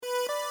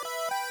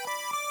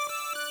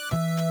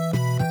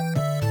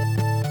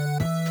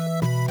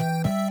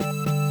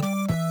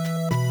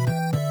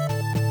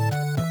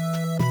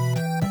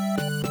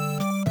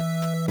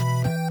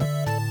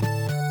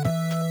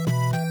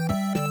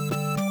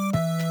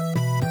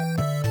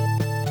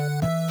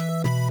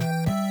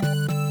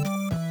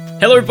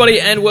Hello everybody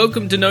and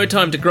welcome to No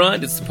Time to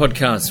Grind. It's the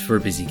podcast for a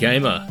busy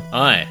gamer.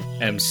 I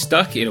am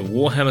stuck in a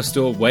Warhammer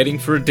store waiting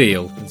for a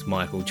deal. It's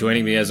Michael.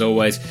 Joining me as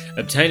always,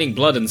 obtaining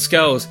blood and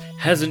skulls,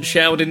 hasn't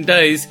showered in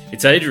days.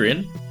 It's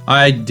Adrian.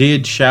 I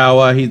did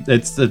shower.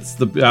 It's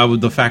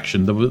the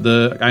faction,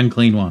 the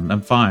unclean one.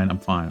 I'm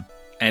fine.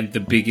 And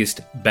the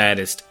biggest,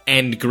 baddest,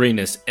 and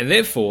greenest, and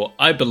therefore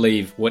I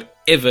believe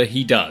whatever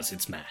he does,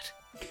 it's Matt.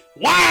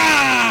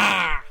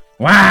 Wah!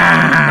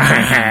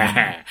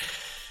 Wah!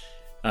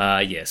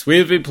 Yes, we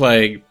have been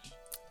playing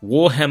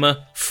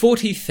Warhammer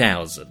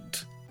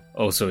 40,000,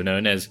 also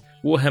known as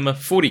Warhammer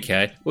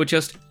 40k, or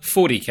just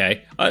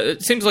 40k.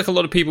 It seems like a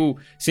lot of people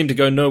seem to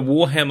go, no,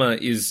 Warhammer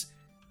is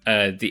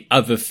the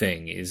other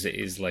thing,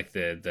 is like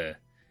the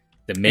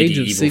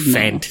medieval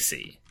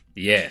fantasy.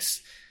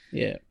 Yes.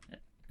 Yeah.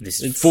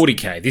 This is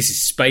 40k, this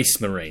is Space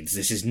Marines,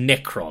 this is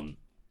Necron.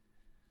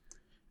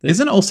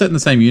 Isn't it all set in the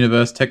same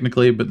universe,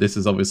 technically, but this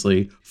is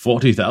obviously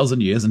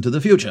 40,000 years into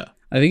the future?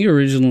 I think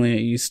originally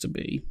it used to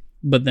be,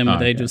 but then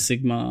with Age of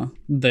Sigmar,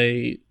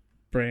 they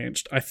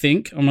branched. I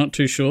think, I'm not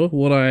too sure.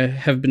 What I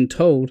have been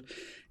told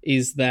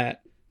is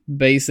that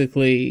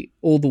basically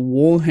all the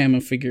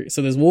Warhammer figures,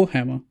 so there's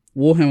Warhammer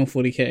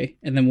 40k,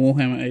 and then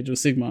Warhammer Age of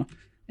Sigmar,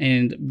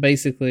 and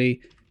basically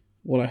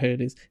what I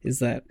heard is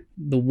that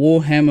the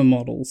Warhammer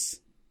models,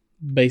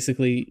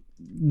 basically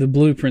the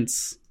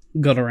blueprints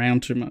got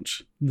around too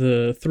much.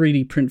 The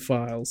 3D print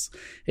files,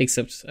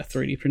 except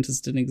 3D printers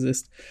didn't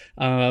exist,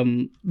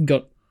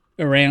 got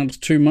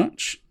around too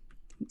much.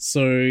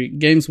 So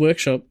Games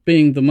Workshop,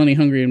 being the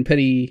money-hungry and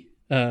petty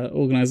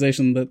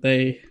organization that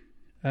they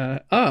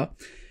are,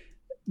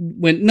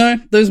 went, no,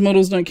 those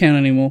models don't count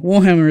anymore.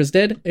 Warhammer is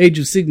dead. Age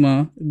of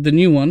Sigmar, the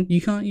new one,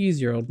 you can't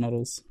use your old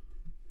models.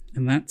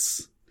 And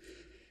that's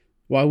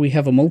why we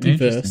have a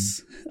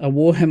multiverse, a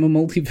Warhammer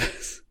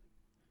multiverse.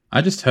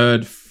 I just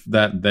heard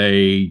that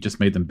they just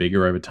made them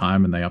bigger over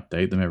time and they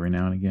update them every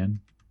now and again.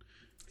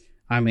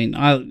 I mean,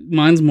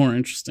 mine's more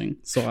interesting,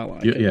 so I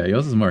like it. Yeah,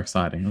 yours is more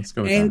exciting. Let's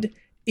go with that. And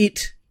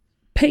it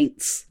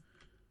paints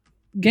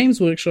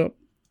Games Workshop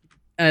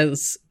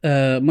as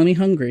money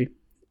hungry,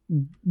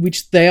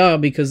 which they are,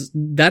 because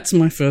that's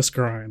my first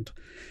grind.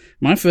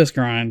 My first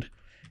grind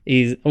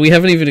is, we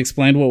haven't even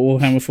explained what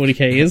Warhammer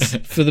 40k is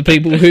for the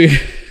people who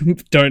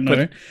don't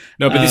know.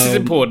 But this is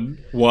important.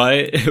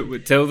 Why?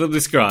 Tell them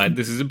this grind.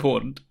 This is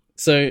important.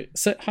 So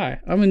hi,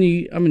 I'm a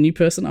new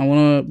person. I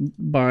want to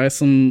buy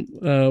some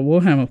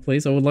Warhammer,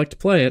 please. I would like to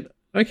play it.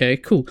 Okay,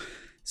 cool.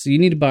 So you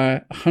need to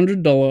buy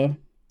 $100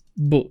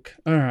 book.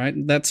 All right,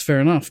 that's fair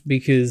enough,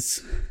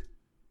 because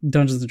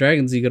Dungeons and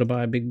Dragons, you got to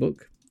buy a big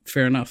book.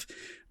 Fair enough.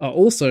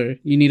 Also,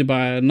 you need to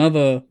buy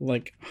another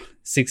like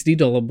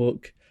 $60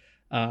 book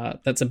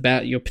that's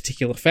about your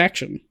particular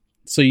faction.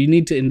 So you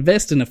need to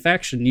invest in a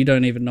faction you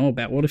don't even know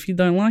about. What if you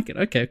don't like it?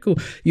 Okay, cool.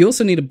 You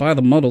also need to buy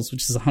the models,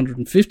 which is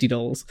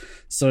 $150.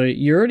 So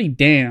you're already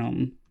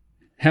down.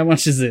 How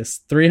much is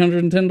this?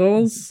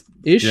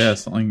 $310-ish? Yeah,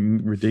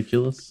 something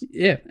ridiculous.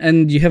 Yeah,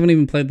 and you haven't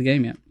even played the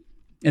game yet.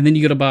 And then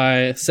you got to buy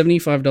a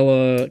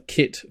 $75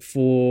 kit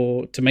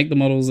to make the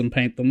models and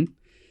paint them,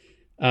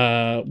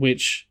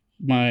 which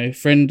my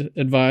friend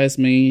advised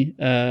me.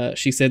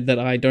 She said that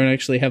I don't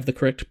actually have the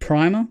correct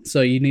primer,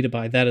 so you need to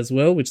buy that as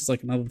well, which is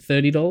like another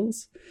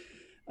 $30.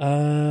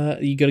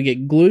 You got to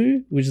get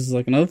glue, which is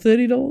like another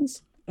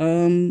 $30.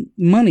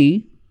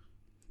 Money.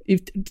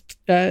 If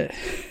the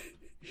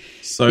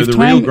time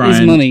real grind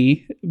is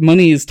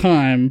money is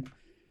time.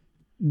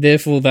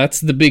 Therefore,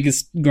 that's the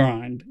biggest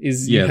grind.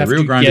 The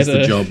real grind is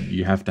the job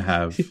you have to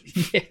have.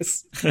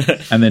 Yes.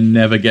 And then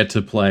never get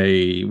to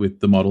play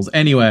with the models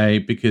anyway,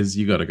 because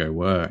you got to go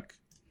work.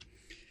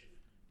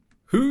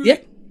 Who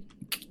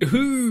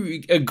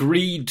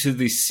agreed to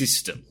this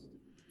system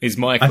is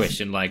my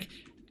question.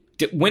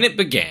 When it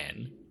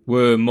began,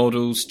 were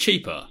models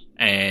cheaper?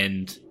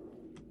 And,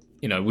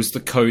 was the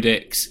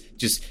codex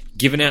just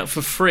given out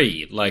for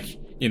free?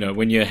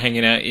 When you're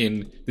hanging out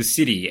in the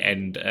city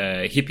and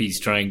hippies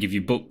try and give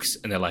you books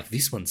and they're like,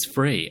 this one's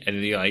free.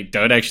 And you're like,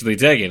 don't actually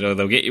take it or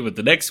they'll get you with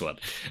the next one.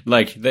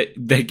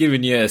 They're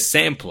giving you a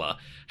sampler.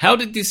 How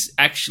did this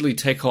actually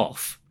take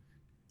off?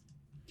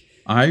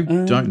 I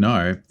don't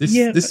know. This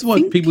is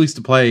what people used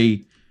to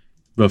play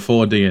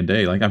before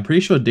D&D. I'm pretty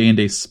sure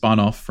D&D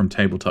spun off from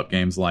tabletop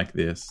games like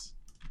this.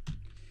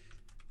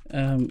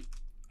 I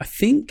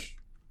think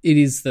it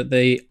is that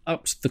they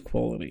upped the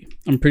quality.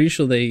 I'm pretty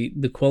sure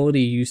the quality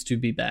used to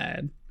be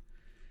bad.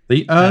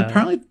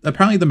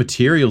 Apparently the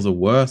materials are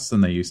worse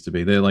than they used to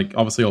be. They're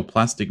obviously all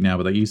plastic now,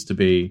 but they used to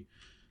be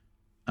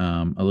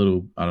a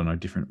little, I don't know,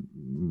 different,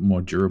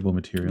 more durable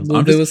materials.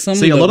 Well, there was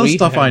some a lot of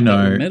stuff I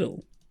know.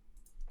 Metal.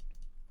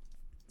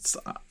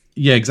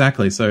 Yeah,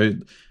 exactly. So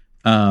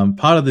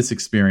part of this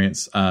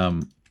experience,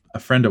 a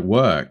friend at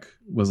work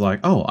was like,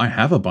 "Oh, I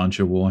have a bunch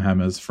of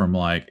Warhammers from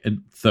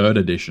 3rd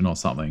edition or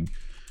something."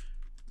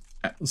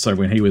 So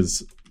when he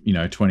was,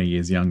 20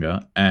 years younger,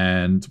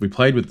 and we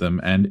played with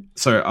them. And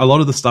so a lot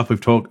of the stuff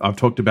I've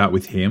talked about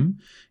with him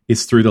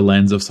is through the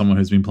lens of someone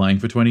who's been playing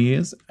for 20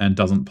 years and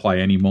doesn't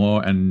play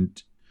anymore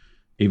and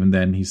even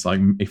then, he's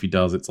like, if he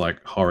does, it's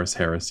like Horus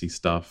Heresy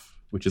stuff,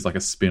 which is like a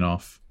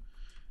spin-off.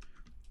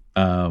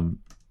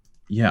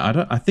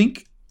 Yeah, I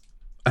think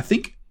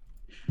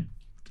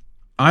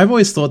I've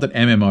always thought that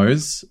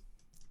MMOs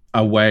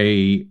are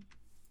way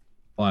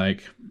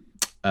like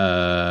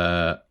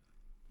out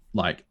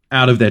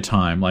of their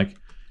time. Like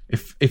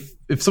if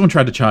someone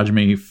tried to charge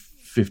me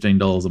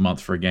 $15 a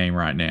month for a game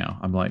right now,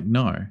 I'm like,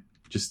 no,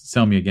 just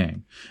sell me a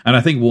game. And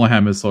I think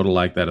Warhammer's sort of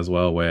like that as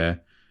well,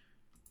 where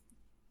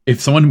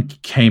if someone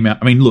came out,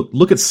 I mean,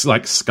 look at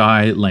like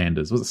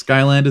Skylanders. Was it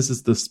Skylanders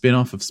is the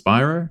spin-off of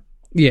Spyro?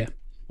 Yeah.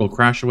 Or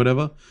Crash or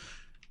whatever.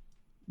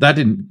 That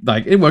didn't,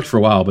 like, it worked for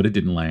a while, but it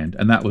didn't land.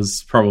 And that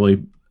was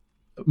probably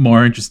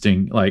more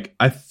interesting. Like,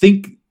 I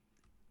think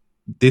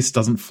this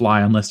doesn't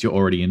fly unless you're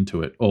already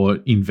into it or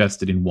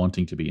invested in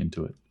wanting to be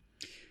into it.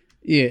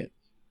 Yeah.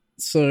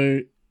 So,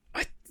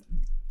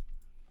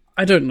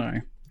 I don't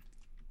know.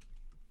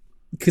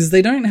 Because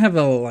they don't have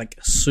a, like,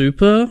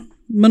 super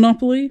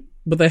monopoly,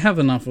 but they have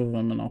enough of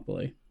a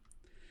monopoly.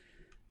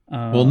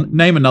 Well,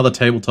 name another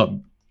tabletop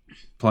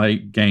play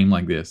game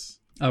like this.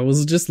 I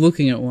was just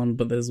looking at one,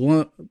 but there's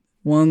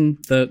one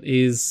that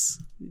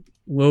is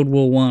World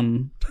War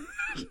One.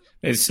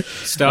 There's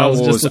Star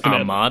Wars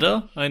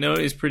Armada, I know,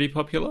 is pretty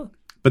popular.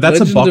 But that's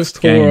a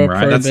boxed game,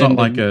 right? That's not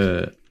like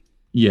a...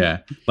 Yeah.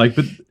 Like,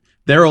 but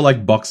they're all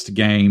like boxed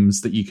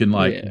games that you can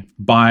like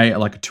buy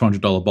like a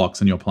 $200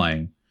 box and you're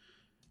playing.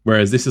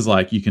 Whereas this is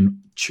like, you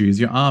can choose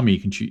your army,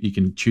 you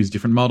can choose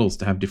different models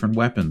to have different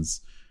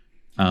weapons.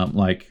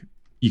 Like,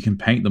 you can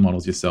paint the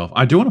models yourself.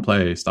 I do want to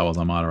play Star Wars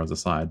Armada as a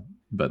side,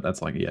 but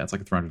that's like, it's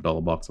like a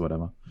 $300 box or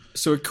whatever.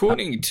 So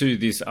according to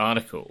this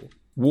article,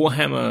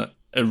 Warhammer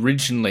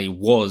originally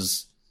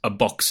was a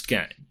boxed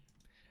game.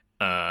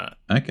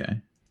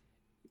 Okay.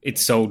 It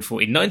sold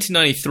for, in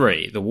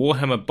 1993, the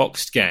Warhammer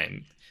boxed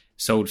game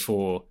sold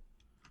for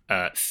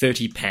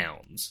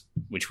 £30,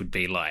 which would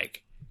be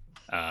like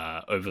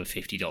over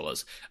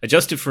 $50.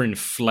 Adjusted for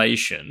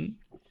inflation,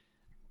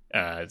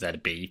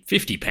 that'd be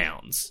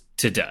 £50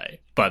 today.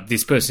 But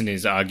this person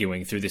is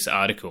arguing through this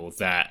article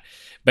that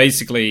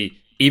basically,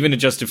 even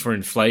adjusted for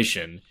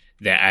inflation,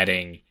 they're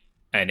adding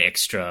an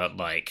extra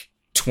like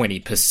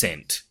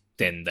 20%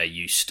 than they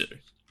used to.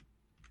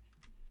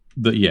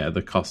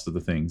 The cost of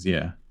the things,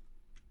 yeah.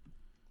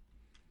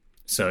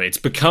 So it's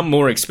become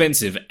more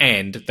expensive,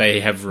 and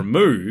they have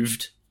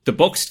removed the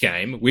boxed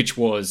game, which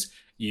was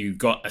you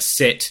got a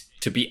set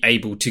to be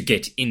able to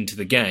get into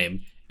the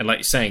game, and like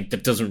you're saying,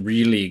 that doesn't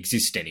really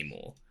exist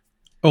anymore.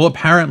 Well,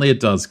 apparently it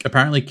does.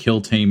 Apparently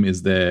Kill Team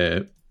is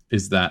that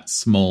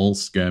small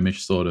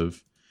skirmish sort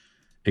of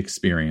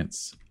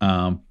experience.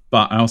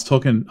 But I was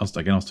talking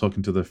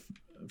to the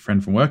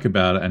friend from work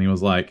about it, and he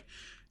was like,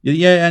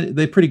 yeah,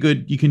 they're pretty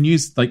good. You can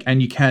use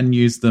and you can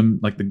use them.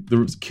 Like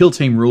the Kill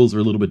Team rules are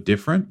a little bit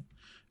different,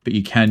 but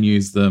you can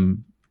use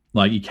them.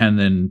 Like you can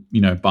then,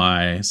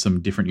 buy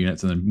some different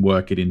units and then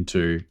work it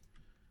into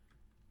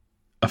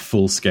a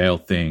full scale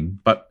thing.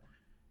 But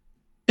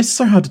it's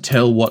so hard to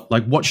tell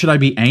what should I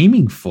be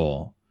aiming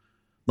for?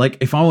 Like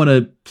if I want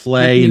to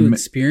play and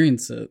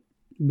experience it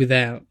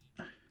without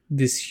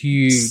this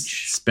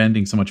huge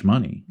spending so much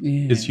money,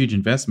 this huge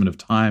investment of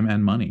time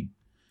and money.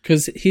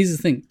 Because here's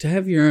the thing: to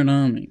have your own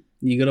army,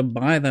 you got to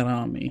buy that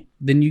army.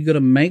 Then you got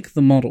to make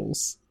the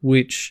models,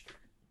 which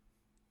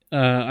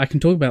I can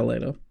talk about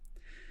later,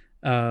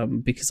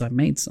 because I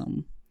made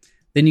some.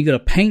 Then you got to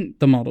paint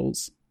the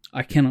models.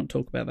 I cannot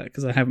talk about that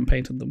because I haven't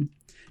painted them.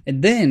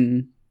 And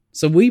then,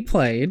 so we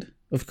played,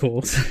 of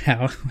course.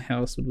 How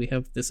else would we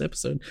have this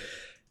episode?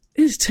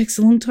 It just takes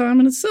a long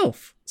time in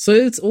itself. So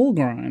it's all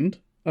grind.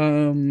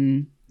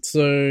 So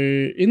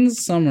in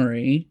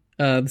summary,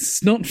 this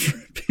is not for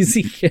a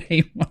busy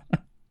gamer.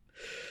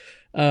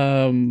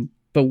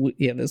 But we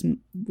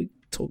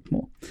talk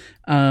more.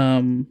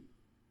 I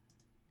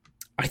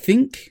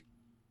think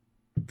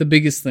the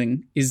biggest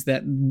thing is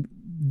that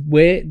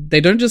where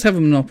they don't just have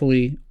a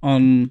monopoly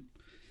on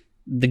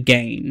the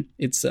game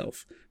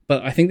itself,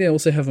 but I think they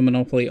also have a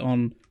monopoly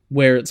on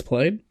where it's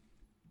played.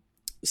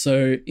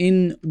 So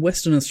in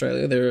Western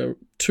Australia, there are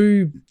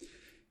 2,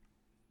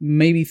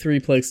 maybe 3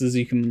 places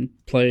you can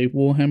play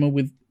Warhammer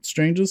with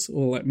strangers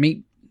or like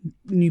meet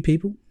new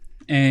people.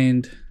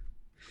 And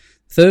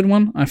third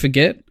one, I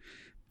forget,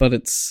 but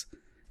it's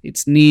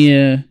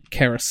near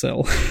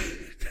Carousel.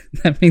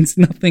 That means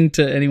nothing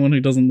to anyone who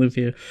doesn't live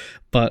here,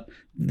 but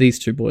these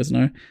 2 boys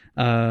know.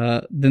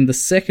 Then the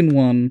second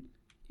one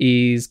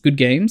is Good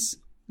Games,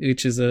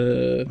 which is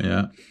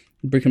a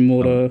brick and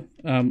mortar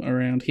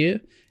around here.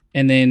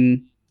 And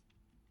then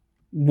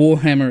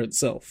Warhammer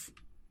itself.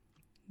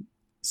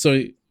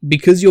 So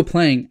because you're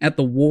playing at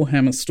the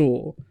Warhammer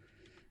store,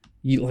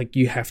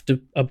 you have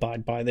to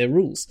abide by their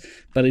rules.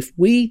 But if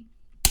we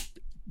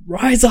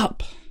rise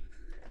up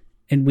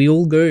and we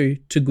all go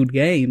to Good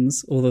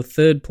Games, or the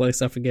third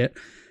place, I forget,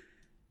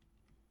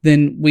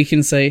 then we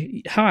can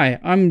say, hi,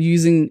 I'm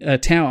using a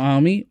Tau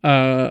army.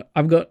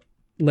 I've got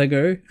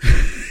Lego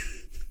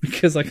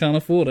because I can't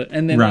afford it.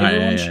 And then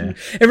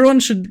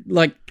everyone should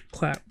like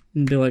clap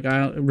and be like,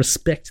 I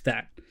respect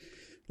that.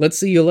 let's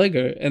see your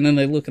Lego. And then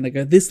they look and they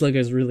go, this Lego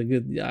is really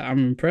good. I'm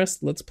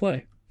impressed. Let's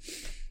play.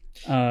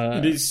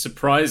 It is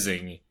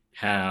surprising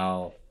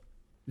how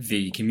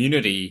the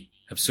community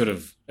have sort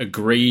of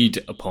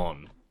agreed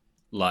upon,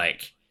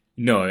 like,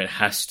 no, it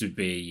has to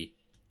be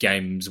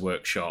Games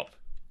Workshop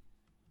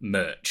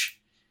merch.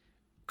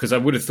 Because I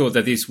would have thought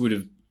that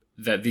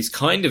this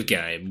kind of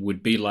game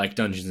would be like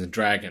Dungeons and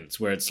Dragons,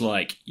 where it's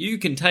like, you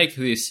can take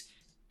this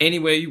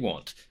anywhere you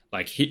want.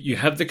 Like, you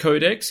have the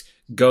codex,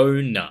 go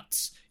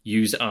nuts.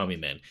 Use Army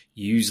Men,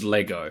 use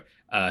Lego,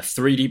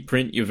 3D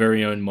print your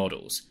very own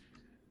models.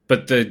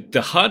 But the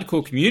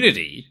hardcore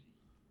community,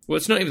 well,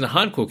 it's not even the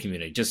hardcore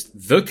community, just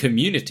the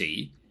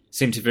community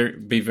seem to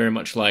be very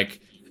much like,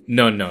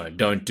 no,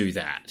 don't do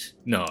that.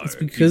 No. It's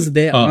because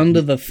they're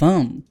under the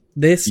thumb.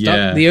 They're stuck.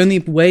 Yeah. The only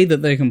way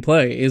that they can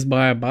play is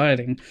by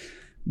abiding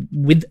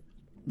with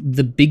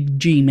the big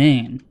G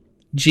man.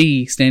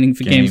 G standing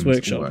for Games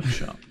Workshop.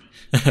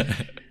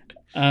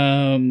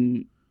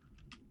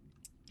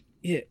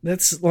 Yeah,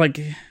 that's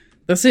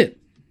it.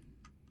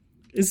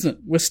 Isn't it?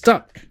 We're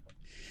stuck.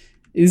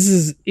 This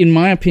is, in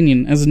my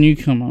opinion, as a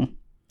newcomer,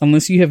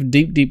 unless you have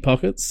deep, deep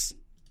pockets,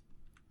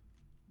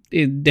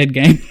 dead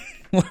game.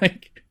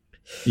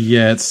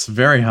 Yeah, it's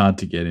very hard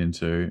to get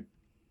into.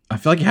 I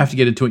feel like you have to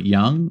get into it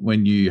young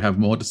when you have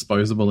more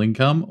disposable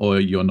income,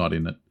 or you're not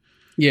in it.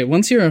 Yeah,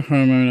 once you're a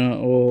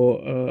homeowner or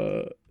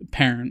a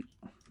parent,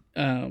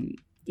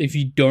 if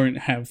you don't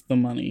have the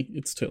money,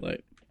 it's too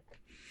late.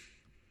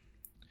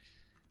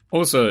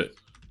 Also,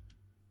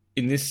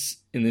 in this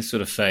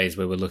sort of phase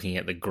where we're looking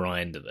at the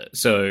grind of it,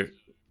 so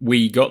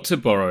we got to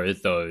borrow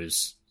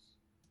those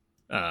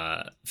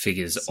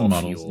figures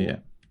off your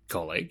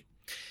colleague,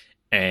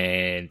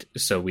 and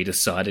so we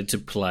decided to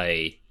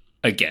play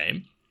a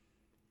game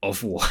of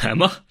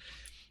Warhammer,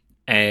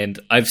 and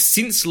I've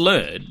since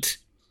learned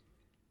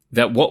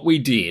that what we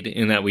did,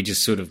 in that we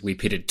just we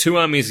pitted two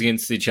armies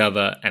against each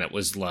other, and it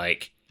was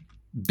like,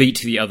 beat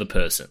the other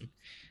person.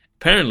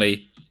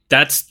 Apparently,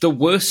 that's the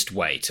worst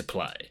way to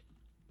play.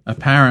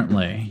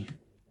 Apparently.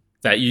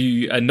 That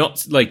you are not,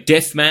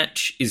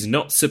 deathmatch is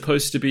not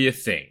supposed to be a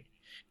thing.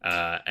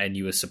 And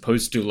you are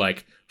supposed to,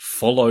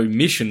 follow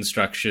mission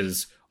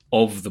structures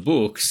of the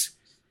books.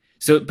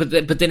 So, but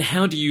then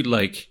how do you,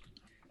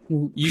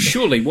 you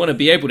surely want to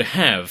be able to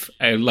have,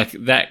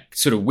 that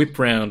sort of whip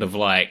round of,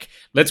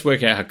 let's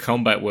work out how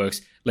combat works,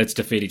 let's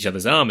defeat each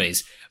other's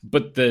armies.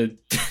 But the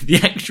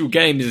actual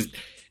game is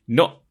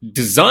not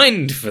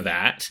designed for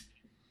that.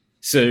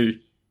 So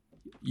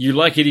you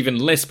like it even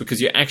less because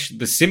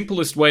the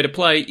simplest way to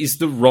play is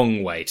the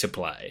wrong way to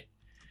play.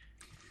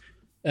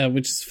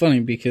 Which is funny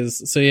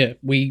because,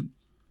 we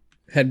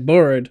had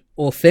borrowed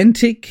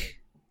authentic,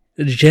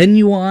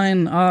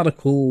 genuine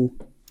article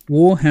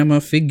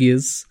Warhammer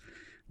figures.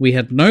 We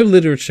had no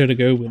literature to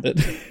go with it.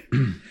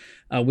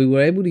 We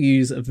were able to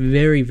use a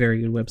very,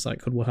 very good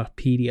website called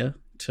Warhampedia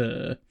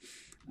to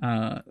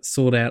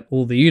sort out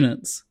all the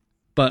units.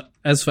 But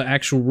as for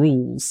actual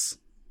rules,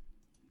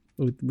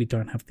 we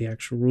don't have the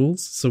actual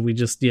rules, so we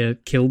just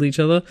killed each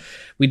other.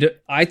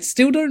 I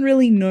still don't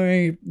really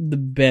know the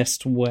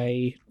best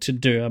way to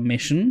do a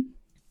mission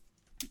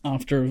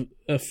after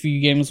a few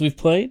games we've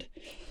played.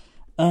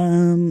 I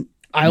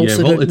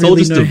also don't it's really all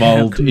just know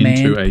evolved how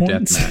into a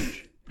points.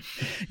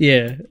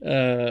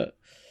 deathmatch.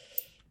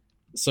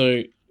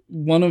 So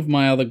one of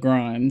my other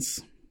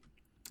grinds,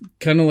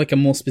 kind of like a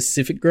more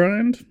specific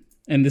grind,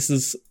 and this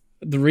is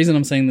the reason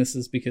I'm saying this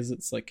is because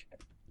it's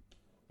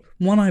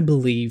one I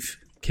believe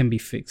can be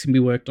fixed, can be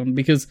worked on,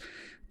 because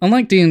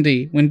unlike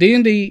D&D, when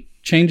D&D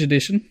change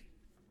edition,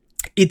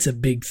 it's a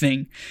big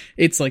thing.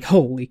 It's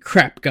holy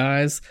crap,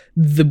 guys,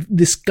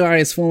 the sky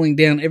is falling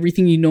down,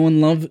 everything you know and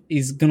love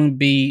is gonna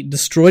be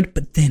destroyed,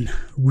 but then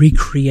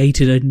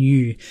recreated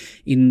anew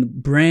in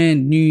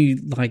brand new,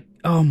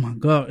 oh my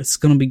god, it's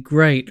gonna be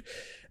great.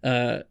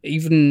 And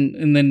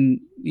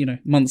then,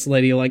 months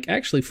later you're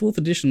actually 4th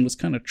edition was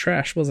kind of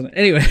trash, wasn't it?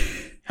 Anyway.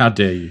 How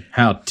dare you?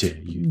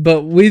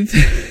 But with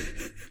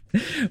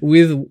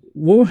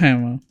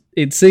Warhammer,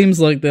 it seems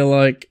like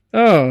they're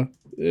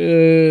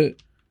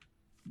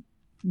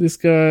this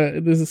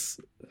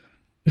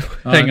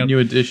hang on. New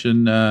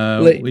edition,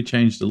 we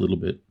changed a little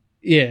bit.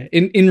 Yeah,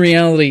 in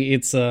reality,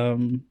 it's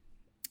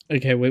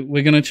okay.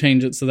 We're going to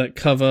change it so that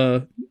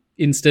cover,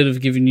 instead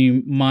of giving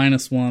you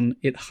 -1,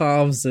 it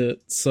halves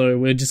it. So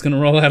we're just going to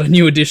roll out a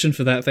new edition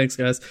for that. Thanks,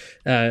 guys.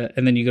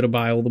 And then you got to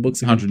buy all the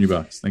books again.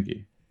 $100. Thank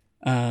you.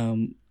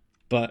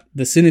 But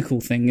the cynical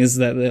thing is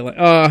that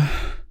they're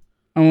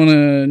I want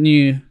a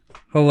new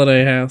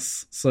holiday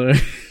house, so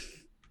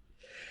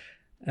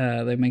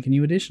they make a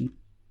new edition.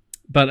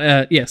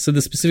 But so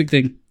the specific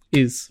thing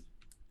is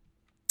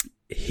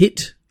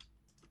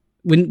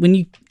when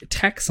you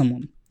attack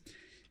someone,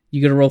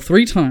 you got to roll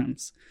 3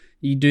 times.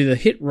 You do the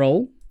hit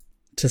roll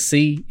to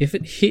see if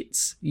it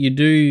hits. You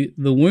do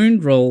the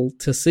wound roll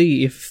to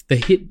see if the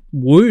hit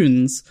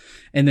wounds,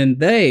 and then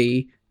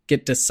they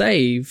get to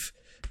save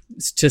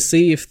to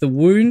see if the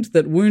wound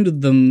that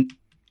wounded them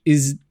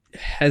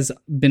has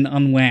been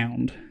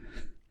unwound.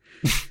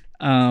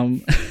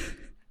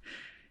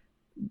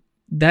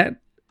 that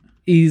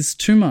is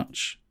too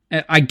much.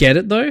 I get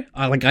it though.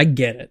 I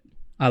get it.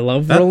 I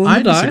love rolling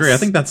the dice. I disagree. I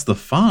think that's the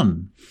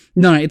fun.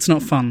 No, it's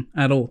not fun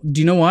at all.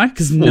 Do you know why?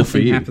 Because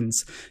nothing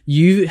happens.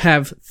 You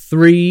have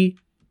 3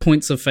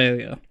 points of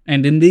failure,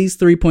 and in these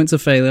 3 points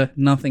of failure,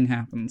 nothing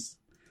happens.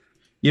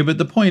 Yeah, but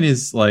the point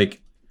is,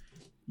 like,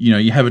 you know,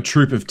 you have a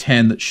troop of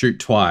 10 that shoot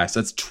twice.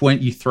 That's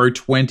 20. You throw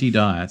 20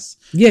 dice.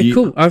 Yeah,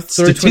 cool. I've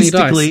thrown 20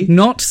 dice,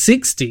 not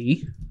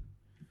 60.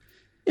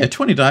 Yeah,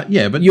 20 dice.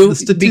 Yeah, but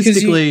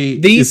statistically,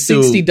 these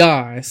 60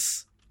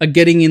 dice are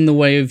getting in the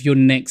way of your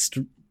next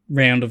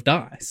round of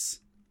dice.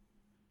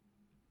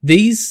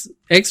 These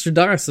extra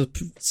dice are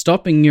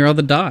stopping your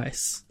other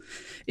dice.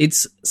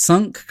 It's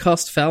sunk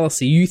cost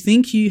fallacy. You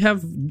think you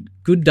have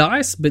good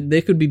dice, but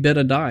there could be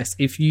better dice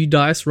if you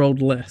dice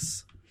rolled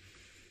less.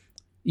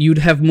 You'd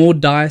have more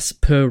dice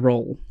per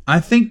roll.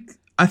 I think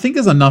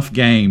there's enough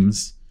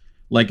games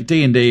like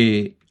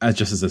D&D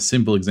as a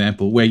simple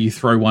example where you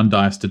throw 1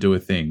 dice to do a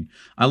thing.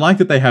 I like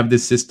that they have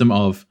this system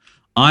of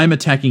I'm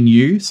attacking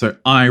you, so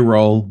I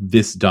roll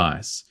this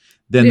dice.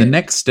 Then the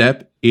next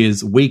step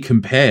is we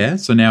compare,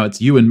 so now it's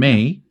you and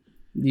me.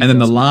 And then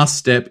the last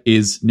step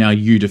is now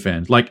you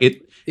defend. Like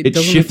it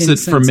shifts it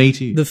from me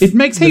to you. It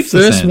makes heaps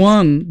of sense.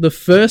 The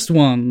first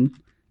one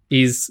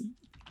is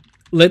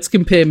let's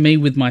compare me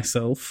with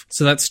myself.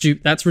 So that's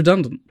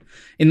redundant.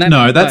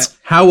 That's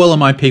how well are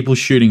my people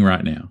shooting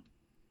right now?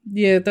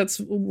 Yeah,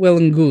 that's well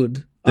and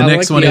good. The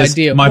next one is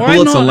idea. My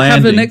bullets are landing. Why not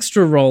have an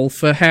extra roll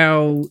for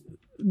how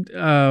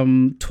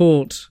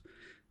taut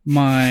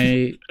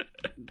my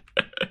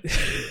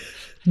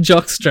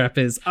jockstrap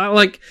is?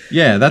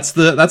 Yeah, that's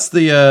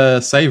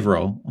the save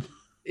roll.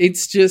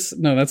 It's just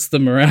that's the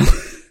morale.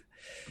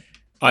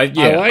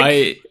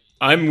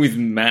 I'm with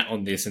Matt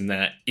on this, in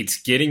that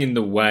it's getting in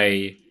the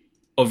way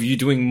of you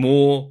doing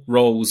more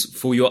rolls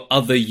for your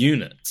other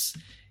units.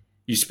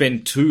 You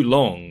spend too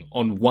long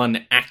on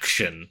one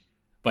action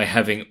by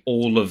having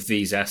all of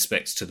these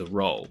aspects to the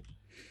roll.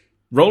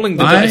 Rolling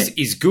the dice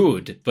is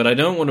good, but I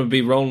don't want to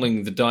be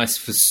rolling the dice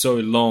for so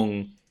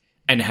long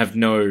and have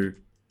no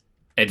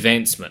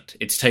advancement.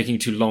 It's taking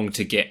too long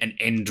to get an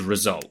end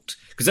result.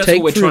 Because that's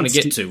what we're trying to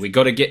get to. We've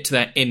got to get to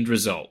that end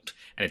result,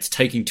 and it's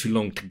taking too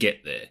long to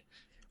get there.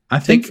 I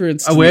think we're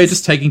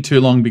just taking too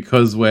long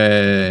because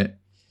we're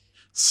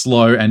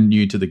slow and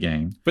new to the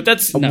game. But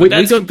that's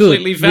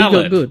completely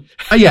valid. We got good.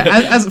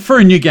 As for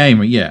a new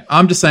gamer, yeah.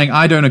 I'm just saying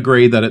I don't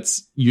agree that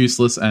it's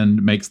useless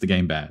and makes the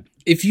game bad.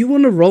 If you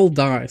want to roll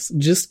dice,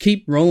 just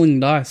keep rolling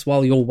dice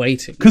while you're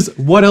waiting. Because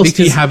what else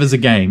do you have as a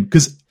game?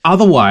 Because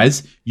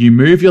otherwise, you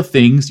move your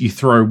things, you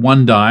throw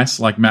 1 dice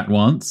like Matt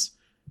wants,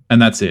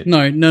 and that's it.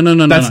 No.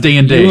 That's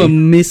D&D. You are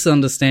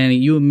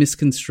misunderstanding. You are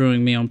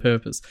misconstruing me on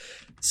purpose.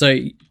 So,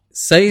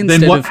 say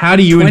instead of how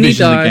do you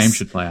envision the game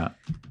should play out?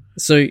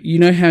 So, you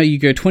know how you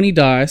go 20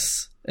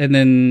 dice, and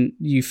then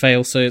you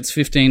fail, so it's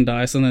 15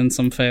 dice, and then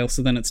some fail,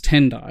 so then it's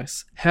 10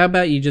 dice. How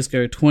about you just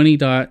go 20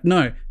 dice?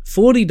 No,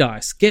 40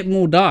 dice. Get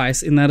more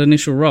dice in that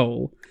initial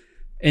roll,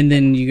 and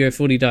then you go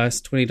 40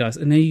 dice, 20 dice,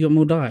 and then you got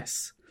more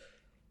dice.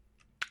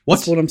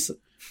 That's what I'm saying.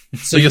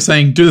 So you're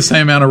saying do the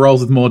same amount of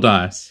rolls with more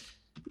dice?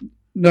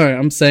 No,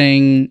 I'm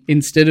saying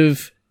instead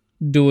of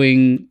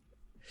doing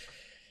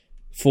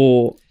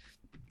for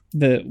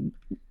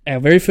our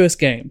very first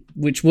game,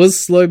 which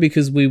was slow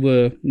because we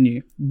were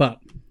new, but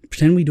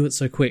pretend we do it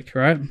so quick,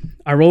 right?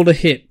 I rolled a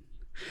hit.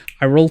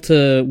 I rolled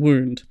to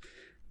wound.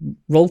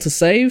 Roll to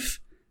save.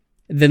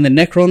 Then the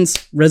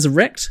Necrons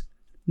resurrect.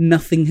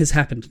 Nothing has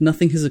happened.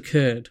 Nothing has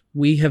occurred.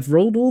 We have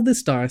rolled all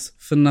this dice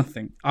for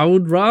nothing. I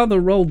would rather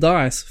roll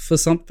dice for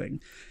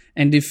something.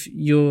 And if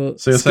you're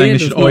So you're saying there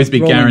should always be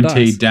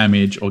guaranteed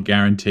damage or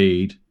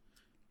guaranteed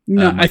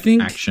I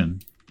think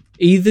action.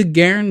 Either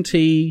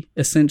guarantee,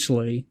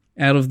 essentially,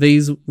 out of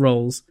these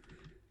rolls,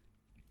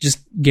 just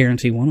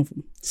guarantee one of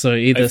them. So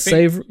either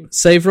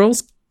save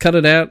rolls, cut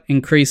it out,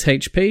 increase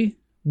HP.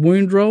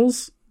 Wound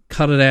rolls,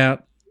 cut it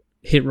out.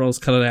 Hit rolls,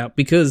 cut it out.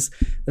 Because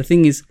the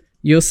thing is,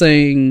 you're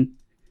saying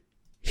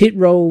hit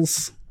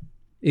rolls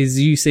is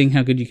you seeing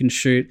how good you can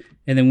shoot,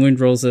 and then wound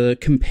rolls are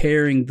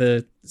comparing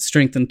the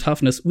strength and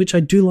toughness, which I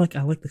do like.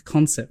 I like the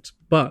concept.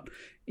 But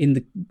in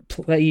the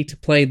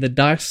play the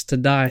dice to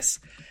dice,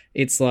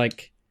 it's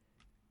like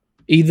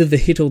either the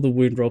hit or the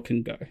wound roll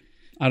can go.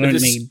 I don't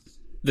need...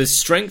 The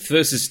strength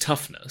versus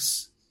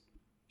toughness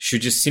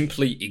should just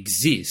simply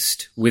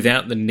exist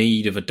without the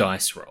need of a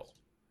dice roll.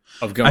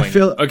 Of going,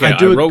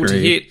 I rolled to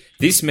hit,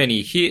 this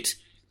many hit,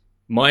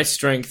 my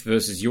strength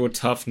versus your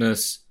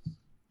toughness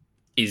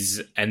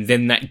is... And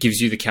then that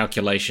gives you the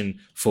calculation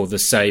for the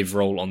save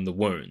roll on the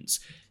wounds.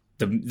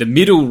 The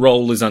middle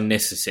roll is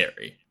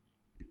unnecessary.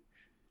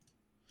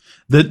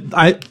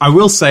 I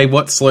will say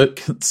what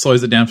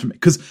slows it down for me.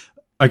 Because,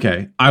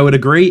 I would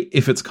agree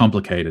if it's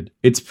complicated.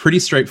 It's pretty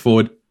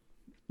straightforward.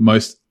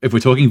 If we're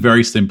talking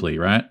very simply,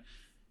 right?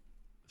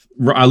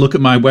 I look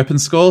at my weapon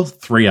score,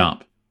 3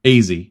 up.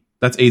 Easy.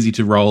 That's easy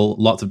to roll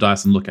lots of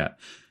dice and look at.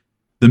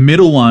 The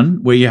middle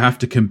one, where you have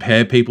to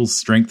compare people's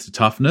strength to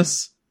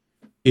toughness,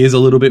 is a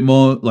little bit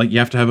more like you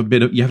have to have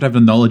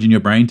the knowledge in your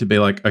brain to be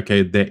like,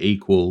 okay, they're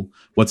equal.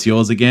 What's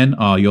yours again?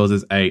 Oh, yours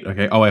is 8.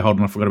 Okay. Oh wait, hold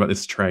on, I forgot about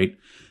this trait.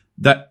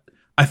 That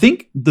I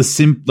think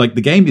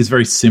the game is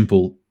very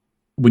simple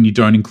when you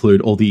don't include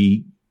all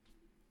the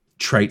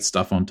trait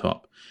stuff on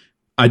top.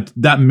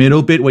 That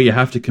middle bit where you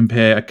have to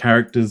compare a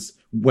character's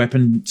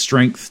weapon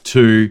strength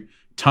to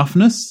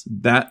toughness,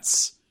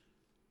 that's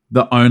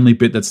the only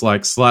bit that's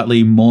like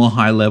slightly more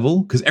high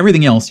level, because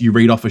everything else you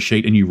read off a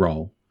sheet and you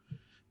roll.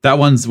 That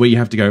one's where you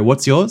have to go,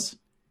 what's yours?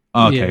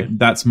 Oh, okay,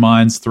 that's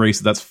mine's 3,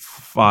 so that's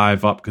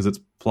 5 up because it's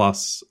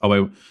plus. Oh,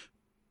 wait,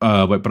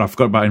 but I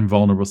forgot about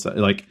invulnerable.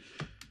 Like,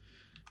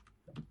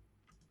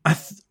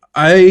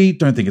 I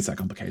don't think it's that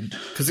complicated.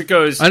 Because it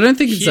goes... I don't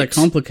think it's that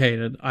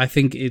complicated. I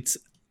think it's,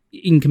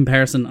 in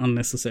comparison,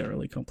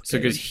 unnecessarily complicated. So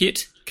it goes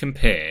hit,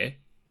 compare,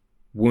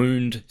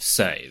 wound,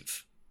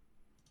 save.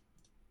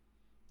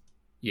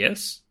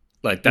 Yes?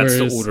 Like, that's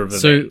the order of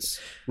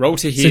events. Roll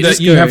to hit.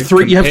 So you have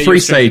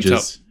three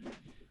stages.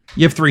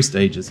 You have 3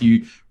 stages.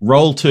 You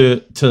roll for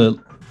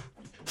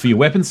your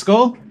weapon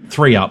score,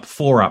 3 up,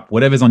 4 up,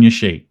 whatever's on your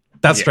sheet.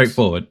 That's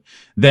straightforward.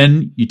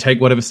 Then you take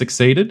whatever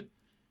succeeded,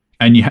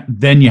 and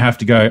then you have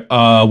to go,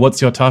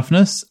 what's your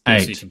toughness?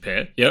 8. So you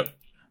compare. Yep.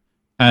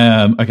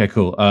 Okay,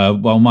 cool.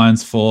 Well,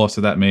 mine's 4,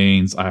 so that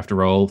means I have to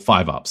roll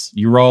 5 ups.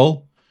 You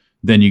roll,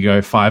 then you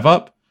go 5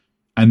 up,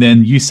 and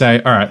then you say,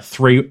 all right,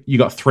 3. You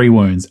got 3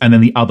 wounds, and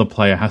then the other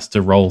player has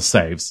to roll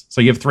saves. So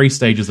you have 3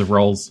 stages of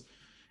rolls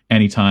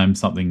anytime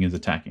something is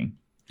attacking.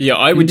 Yeah,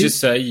 I would just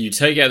say you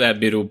take out that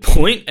middle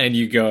point and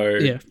you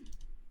go,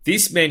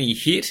 this many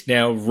hit,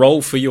 now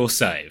roll for your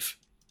save.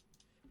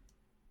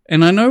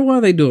 And I know why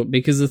they do it,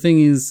 because the thing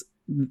is,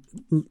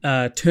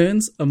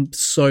 turns are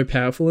so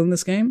powerful in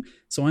this game,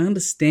 so I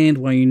understand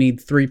why you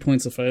need 3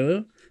 points of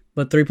failure,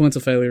 but 3 points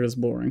of failure is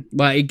boring.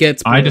 Like, it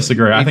gets boring. I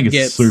disagree. I think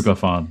it's super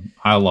fun.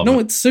 I love it. No,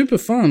 it's super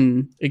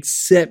fun,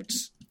 except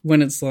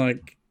when it's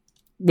like,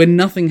 when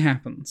nothing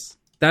happens.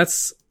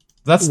 That's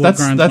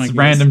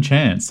random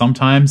chance.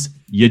 Sometimes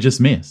you just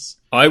miss.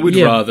 I would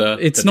rather...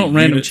 It's not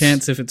random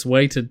chance if it's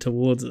weighted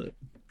towards it.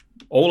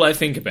 All I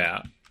think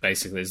about,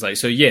 basically, is like...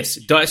 So, yes,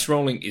 dice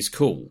rolling is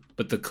cool,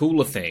 but the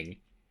cooler thing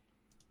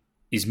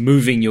is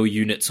moving your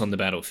units on the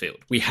battlefield.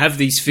 We have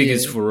these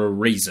figures for a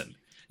reason.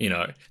 You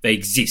know, they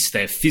exist.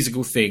 They're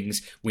physical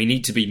things. We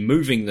need to be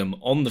moving them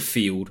on the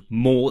field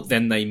more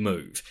than they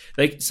move.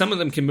 Some of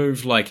them can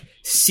move like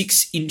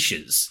 6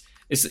 inches.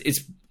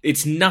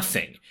 It's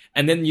nothing.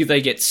 And then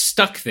they get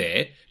stuck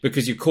there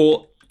because you're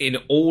caught in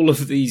all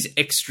of these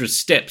extra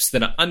steps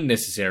that are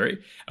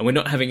unnecessary, and we're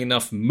not having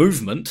enough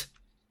movement,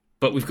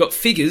 but we've got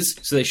figures,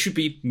 so they should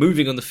be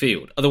moving on the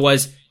field.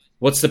 Otherwise,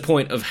 what's the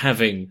point of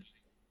having...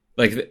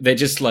 Like, they're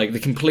just like,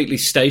 they're completely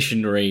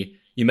stationary.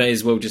 You may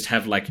as well just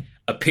have like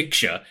a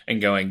picture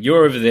and going,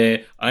 you're over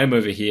there, I'm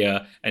over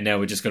here, and now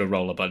we're just going to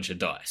roll a bunch of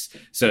dice.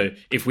 So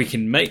if we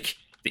can make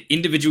the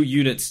individual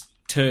units'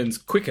 turns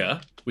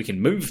quicker, we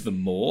can move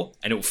them more,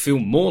 and it will feel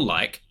more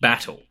like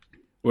battle.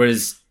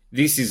 Whereas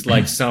this is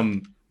like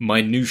some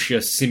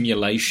minutia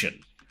simulation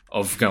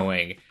of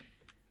going,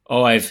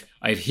 oh, I've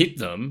hit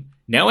them.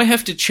 Now I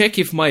have to check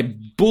if my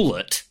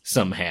bullet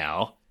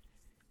somehow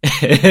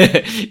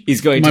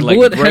is going to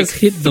like break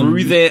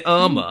through their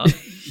armor.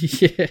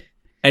 Yeah.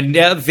 And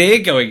now they're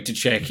going to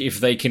check if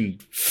they can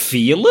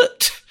feel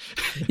it.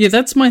 Yeah,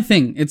 that's my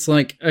thing. It's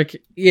like, okay,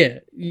 yeah,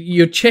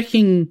 you're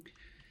checking.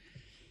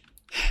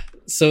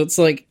 So it's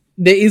like,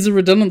 there is a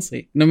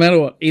redundancy, no matter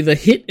what. Either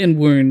hit and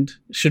wound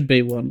should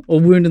be one, or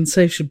wound and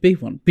save should be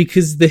one.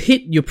 Because the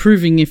hit, you're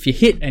proving if you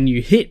hit and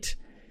you hit.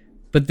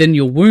 But then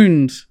your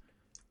wound,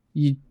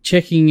 you're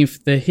checking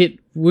if the hit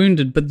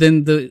wounded. But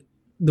then the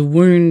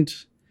wound,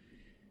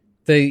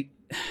 they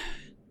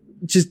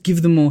just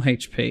give them more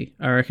HP.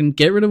 I reckon.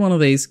 Get rid of one of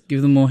these,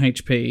 give them more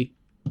HP.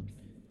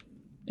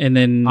 And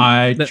then...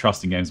 I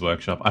trust in Games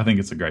Workshop. I think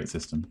it's a great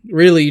system.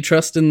 Really? You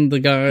trust in the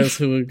guys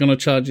who are going to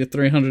charge you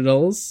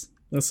 $300?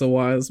 That's a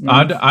wise move.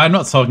 I'm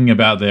not talking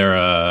about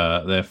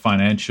their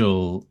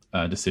financial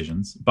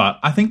decisions, but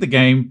I think the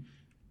game...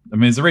 I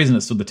mean, there's a reason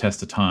it stood the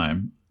test of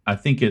time. I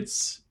think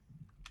it's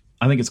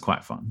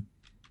quite fun.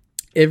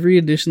 Every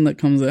edition that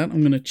comes out,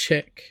 I'm going to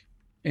check.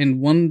 And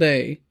one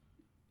day,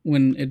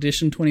 when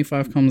edition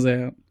 25 comes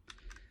out,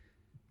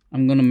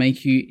 I'm going to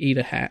make you eat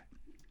a hat.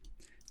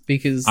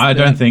 Because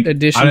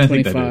edition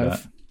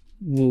 25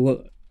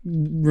 will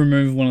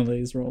remove one of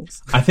these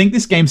rolls. I think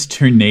this game's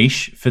too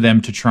niche for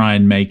them to try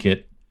and make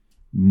it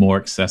more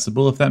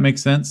accessible, if that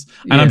makes sense.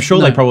 And I'm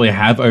sure they probably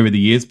have over the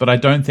years, but I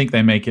don't think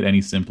they make it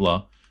any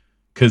simpler.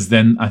 Because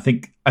then I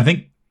think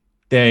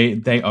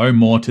they owe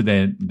more to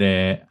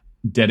their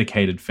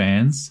dedicated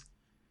fans,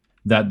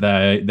 that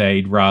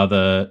they'd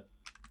rather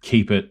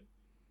keep it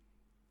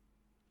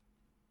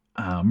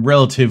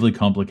relatively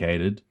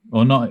complicated,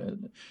 or not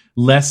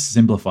less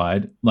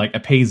simplified, like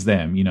appease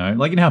them, you know?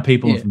 Like, you know how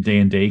people from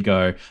D&D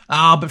go,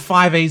 but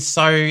 5e is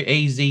so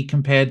easy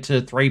compared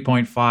to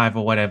 3.5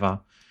 or whatever.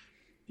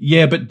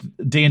 Yeah,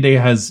 but D&D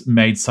has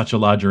made such a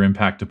larger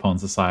impact upon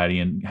society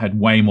and had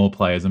way more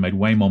players and made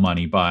way more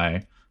money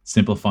by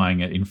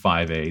simplifying it in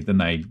 5e than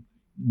they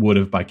would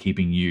have by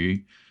keeping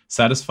you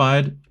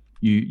satisfied,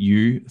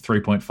 you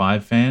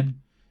 3.5 fan.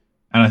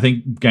 And I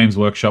think Games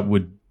Workshop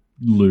would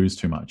lose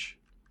too much.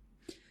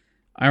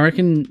 I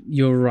reckon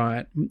you're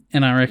right,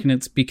 and I reckon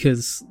it's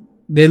because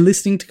they're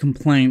listening to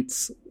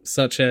complaints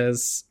such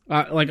as,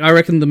 I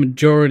reckon the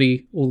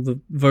majority or the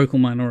vocal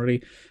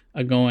minority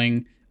are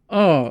going,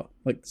 so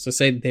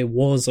say there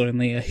was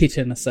only a hit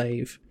and a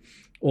save.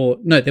 Or,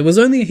 no, there was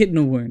only a hit and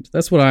a wound.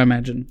 That's what I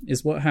imagine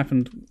is what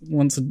happened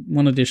once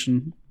one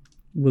edition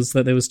was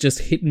that there was just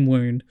hit and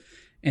wound.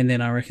 And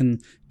then I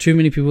reckon too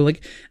many people were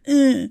like,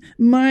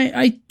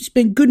 I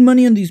spent good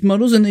money on these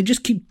models and they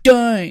just keep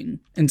dying.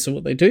 And so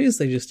what they do is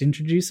they just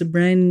introduce a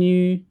brand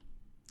new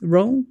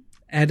role,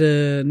 add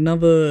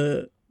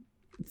another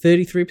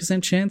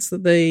 33% chance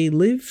that they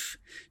live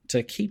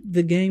to keep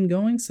the game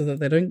going so that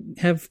they don't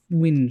have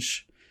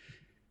whinge.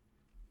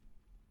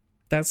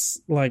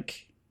 That's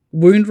like,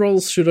 wound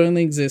rolls should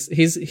only exist.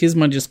 Here's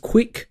my just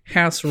quick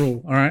house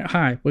rule. All right,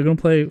 hi, we're going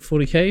to play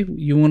 40k.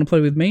 You want to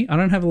play with me? I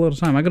don't have a lot of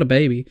time. I got a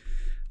baby.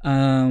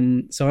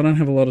 So I don't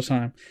have a lot of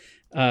time.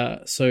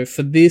 So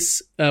for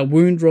this,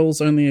 wound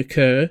rolls only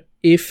occur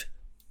if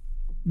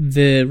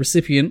the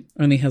recipient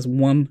only has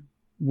one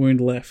wound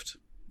left.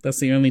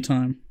 That's the only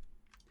time.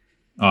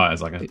 Oh,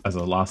 as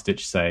a last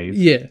ditch save.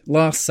 Yeah,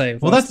 last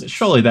save. Well,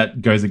 surely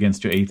that goes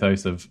against your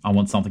ethos of I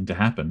want something to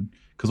happen.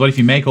 Because what if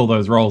you make all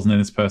those rolls and then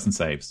this person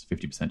saves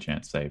 50%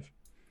 chance save,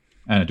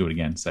 and I do it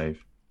again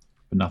save,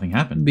 but nothing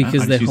happened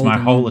because I use my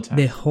whole attack.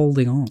 They're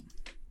holding on.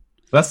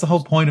 That's the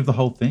whole point of the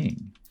whole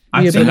thing.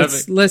 But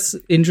it's less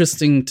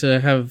interesting to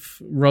have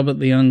Robert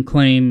the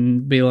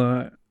Unclean be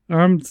like,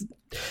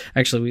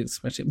 actually, we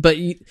smash it. But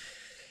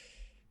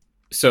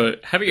so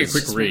having a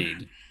quick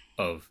read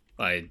of,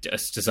 I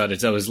just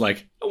decided, I was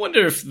like, I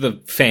wonder if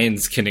the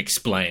fans can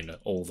explain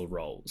all the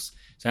roles.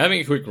 So having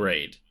a quick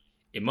read,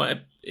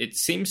 it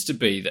seems to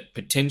be that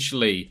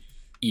potentially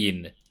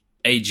in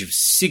Age of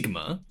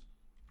Sigmar,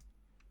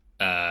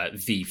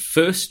 the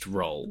first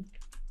role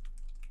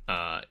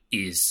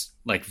is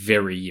like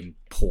very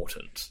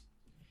important.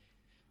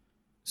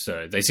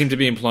 So they seem to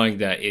be implying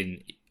that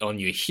on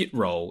your hit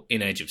roll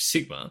in Age of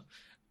Sigmar,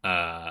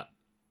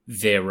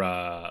 there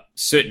are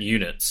certain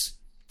units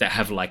that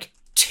have like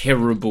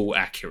terrible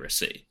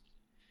accuracy,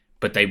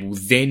 but they will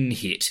then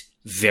hit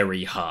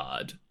very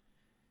hard.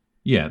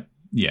 Yeah.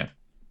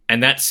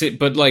 And that's it.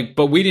 But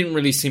we didn't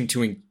really seem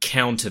to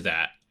encounter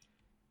that.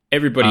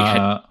 Everybody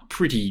had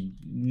pretty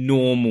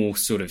normal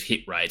sort of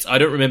hit rates. I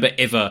don't remember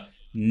ever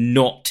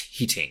not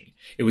hitting.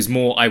 It was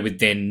more I would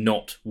then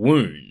not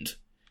wound.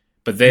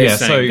 But they're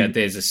saying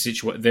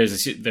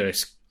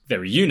that there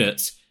are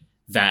units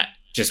that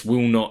just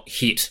will not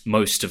hit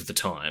most of the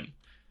time.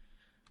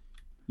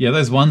 Yeah,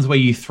 those ones where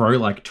you throw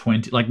like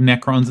 20, like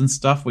Necrons and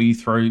stuff, where you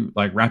throw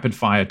like rapid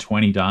fire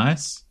 20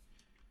 dice.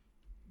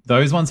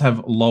 Those ones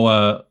have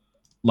lower,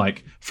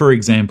 like, for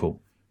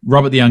example,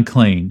 Robert the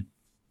Unclean.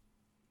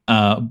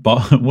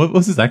 What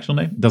was his actual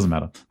name? Doesn't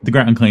matter. The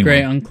Great Unclean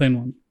Great one. Unclean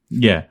one.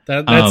 Yeah.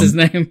 That's his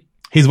name.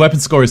 His weapon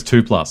score is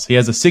 2+. He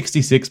has a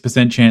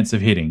 66% chance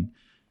of hitting.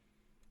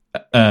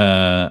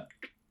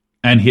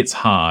 And hits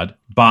hard,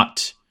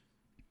 but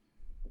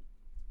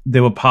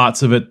there were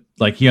parts of it,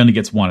 like he only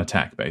gets one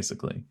attack,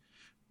 basically.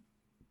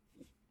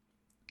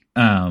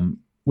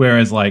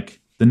 Whereas,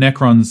 like, the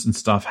Necrons and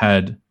stuff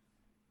had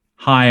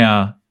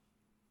higher,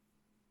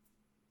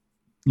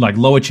 like,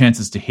 lower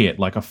chances to hit,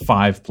 like a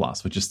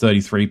 5+, which is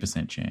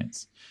 33%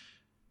 chance.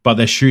 But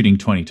they're shooting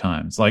 20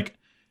 times. Like,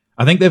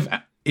 I think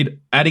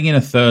adding in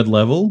a third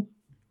level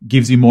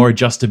gives you more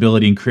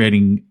adjustability in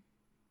creating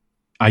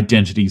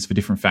identities for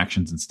different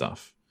factions and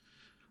stuff.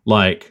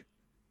 Like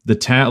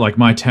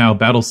my Tau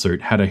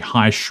battlesuit had a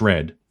high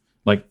shred.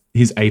 Like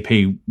his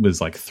AP was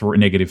like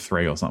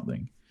 -3 or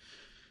something.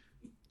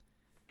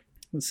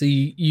 So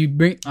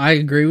I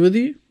agree with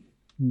you,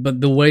 but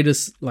the way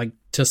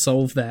to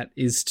solve that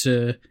is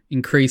to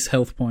increase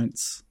health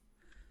points.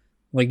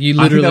 Like you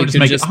literally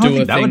could just do a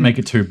thing. That would make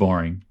it too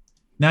boring.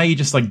 Now you're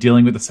just like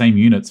dealing with the same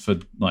units for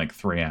like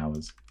 3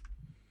 hours.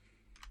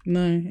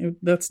 No,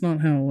 that's not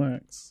how it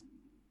works.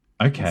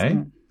 Okay.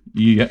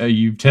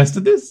 You've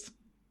tested this?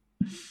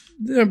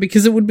 No,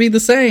 because it would be the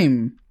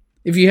same.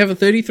 If you have a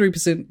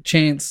 33%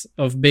 chance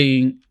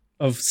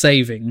of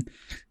saving,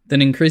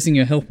 then increasing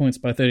your health points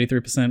by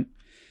 33%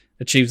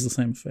 achieves the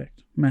same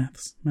effect.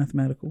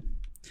 Mathematical.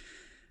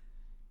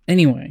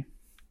 Anyway,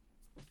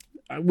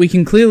 we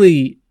can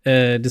clearly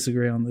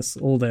disagree on this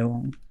all day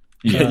long.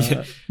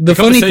 Yeah. The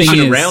funny thing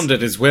is, around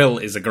it as well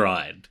is a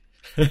grind.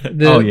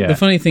 The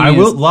funny thing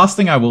last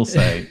thing I will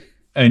say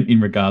in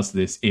regards to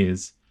this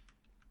is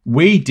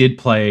we did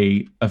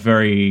play a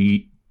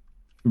very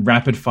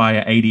rapid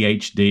fire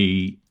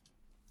ADHD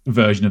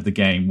version of the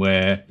game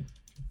where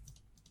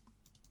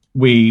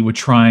we were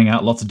trying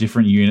out lots of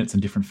different units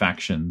and different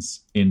factions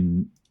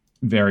in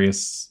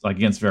various, like,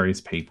 against various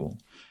people.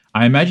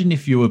 I imagine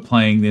if you were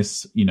playing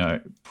this,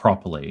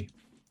 properly,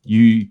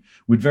 you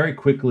would very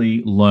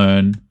quickly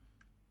learn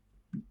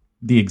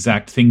the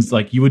exact things.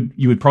 Like you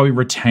would probably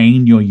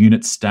retain your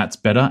unit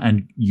stats better,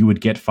 and you would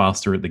get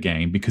faster at the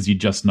game because you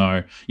just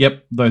know,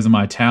 yep, those are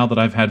my Tau that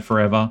I've had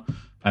forever,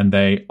 and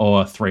they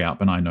are 3 up,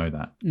 and I know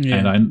that.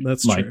 Yeah, and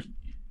that's like, true.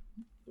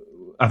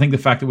 I think the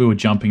fact that we were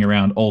jumping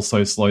around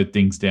also slowed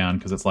things down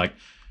because it's like,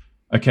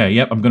 okay,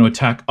 yep, I'm going to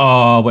attack.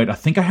 Oh, wait, I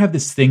think I have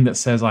this thing that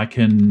says I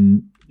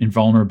can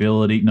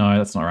invulnerability. No,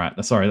 that's not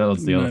right. Sorry, that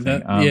was the other thing.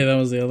 That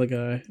was the other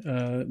guy.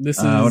 This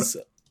is...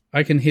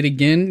 I can hit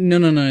again.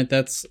 No.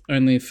 That's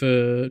only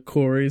for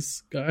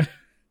Corey's guy.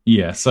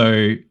 Yeah,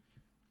 so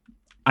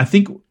I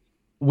think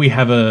we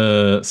have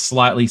a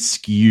slightly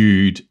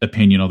skewed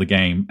opinion of the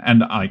game,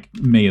 and like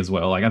me as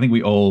well. Like I think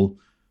we all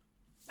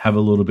have a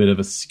little bit of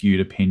a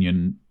skewed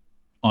opinion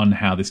on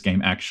how this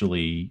game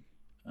actually.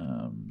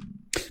 But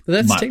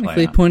that's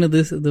technically the point of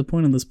this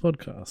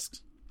podcast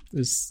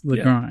is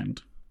the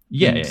grind.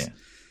 Yeah.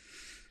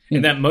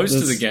 And that most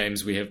of the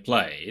games we have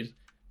played,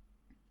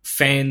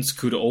 fans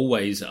could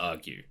always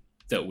argue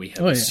that we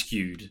have a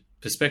skewed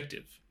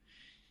perspective.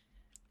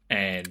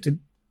 And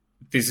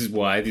this is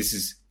why this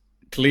is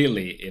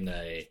clearly in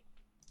a...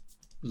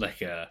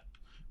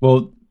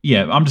 Well,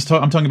 yeah, I'm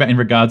talking about in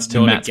regards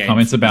to Matt's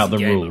comments about the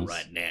rules.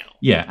 Right now.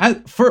 Yeah.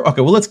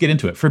 Okay, well, let's get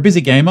into it. For a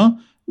busy gamer,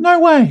 no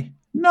way.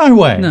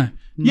 No.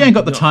 You ain't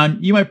got the time.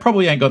 You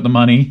probably ain't got the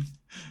money.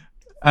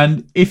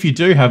 And if you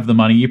do have the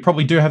money, you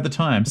probably do have the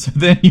time. So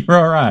then you're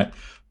all right.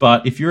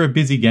 But if you're a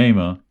busy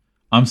gamer,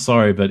 I'm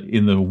sorry, but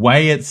in the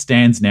way it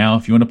stands now,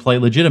 if you want to play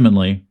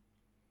legitimately,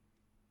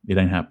 it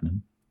ain't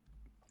happening.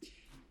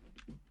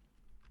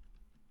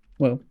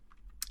 Well,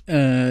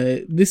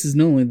 this is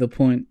normally the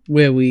point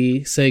where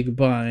we say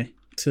goodbye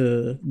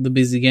to the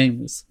busy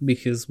gamers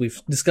because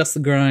we've discussed the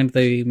grind.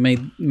 They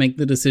make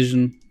the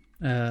decision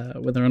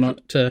whether or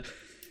not to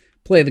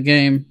play the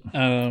game.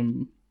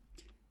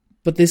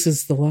 But this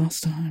is the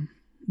last time.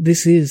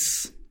 This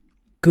is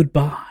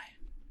goodbye.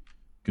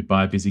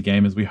 Goodbye, busy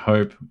gamers. We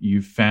hope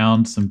you've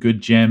found some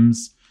good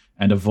gems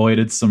and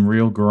avoided some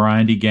real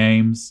grindy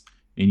games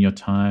in your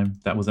time.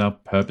 That was our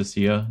purpose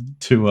here,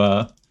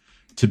 to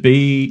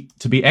be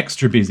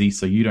extra busy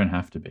so you don't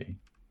have to be.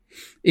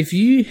 If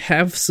you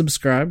have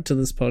subscribed to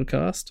this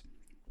podcast,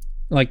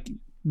 like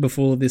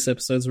before this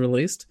episode's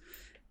released,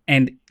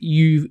 and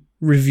you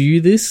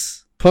review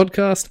this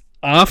podcast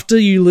after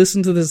you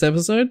listen to this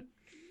episode,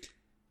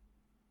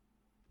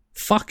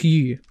 fuck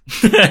you.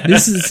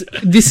 This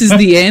is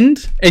the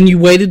end, and you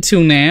waited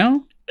till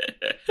now.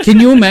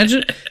 Can you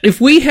imagine if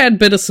we had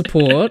better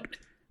support?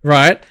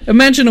 Right?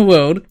 Imagine a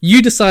world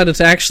you decided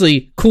to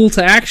actually call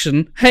to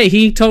action. Hey,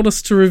 he told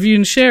us to review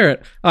and share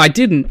it. I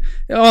didn't.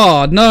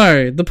 Oh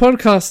no, the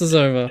podcast is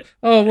over.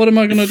 Oh, what am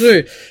I going to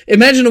do?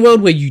 Imagine a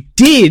world where you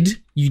did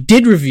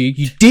review,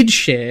 you did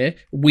share.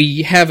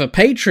 We have a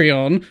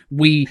Patreon.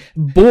 We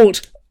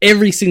bought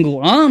every single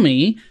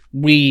army.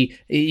 We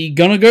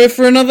gonna go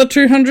for another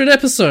 200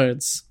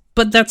 episodes.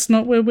 But that's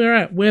not where we're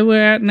at. Where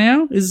we're at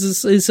now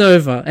is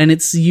over, and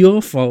it's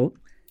your fault.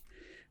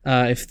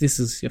 If this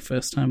is your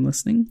first time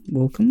listening,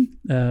 welcome.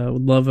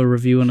 Would love a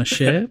review and a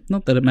share.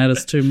 Not that it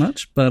matters too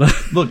much, but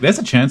look, there's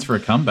a chance for a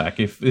comeback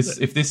if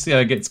this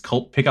gets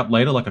cult pick up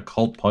later, like a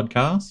cult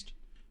podcast.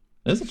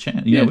 There's a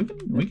chance. Yeah,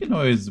 we can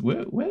always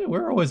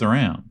we're always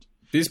around.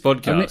 This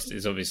podcast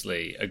is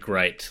obviously a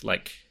great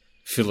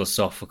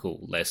philosophical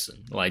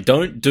lesson. Like,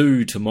 don't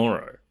do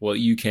tomorrow what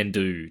you can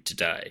do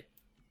today.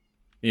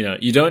 You know,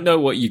 you don't know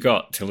what you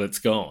got till it's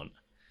gone.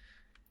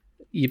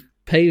 You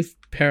pave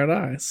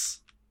paradise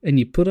and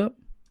you put up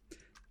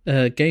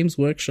Games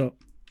Workshop.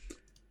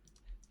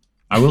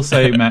 I will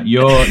say, Matt,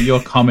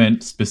 your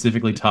comment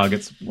specifically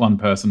targets one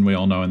person we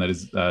all know, and that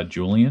is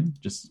Julian.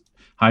 Just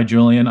hi,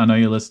 Julian. I know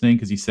you're listening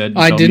because you said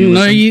I didn't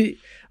know you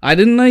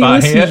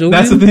listened, Julian.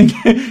 That's the thing.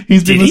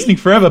 He's been listening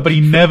forever, but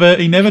he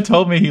never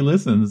told me he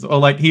listens.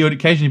 Or he would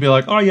occasionally be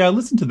like, "Oh yeah, I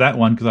listened to that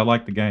one because I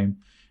like the game,"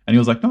 and he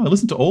was like, "No, I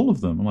listened to all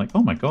of them." I'm like,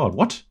 "Oh my god,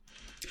 what?"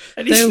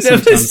 And he's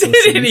never said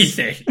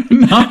anything.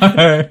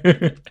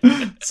 No.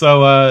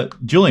 So,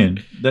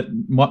 Julian,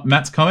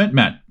 Matt's comment,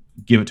 Matt,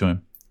 give it to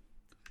him.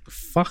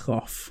 Fuck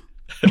off.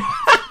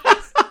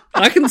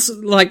 I can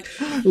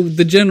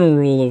the general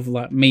rule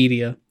of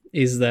media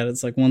is that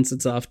it's once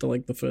it's after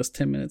the first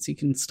 10 minutes, you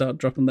can start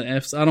dropping the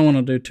Fs. I don't want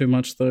to do too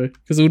much though,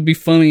 because it would be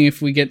funny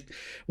if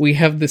we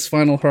have this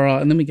final hurrah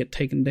and then we get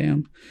taken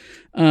down.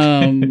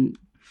 I'm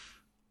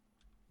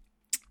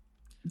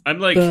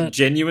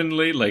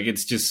genuinely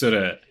it's just sort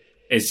of,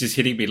 it's just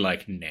hitting me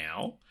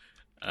now.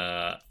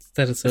 That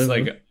it's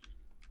over.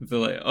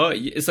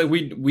 It's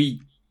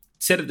we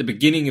said at the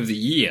beginning of the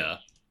year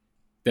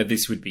that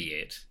this would be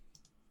it.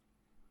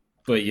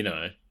 But,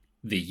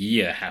 the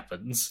year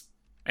happens.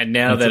 And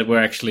now that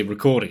we're actually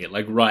recording it,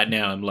 right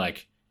now, I'm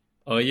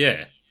oh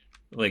yeah,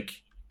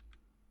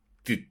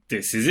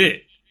 this is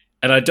it.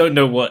 And I don't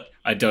know what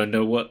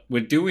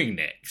we're doing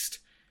next.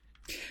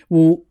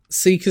 Well,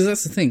 see, because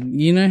that's the thing.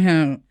 You know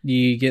how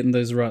you get in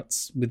those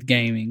ruts with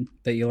gaming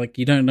that you're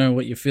you don't know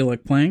what you feel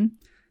like playing?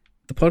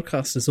 The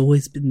podcast has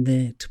always been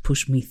there to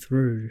push me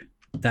through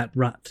that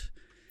rut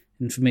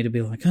and for me to be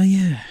oh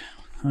yeah,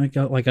 I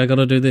got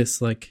to do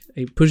this. Like,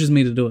 it pushes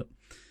me to do it.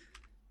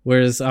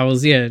 Whereas I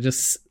was,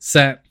 just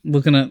sat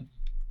looking at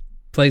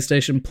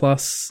PlayStation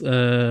Plus,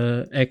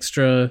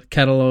 extra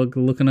catalog,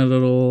 looking at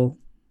it all.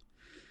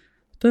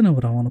 Don't know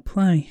what I want to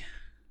play.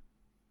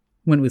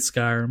 Went with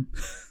Skyrim.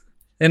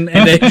 and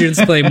Adrian's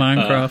playing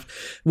Minecraft.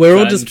 We're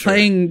all just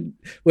playing,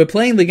 we're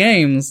playing the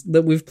games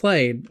that we've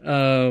played.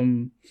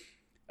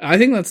 I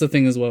think that's the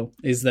thing as well,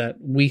 is that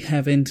we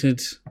have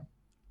entered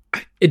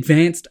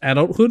advanced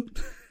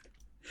adulthood.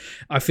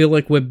 I feel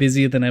like we're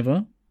busier than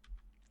ever.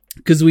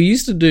 Because we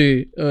used to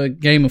do a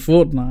game a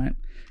fortnight,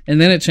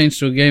 and then it changed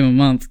to a game a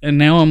month, and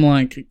now I'm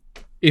like,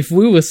 if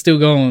we were still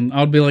going,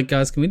 I'd be like,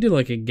 guys, can we do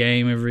like a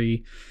game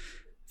every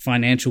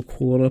financial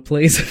quarter,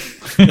 please?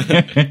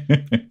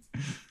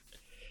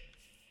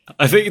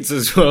 I think it's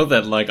as well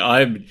that, like,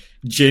 I'm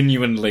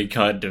genuinely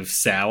kind of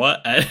sour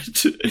at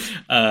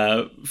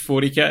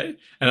 40k,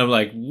 and I'm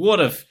like, what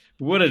a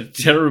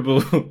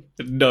terrible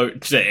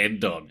note to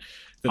end on.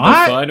 The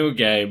final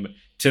game,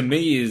 to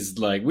me, is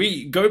like,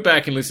 we go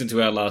back and listen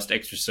to our last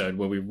extra-sode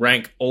where we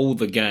rank all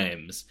the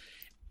games,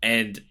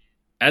 and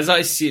as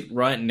I sit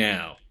right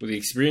now, with the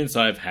experience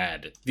I've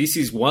had, this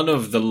is one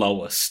of the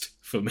lowest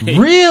for me.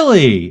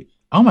 Really?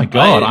 Oh my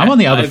god, I'm on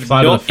the other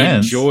side of the fence.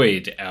 I've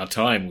enjoyed our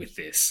time with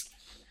this.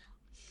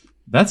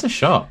 That's a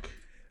shock.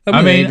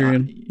 I mean,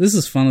 Adrian, this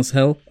is fun as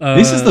hell.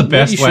 This is the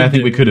best way I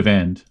think we could have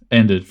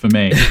ended for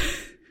me.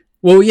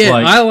 Well, yeah,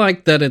 I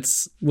like that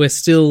we're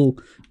still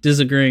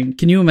disagreeing.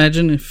 Can you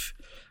imagine if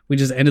we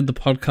just ended the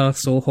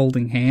podcast all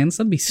holding hands?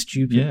 That'd be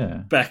stupid.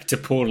 Yeah. Back to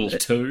Portal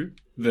 2,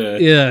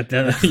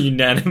 the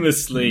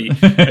unanimously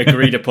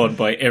agreed upon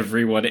by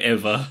everyone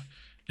ever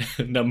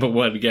number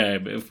one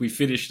game. If we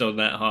finished on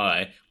that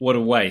high, what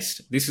a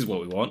waste. This is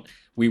what we want.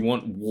 We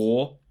want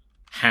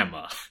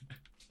Warhammer.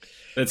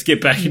 Let's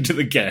get back into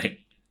the game.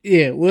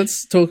 Yeah,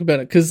 let's talk about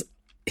it. Because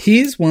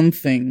here's one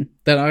thing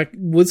that I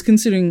was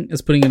considering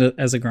as putting it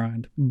as a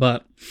grind,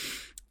 but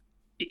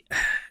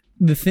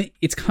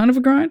it's kind of a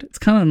grind. It's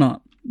kind of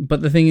not.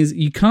 But the thing is,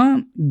 you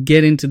can't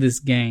get into this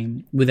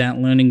game without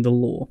learning the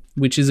lore,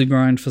 which is a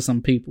grind for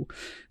some people.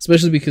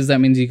 Especially because that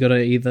means you got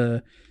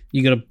to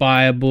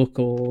buy a book,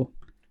 or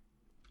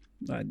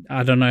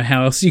I don't know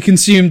how else you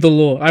consume the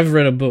lore. I've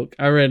read a book.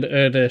 I read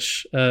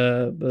Erdesh,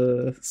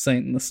 the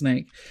Saint and the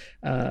Snake,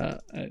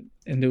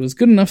 and it was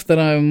good enough that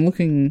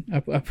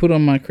I put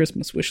on my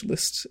Christmas wish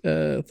list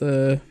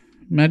the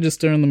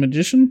Magister and the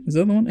Magician. Is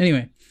that the one?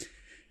 Anyway,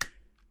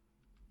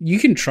 you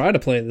can try to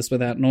play this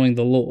without knowing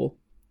the lore,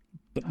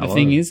 but the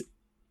thing is,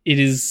 it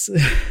is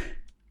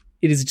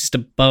just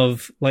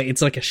above, like,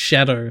 it's like a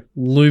shadow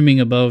looming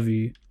above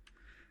you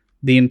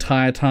the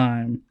entire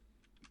time.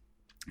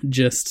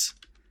 Just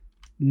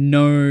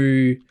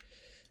no,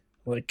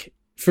 like,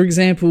 for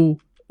example,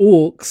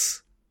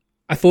 orcs.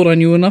 I thought I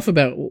knew enough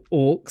about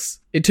orcs.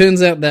 It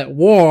turns out that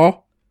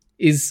war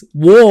is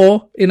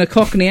war in a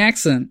Cockney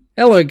accent.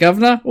 Hello,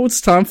 Governor. Oh, it's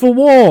time for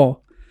war.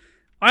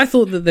 I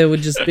thought that they were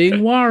just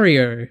being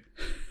Wario.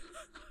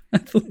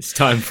 It's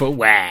time for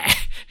war.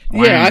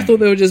 Yeah, I thought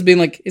they were just being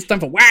like, it's time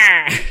for war.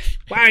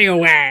 Wario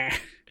war.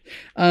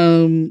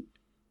 And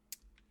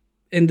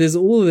there's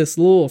all of this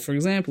lore, for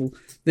example,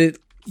 that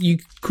you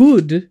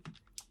could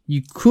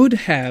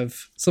have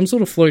some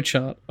sort of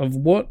flowchart of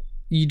what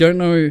you don't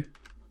know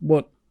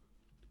what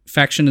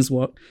faction is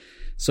what.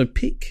 So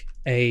pick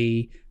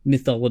a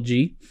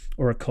mythology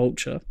or a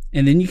culture,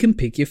 and then you can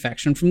pick your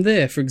faction from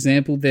there. For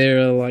example, there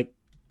are like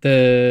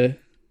I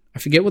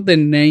forget what their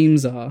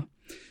names are,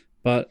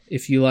 but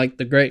if you like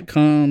the Great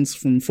Khans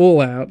from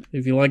Fallout,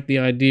 if you like the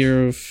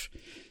idea of,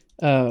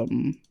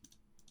 hang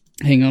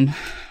on,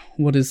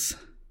 what is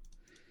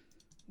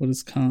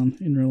Khan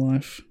in real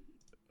life?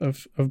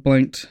 I've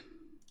blanked.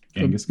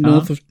 Genghis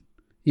Khan?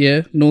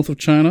 North of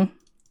China.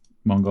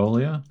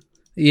 Mongolia?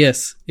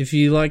 Yes. If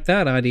you like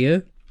that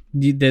idea,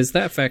 there's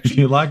that faction. If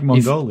you like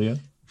Mongolia.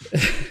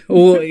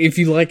 Or if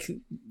you like,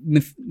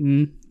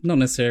 not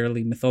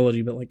necessarily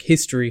mythology, but like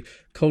history,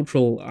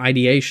 cultural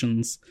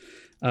ideations,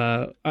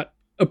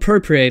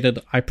 appropriated,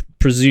 I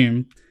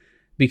presume,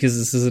 because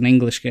this is an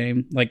English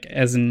game, like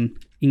as in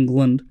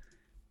England.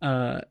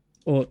 Or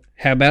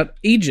how about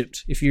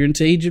Egypt? If you're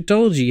into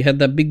Egyptology, you had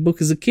that big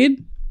book as a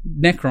kid,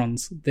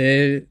 Necrons.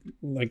 They're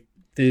like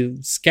the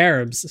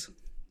scarabs.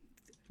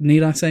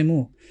 Need I say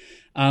more?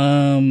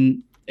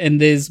 And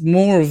there's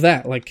more of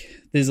that. Like,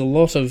 there's a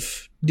lot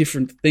of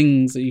different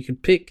things that you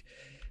could pick,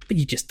 but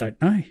you just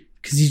don't know.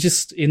 Because you're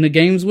just in the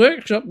Games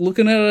Workshop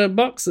looking at a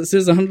box that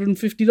says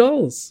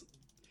 $150.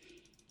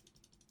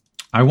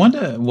 I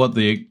wonder what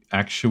the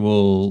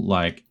actual,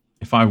 like,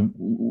 if I'm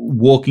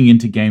walking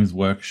into Games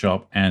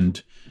Workshop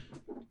and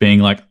being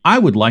like, I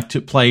would like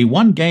to play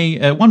one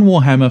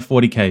Warhammer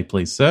 40k,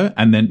 please, sir.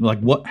 And then, like,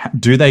 what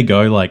do they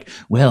go like?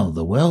 Well,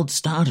 the world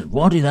started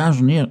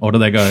 40,000 years, or do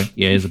they go,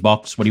 yeah, here's a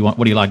box. What do you want?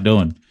 What do you like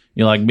doing?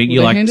 You like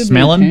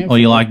smelling, or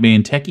you like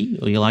being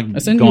techie, or you like? I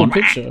sent you a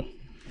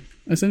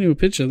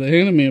picture. They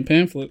handed me a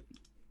pamphlet,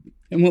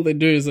 and what they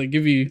do is they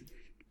give you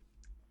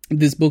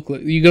this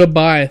booklet. You got to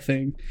buy a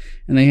thing,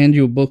 and they hand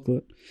you a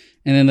booklet,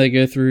 and then they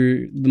go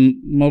through the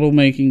model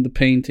making, the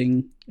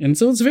painting, and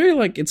so it's very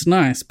it's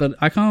nice, but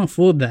I can't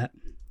afford that.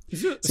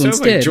 It sounds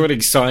like joining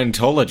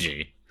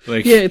Scientology.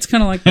 Yeah, it's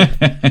kind of like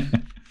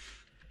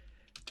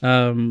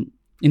that.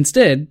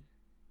 Instead,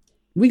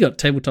 we got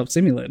Tabletop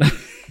Simulator.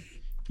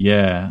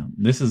 Yeah,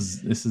 this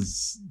is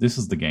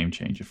the game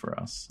changer for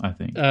us, I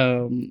think.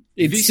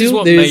 This is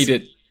what made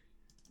it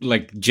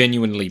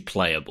genuinely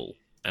playable,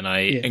 and I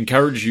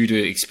encourage you to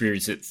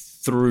experience it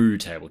through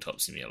Tabletop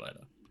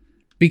Simulator.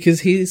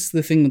 Because here's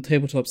the thing with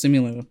Tabletop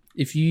Simulator: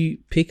 if you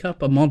pick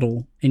up a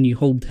model and you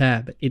hold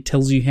tab, it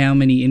tells you how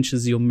many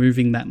inches you're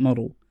moving that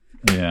model.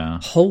 Yeah.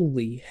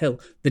 Holy hell!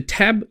 The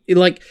tab,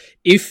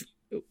 if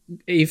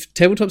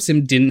Tabletop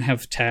Sim didn't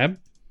have tab,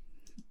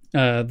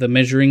 the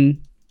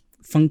measuring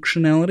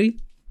functionality,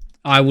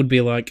 I would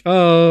be like,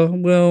 oh,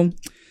 well,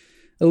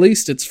 at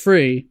least it's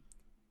free.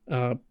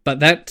 But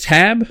that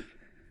tab,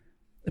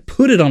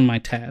 put it on my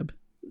tab.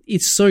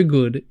 It's so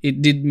good.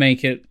 It did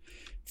make it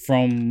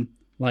from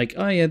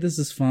oh yeah, this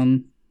is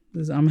fun.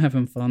 I'm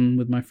having fun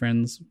with my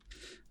friends.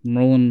 I'm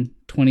rolling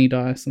 20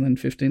 dice and then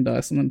 15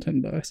 dice and then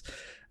 10 dice.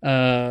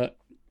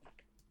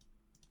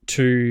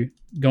 To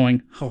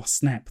going, oh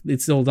snap,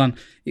 it's all done.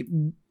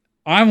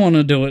 I want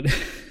to do it.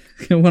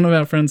 One of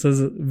our friends has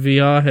a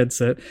VR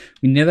headset.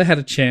 We never had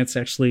a chance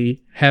to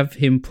actually have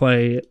him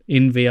play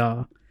in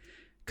VR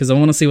because I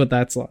want to see what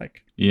that's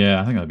like. Yeah,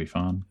 I think that'd be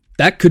fun.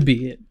 That could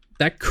be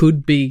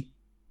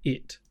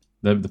it.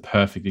 The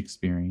perfect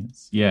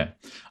experience. Yeah.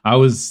 I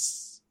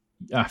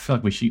feel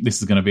like this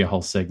is going to be a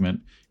whole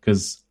segment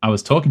because I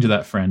was talking to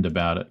that friend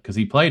about it because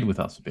he played with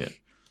us a bit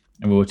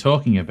and we were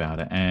talking about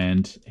it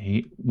and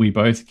we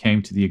both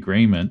came to the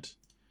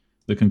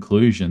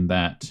conclusion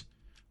that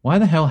why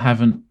the hell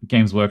haven't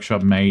Games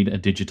Workshop made a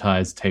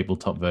digitized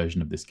tabletop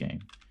version of this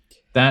game?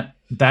 That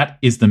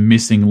is the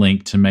missing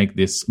link to make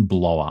this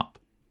blow up.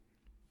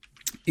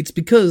 It's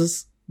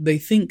because they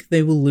think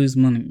they will lose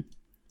money.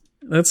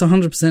 That's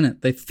 100%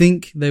 it. They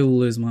think they will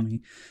lose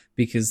money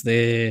because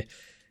they're...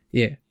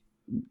 Yeah.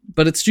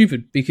 But it's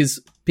stupid because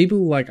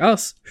people like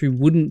us who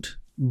wouldn't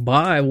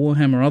buy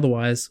Warhammer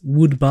otherwise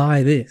would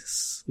buy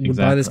this. Would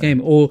buy this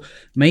game. Or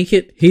make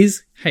it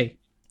his... Hey...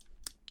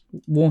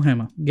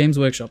 Warhammer, Games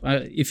Workshop,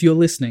 if you're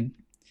listening,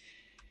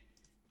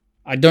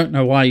 I don't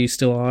know why you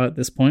still are at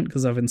this point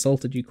because I've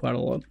insulted you quite a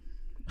lot.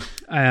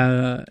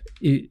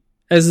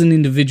 As an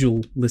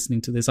individual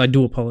listening to this, I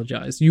do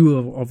apologize.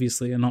 You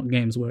obviously are not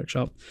Games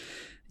Workshop.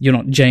 You're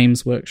not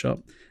James Workshop.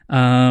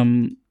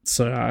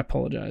 So I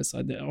apologize.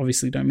 I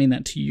obviously don't mean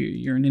that to you.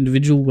 You're an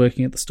individual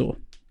working at the store.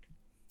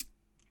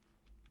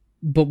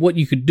 But what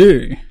you could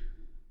do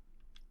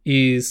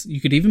is you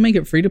could even make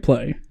it free to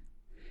play.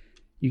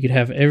 You could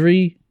have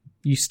every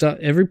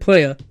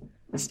player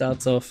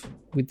starts off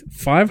with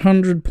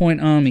 500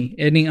 point army,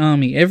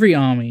 every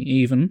army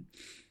even.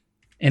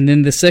 And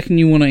then the second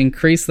you want to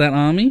increase that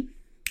army,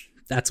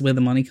 that's where the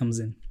money comes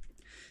in.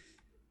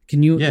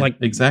 Can you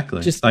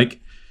exactly. Just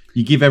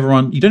you give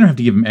everyone, you don't have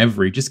to give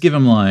them just give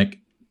them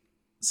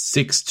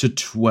 6 to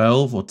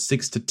 12 or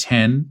 6 to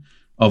 10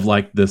 of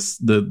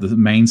the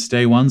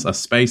mainstay ones, a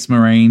Space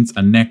Marines,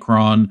 a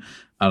Necron,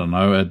 I don't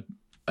know,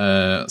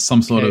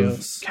 some sort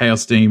of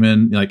Chaos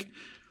Demon,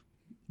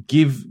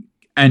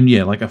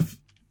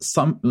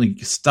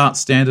 start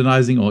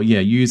standardizing or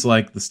use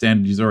the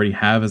standard you already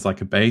have as a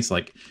base.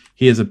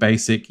 Here's a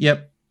basic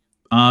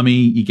army,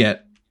 you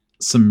get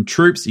some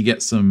troops, you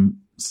get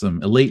some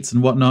elites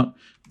and whatnot.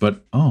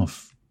 But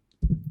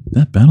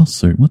that battle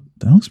suit,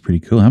 that looks pretty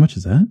cool. How much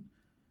is that?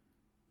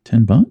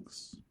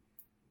 $10?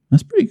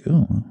 That's pretty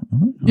cool.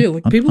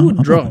 People would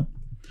drop.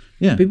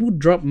 Yeah, people would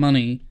drop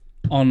money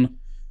on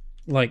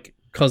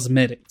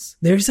cosmetics.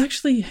 There's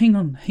actually hang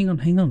on.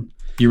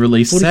 You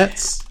release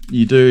sets.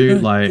 You do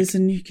There's a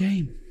new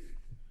game.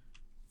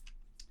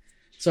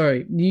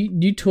 Sorry,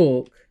 you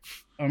talk.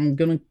 I'm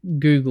gonna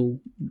Google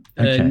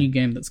a new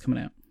game that's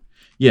coming out.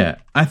 Yeah,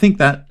 I think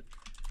that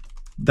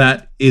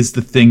is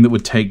the thing that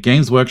would take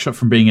Games Workshop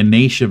from being a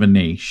niche of a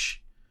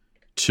niche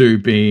to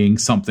being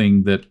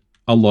something that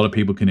a lot of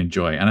people can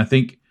enjoy. And I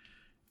think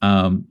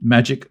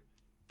Magic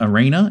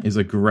Arena is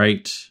a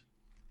great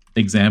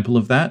example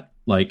of that.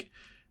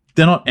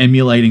 They're not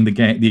emulating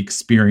the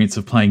experience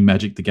of playing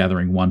Magic the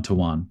Gathering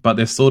 1-to-1, but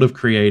they're sort of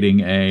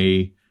creating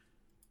a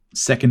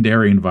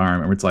secondary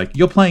environment where it's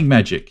you're playing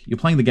Magic, you're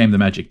playing the game of the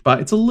Magic, but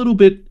it's a little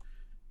bit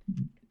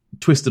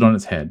twisted on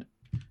its head.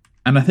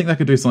 And I think they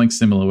could do something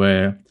similar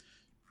where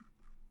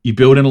you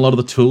build in a lot of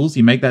the tools,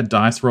 you make that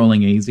dice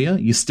rolling easier.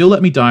 You still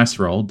let me dice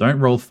roll, don't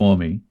roll for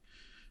me,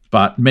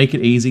 but make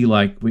it easy. You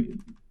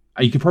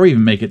could probably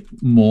even make it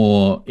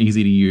more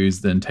easy to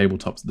use than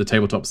the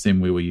tabletop sim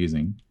we were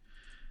using.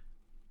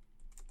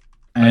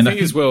 And I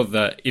think as well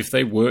that if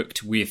they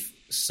worked with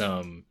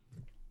some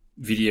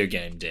video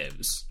game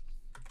devs,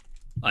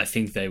 I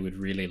think they would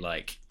really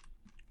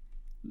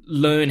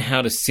learn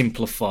how to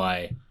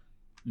simplify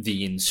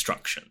the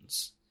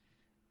instructions.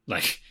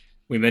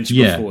 We mentioned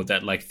before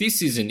that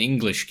this is an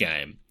English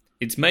game.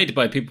 It's made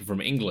by people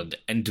from England,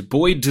 and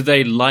boy do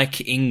they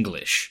like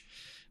English.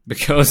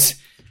 Because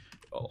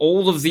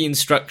all of the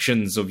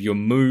instructions of your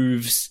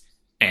moves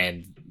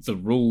and the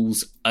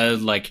rules are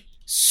like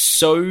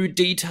so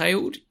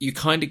detailed, you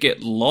kind of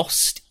get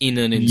lost in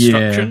an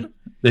instruction.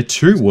 Yeah, they're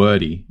too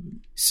wordy.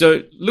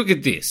 So look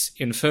at this.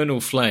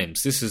 Infernal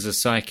Flames. This is a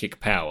psychic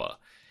power.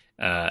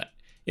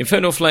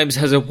 Infernal Flames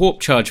has a warp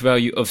charge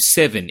value of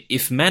 7.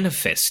 If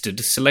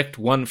manifested, select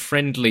one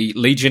friendly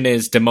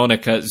Legionnaires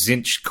Demonica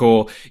Zinch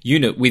Core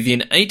unit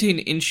within 18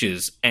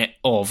 inches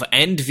of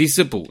and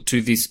visible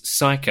to this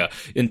Psyker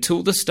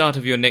until the start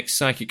of your next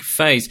psychic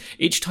phase.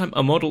 Each time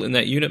a model in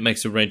that unit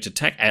makes a ranged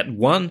attack, add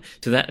 1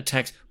 to that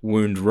attack's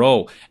wound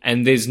roll.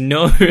 And there's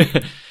no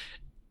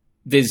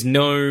there's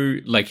no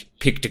like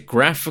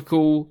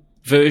pictographical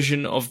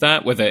version of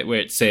that where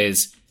it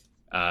says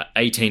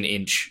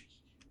 18-inch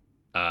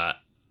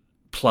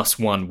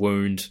 +1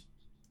 wound.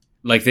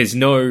 Like, there's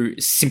no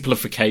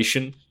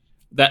simplification.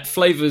 That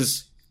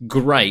flavor's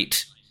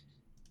great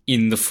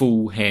in the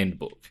full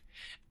handbook.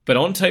 But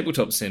on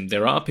Tabletop Sim,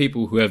 there are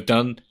people who have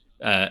done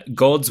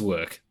God's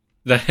work.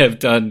 They have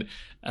done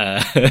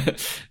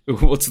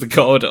what's the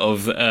god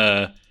of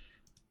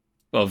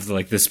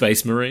like the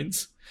Space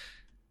Marines?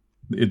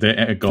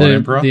 The God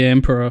Emperor? The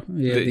Emperor.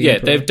 Yeah,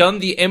 Emperor. They've done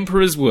the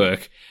Emperor's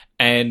work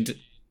and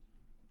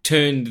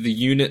turned the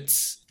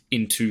units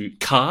into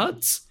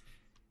cards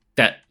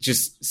that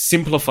just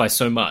simplify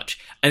so much.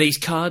 And these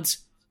cards,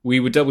 we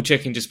were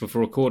double-checking just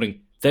before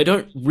recording, they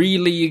don't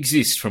really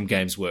exist from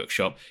Games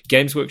Workshop.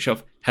 Games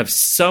Workshop have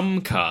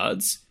some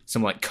cards,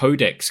 some like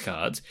Codex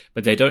cards,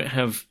 but they don't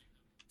have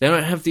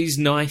these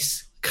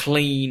nice,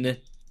 clean,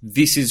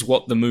 this is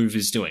what the move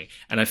is doing.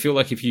 And I feel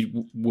like if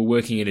you were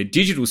working in a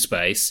digital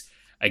space,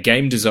 a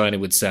game designer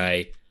would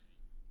say,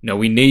 no,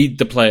 we need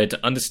the player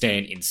to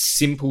understand in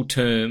simple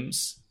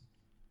terms,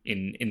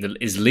 in the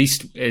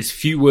as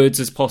few words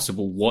as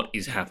possible, what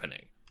is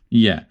happening.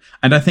 Yeah,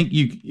 and I think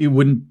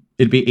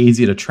it'd be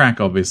easier to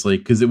track, obviously,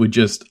 because it would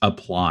just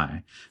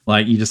apply.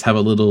 Like, you just have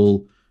a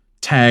little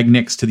tag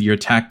next to your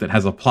attack that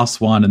has a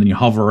 +1, and then you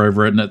hover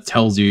over it, and it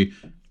tells you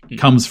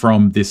comes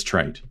from this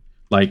trait.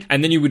 Like,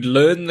 and then you would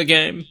learn the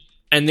game,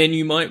 and then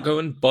you might go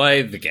and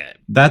buy the game.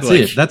 That's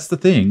it. That's the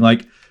thing.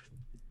 Like,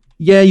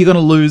 yeah, you're going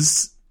to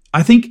lose.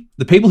 I think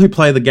the people who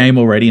play the game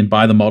already and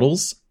buy the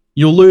models,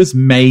 you'll lose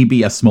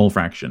maybe a small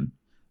fraction.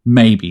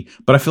 Maybe.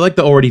 But I feel like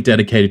they're already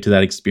dedicated to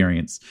that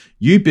experience.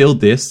 You build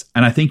this,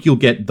 and I think you'll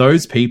get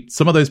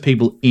some of those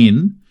people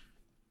in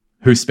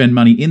who spend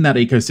money in that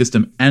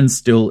ecosystem and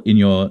still in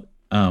your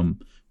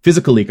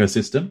physical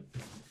ecosystem.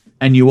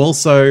 And you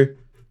also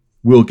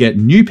will get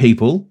new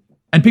people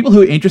and people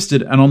who are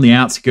interested and on the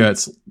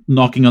outskirts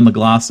knocking on the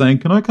glass saying,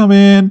 can I come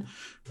in?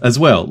 As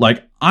well.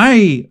 Like,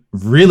 I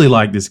really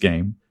like this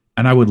game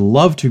and I would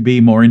love to be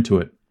more into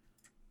it,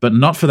 but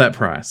not for that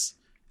price.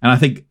 And I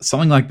think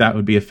something like that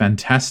would be a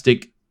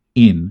fantastic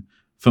in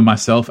for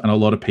myself and a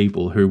lot of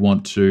people who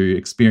want to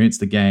experience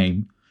the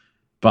game,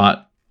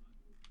 but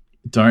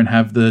don't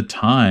have the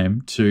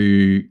time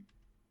to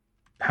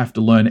have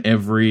to learn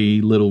every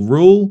little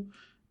rule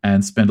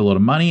and spend a lot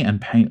of money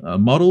and paint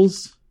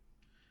models.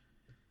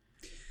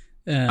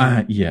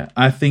 I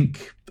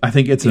think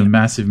it's a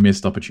massive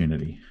missed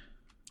opportunity.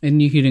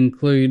 And you can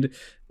include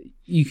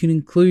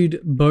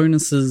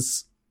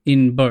bonuses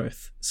in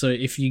both. So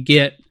if you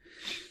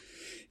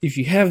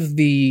have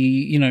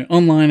the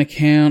online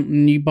account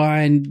and you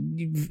buy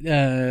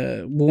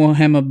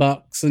Warhammer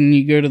bucks and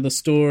you go to the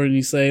store and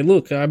you say,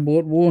 look, I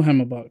bought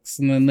Warhammer bucks,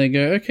 and then they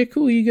go, okay,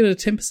 cool, you get a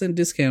 10%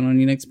 discount on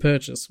your next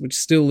purchase, which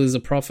still is a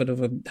profit of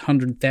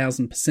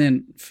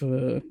 100,000%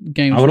 for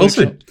Games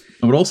Workshop.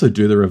 I would also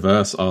do the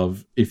reverse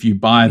of, if you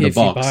buy the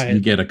box, you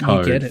get a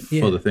code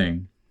for the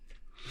thing.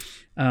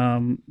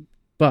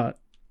 But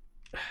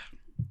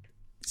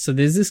so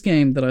there's this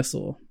game that I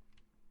saw.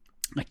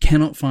 I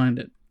cannot find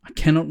it. I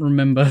cannot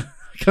remember.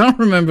 I can't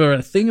remember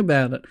a thing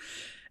about it,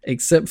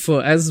 except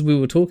for, as we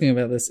were talking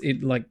about this,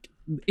 it like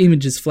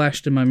images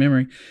flashed in my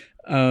memory.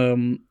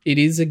 It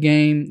is a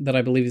game that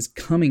I believe is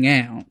coming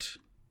out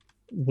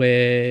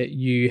where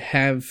you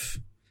have,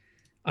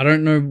 I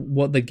don't know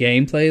what the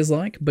gameplay is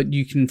like, but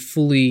you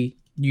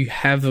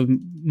have a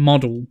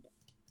model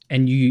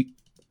and you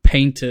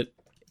paint it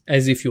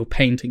as if you're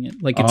painting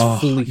it. Like, it's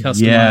fully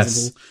customizable.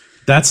 Yes.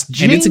 That's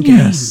genius. And it's a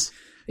game.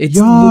 It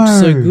looks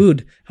so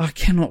good. I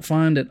cannot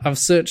find it. I've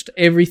searched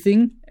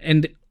everything,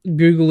 and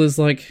Google is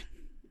like,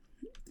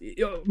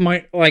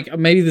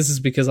 maybe this is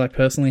because I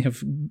personally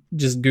have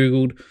just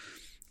Googled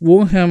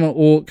Warhammer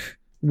Orc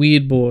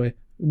Weird Boy,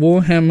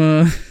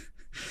 Warhammer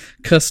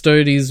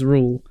Custodes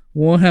Rule,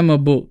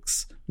 Warhammer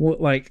Books.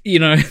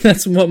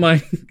 That's what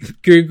my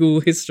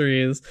Google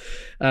history is.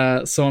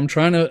 So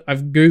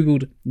I've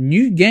Googled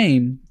new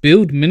game,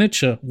 build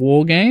miniature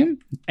war game,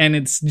 and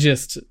it's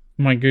just,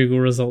 my Google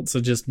results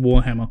are just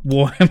Warhammer.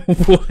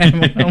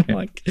 I'm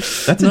like,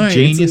 that's a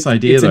genius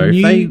idea, though.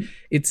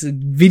 It's a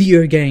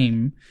video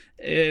game,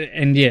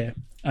 and yeah.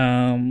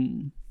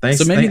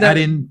 They add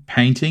in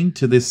painting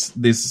to this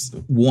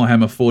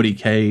Warhammer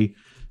 40k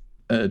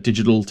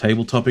digital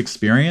tabletop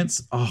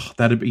experience. Oh,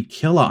 that'd be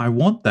killer. I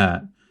want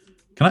that.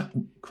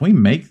 Can we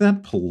make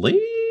that,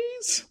 please?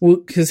 games? Well,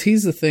 because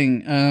here's the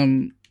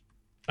thing.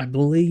 I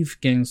believe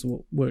Games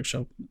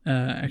Workshop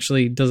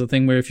actually does a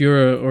thing where if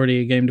you're already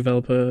a game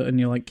developer and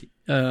you're like,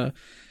 hi,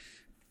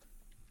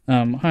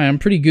 I'm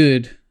pretty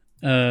good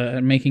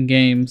at making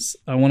games.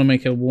 I want to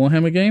make a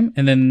Warhammer game,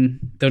 and then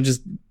they'll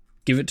just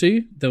give it to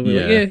you. They'll be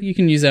like, yeah, you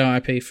can use our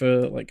IP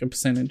for like a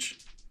percentage.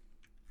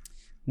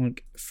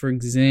 Like, for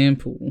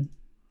example,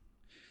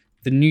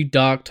 the new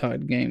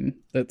Darktide game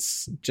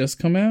that's just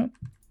come out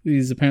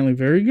is apparently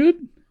very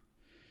good.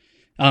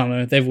 I don't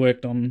know. They've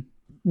worked on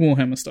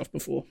Warhammer stuff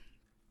before.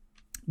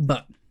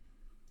 But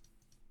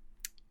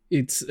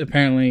it's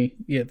apparently,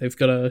 they've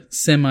got a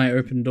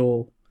semi-open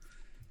door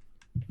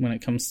when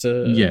it comes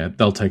to... Yeah,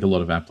 they'll take a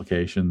lot of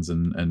applications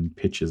and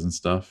pitches and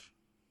stuff.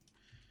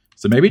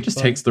 So maybe it just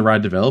takes the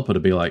right developer to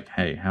be like,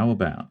 hey, how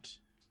about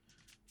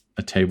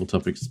a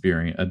tabletop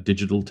experience, a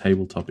digital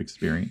tabletop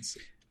experience?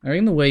 I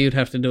reckon the way you'd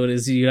have to do it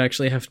is you'd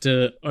actually have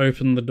to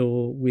open the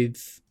door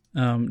with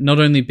not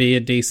only be a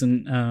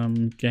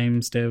decent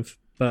games dev,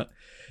 but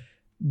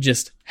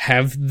just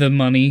have the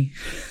money,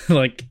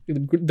 like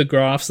the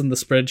graphs and the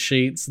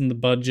spreadsheets and the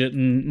budget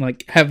and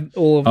like have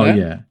all of that.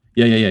 Oh,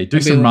 yeah. Do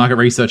some market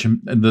research.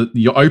 And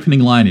your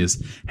opening line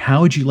is,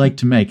 how would you like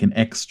to make an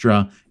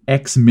extra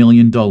X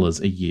million dollars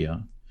a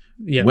year?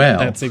 Yeah, well,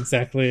 that's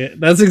exactly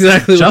it. That's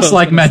exactly just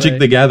like Magic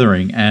the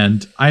Gathering.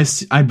 And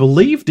I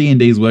believe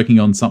D&D is working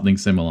on something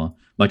similar,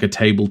 like a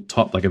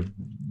tabletop, like a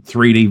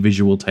 3D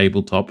visual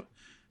tabletop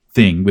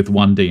thing with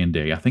one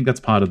D&D. I think that's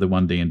part of the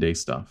one D&D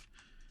stuff.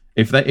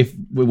 If it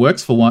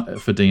works for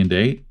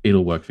D&D,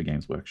 it'll work for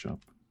Games Workshop.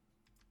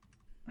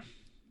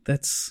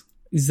 Is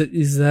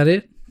that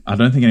it? I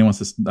don't think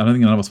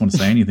none of us want to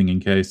say anything in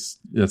case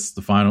that's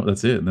the final.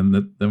 That's it.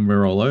 Then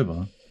we're all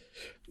over.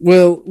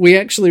 Well, we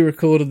actually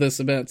recorded this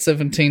about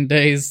 17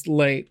 days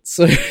late,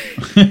 so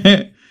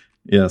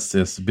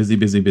yes,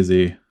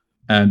 busy,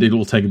 and it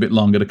will take a bit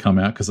longer to come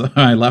out because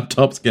my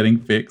laptop's getting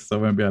fixed, so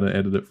I won't be able to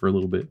edit it for a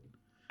little bit.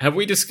 Have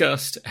we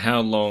discussed how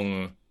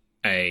long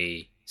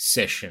a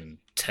session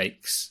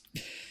takes?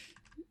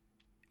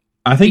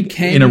 I think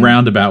in a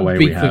roundabout way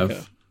we have.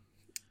 Quicker.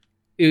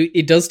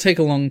 It does take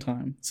a long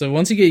time. So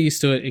once you get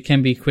used to it, it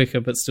can be quicker,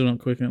 but still not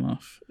quick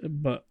enough.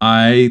 But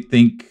I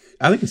think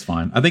it's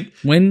fine. I think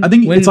when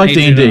it's like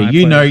D&D.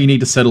 You know, you need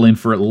to settle in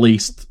for at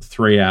least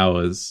 3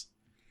 hours,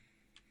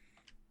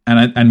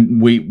 and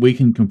we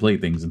can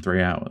complete things in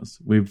 3 hours.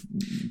 We've,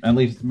 at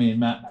least me and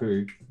Matt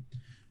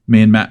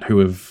who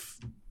have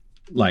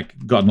like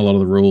gotten a lot of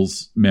the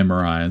rules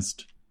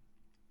memorized.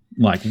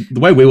 Like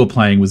the way we were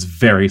playing was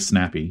very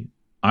snappy.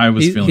 I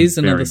was feeling here's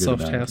very another good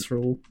soft about house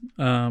rule,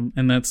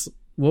 and that's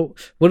what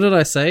did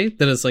I say?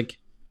 That it's like,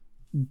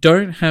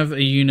 don't have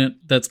a unit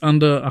that's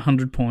under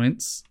 100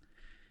 points,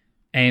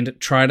 and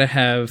try to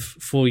have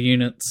 4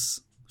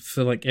 units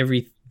for like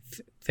every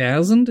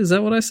 1,000. Is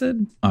that what I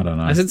said? I don't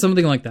know. I said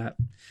something like that.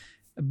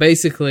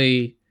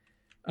 Basically,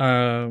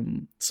 so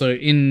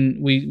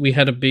we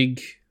had a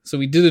big. So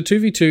we did a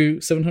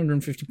 2v2,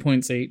 750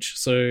 points each,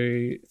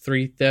 so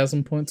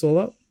 3,000 points all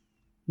up.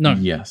 No.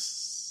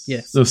 Yes.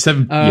 So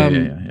 7.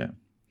 Yeah.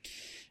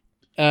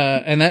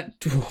 And that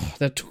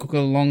took a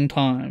long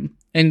time.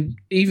 And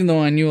even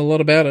though I knew a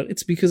lot about it,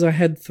 it's because I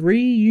had 3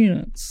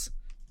 units.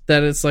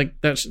 That it's like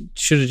that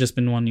should have just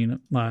been 1 unit.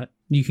 Like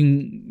you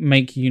can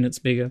make units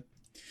bigger.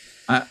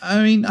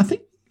 I mean, I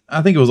think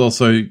it was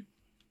also.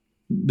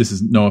 This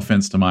is no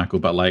offense to Michael,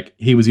 but like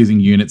he was using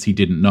units he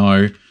didn't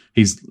know.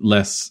 He's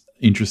less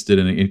interested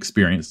and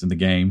experienced in the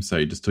game, so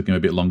it just took him a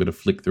bit longer to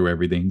flick through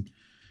everything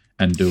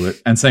and do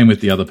it. And same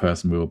with the other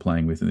person we were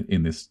playing with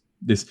in this.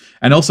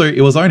 And also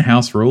it was own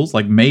house rules,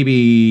 like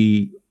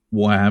maybe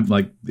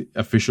like the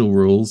official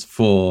rules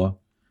for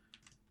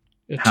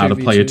how to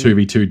play a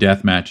 2v2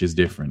 deathmatch is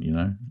different, you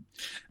know?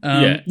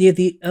 Yeah,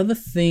 the other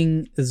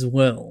thing as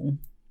well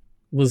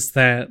was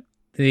that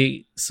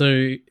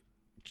so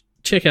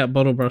check out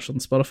Bottle Brush on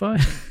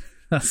Spotify.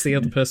 That's the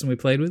other person we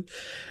played with.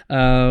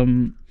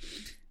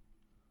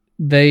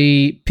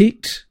 They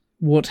picked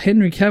what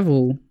Henry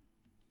Cavill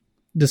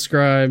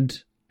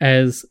described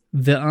as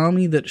the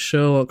army that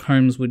Sherlock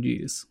Holmes would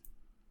use.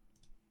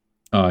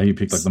 Oh, he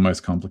picked like the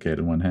most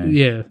complicated one, hey?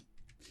 Yeah.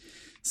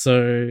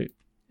 So,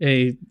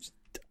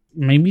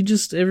 maybe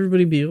just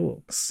everybody be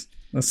orcs.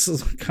 That's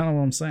kind of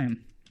what I'm saying.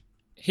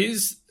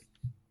 Here's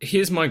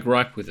my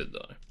gripe with it,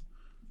 though.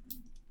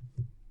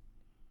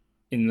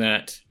 In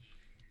that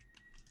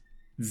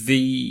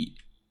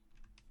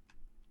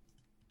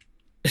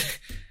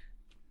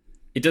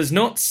it does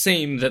not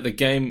seem that the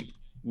game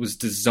was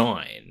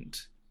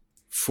designed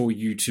for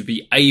you to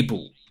be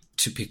able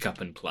to pick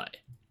up and play.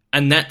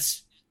 And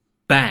that's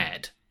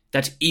bad.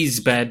 That is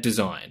bad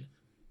design.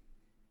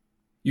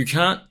 You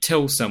can't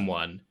tell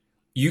someone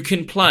you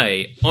can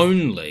play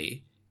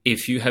only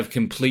if you have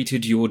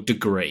completed your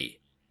degree.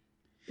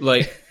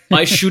 Like,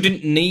 I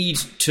shouldn't need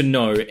to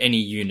know any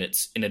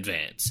units in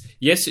advance.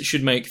 Yes, it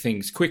should make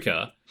things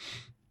quicker,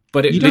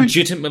 but it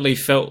legitimately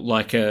felt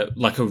like a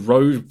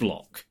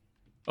roadblock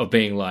of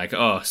being like,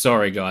 oh,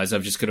 sorry guys,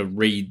 I've just got to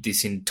read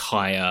this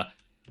entire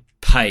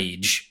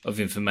page of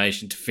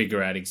information to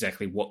figure out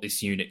exactly what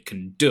this unit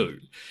can do.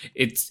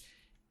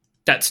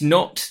 That's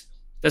not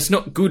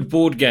good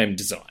board game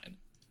design.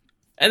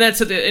 And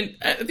that's at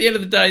the end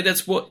of the day,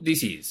 that's what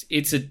this is.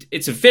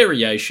 It's a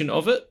variation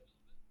of it,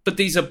 but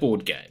these are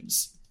board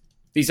games.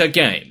 These are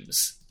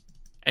games.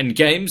 And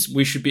games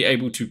we should be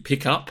able to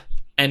pick up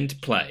and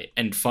play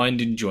and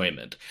find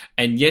enjoyment.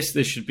 And yes,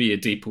 there should be a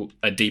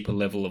deeper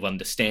level of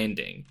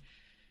understanding.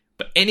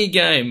 But any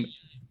game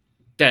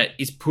that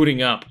is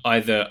putting up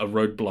either a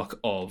roadblock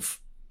of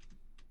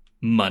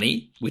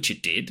money, which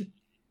it did,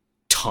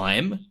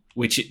 time,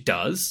 which it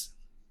does,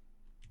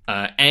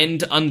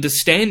 and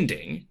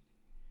understanding,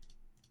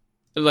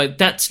 like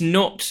that's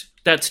not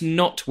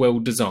well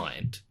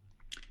designed.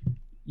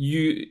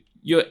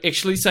 You're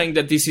actually saying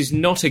that this is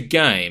not a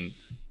game,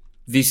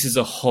 this is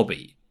a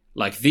hobby.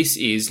 Like this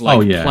is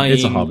like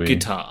playing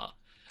guitar.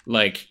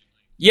 Like,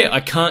 yeah, I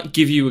can't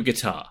give you a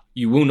guitar.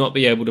 You will not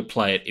be able to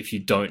play it if you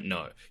don't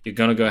know. You're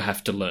gonna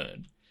have to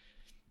learn.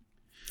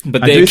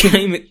 But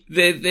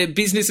their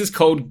business is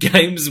called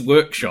Games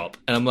Workshop,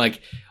 and I'm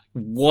like,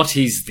 what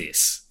is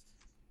this?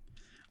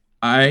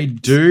 I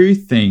do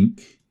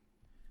think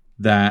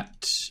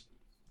that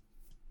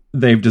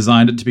they've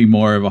designed it to be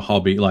more of a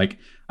hobby. Like,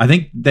 I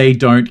think they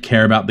don't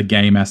care about the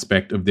game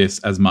aspect of this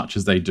as much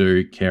as they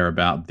do care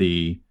about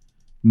the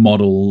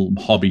model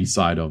hobby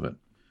side of it.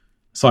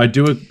 So I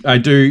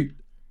do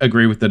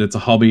agree with that. It's a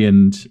hobby,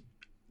 and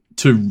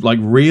to like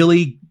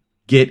really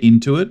get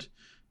into it,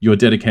 you're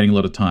dedicating a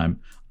lot of time.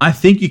 I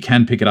think you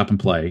can pick it up and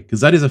play,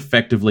 because that is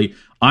effectively...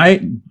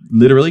 I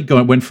literally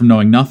went from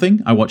knowing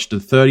nothing. I watched a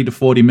 30 to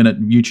 40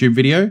 minute YouTube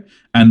video,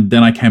 and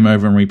then I came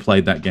over and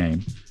replayed that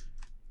game.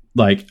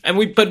 Like, and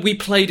we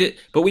played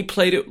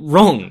it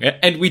wrong,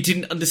 and we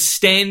didn't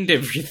understand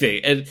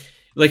everything, and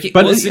like it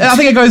wasn't... I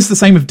think it goes the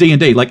same with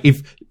D&D. Like,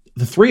 if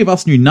the three of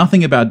us knew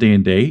nothing about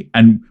D&D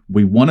and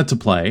we wanted to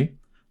play,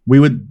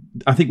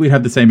 I think we'd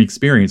have the same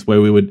experience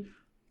where we would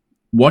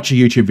watch a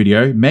YouTube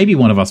video, maybe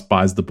one of us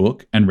buys the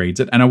book and reads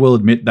it, and I will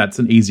admit that's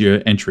an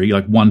easier entry,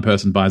 like one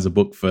person buys a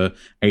book for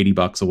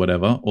 $80 or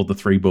whatever, or the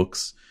 3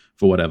 books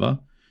for whatever.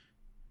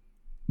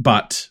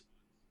 But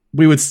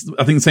I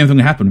think the same thing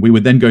would happen. We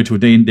would then go to a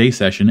D&D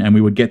session and we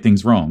would get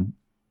things wrong.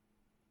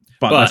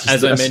 But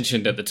as I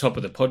mentioned at the top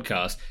of the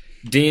podcast,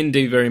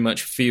 D&D very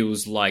much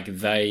feels like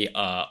they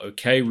are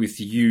okay with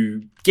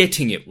you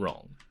getting it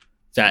wrong.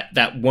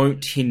 That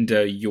won't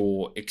hinder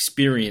your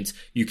experience.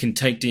 You can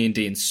take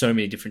D&D in so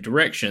many different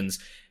directions.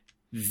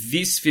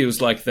 This feels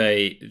like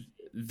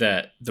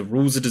that the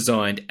rules are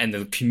designed and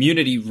the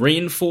community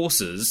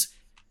reinforces,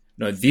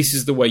 no, this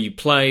is the way you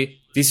play,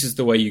 this is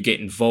the way you get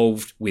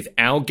involved with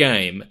our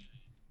game,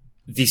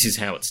 this is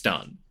how it's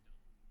done.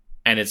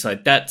 And it's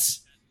like,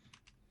 that's...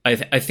 I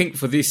think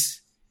for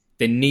this,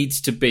 there needs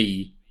to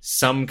be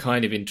some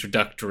kind of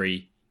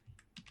introductory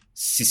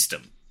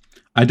system.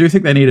 I do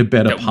think they need a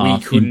better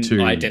path we couldn't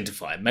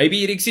identify.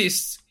 Maybe it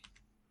exists,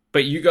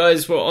 but you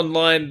guys were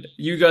online.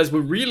 You guys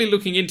were really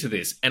looking into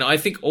this, and I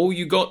think all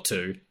you got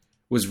to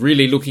was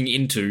really looking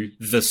into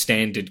the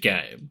standard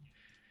game.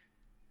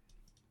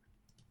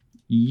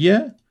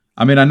 Yeah,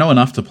 I mean, I know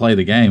enough to play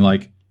the game.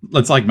 Like,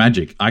 it's like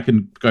Magic. I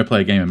can go play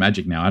a game of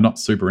Magic now. I'm not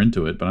super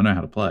into it, but I know how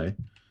to play.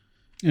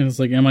 And it's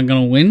like, am I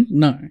going to win?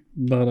 No,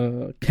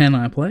 but can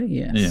I play?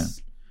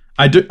 Yes. Yeah,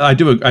 I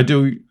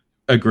do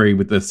agree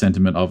with the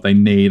sentiment of they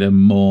do need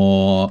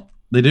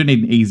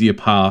an easier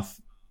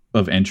path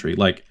of entry.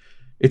 Like,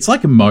 it's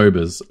like a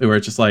MOBAs where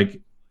it's just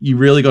like you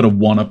really got to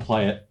want to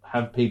play it,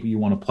 have people you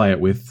want to play it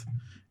with,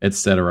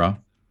 etc.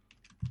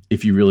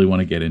 if you really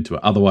want to get into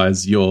it.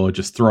 Otherwise, you're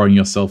just throwing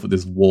yourself at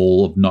this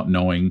wall of not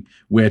knowing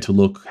where to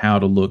look, how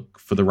to look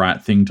for the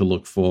right thing to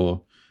look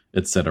for,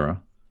 etc.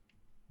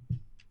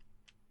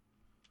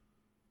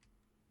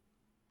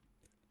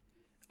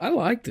 I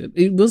liked it.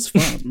 It was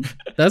fun.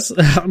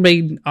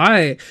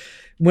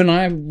 When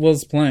I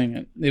was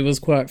playing it was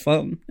quite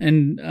fun.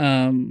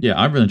 And yeah,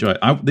 I really enjoy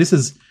it. This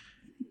is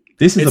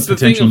a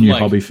potential new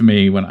hobby for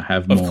me when I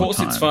have more time. Of course,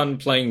 it's fun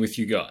playing with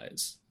you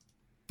guys.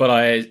 But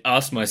I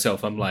asked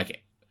myself, I'm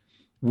like,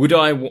 would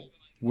I want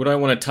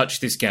to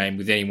touch this game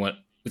with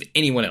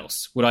anyone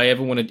else? Would I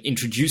ever want to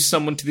introduce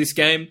someone to this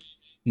game?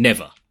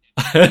 Never.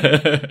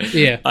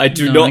 Yeah, I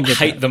do not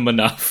hate them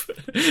enough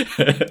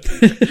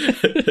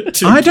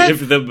to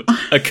give them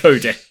a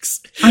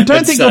codex. I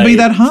don't think it'll be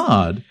that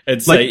hard.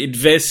 And say,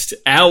 invest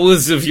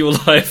hours of your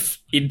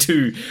life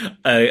into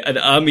an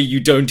army you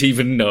don't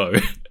even know.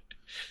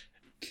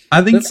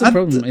 I think that's the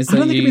problem. Is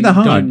that you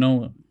don't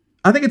know it.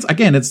 I think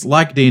it's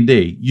like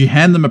D&D. You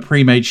hand them a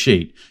pre-made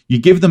sheet. You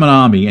give them an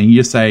army, and you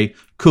just say,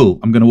 "Cool,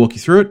 I'm going to walk you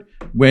through it.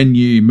 When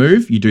you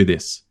move, you do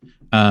this,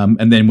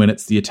 and then when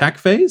it's the attack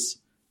phase."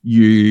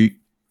 You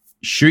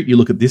shoot, you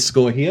look at this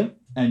score here,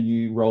 and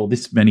you roll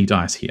this many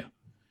dice here.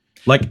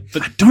 Like,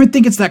 I don't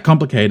think it's that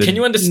complicated. Can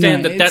you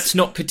understand that that's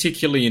not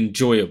particularly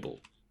enjoyable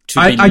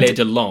to be led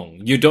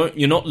along?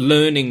 You're not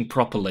learning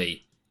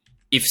properly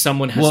if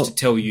someone has to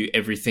tell you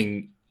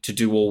everything to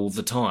do all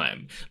the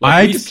time.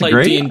 I we've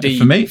disagree. played D&D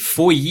For me,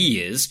 for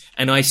years,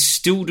 and I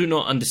still do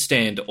not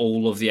understand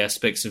all of the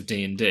aspects of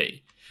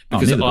D&D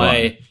because neither do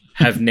I.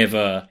 I've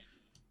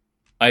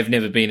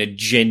never been a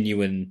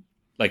genuine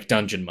like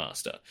dungeon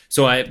master.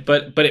 So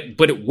but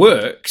it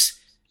works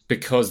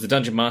because the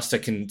dungeon master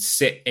can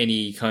set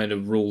any kind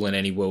of rule in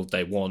any world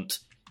they want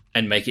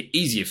and make it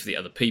easier for the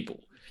other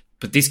people.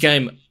 But this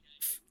game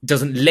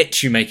doesn't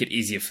let you make it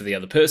easier for the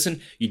other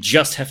person. You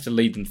just have to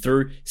lead them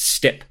through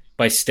step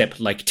by step,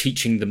 like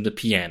teaching them the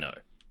piano.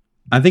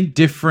 I think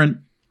different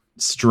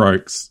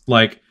strokes.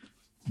 Like,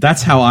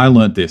 that's how I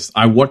learned this.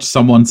 I watched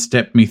someone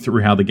step me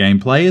through how the game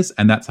plays,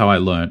 and that's how I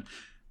learned.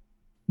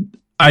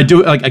 I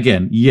do, like,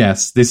 again,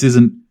 yes, this is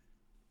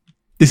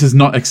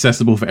not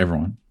accessible for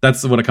everyone.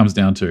 That's what it comes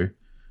down to.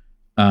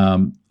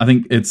 I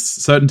think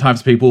it's certain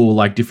types of people will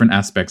like different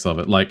aspects of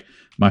it. Like,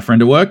 my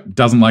friend at work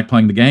doesn't like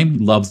playing the game,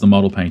 loves the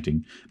model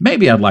painting.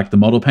 Maybe I'd like the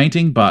model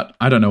painting, but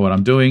I don't know what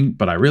I'm doing,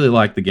 but I really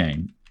like the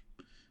game.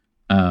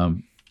 I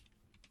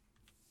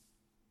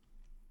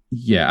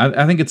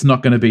think it's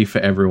not going to be for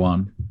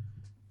everyone,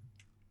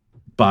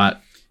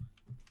 but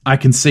I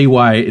can see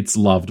why it's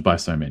loved by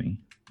so many.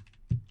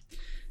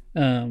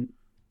 I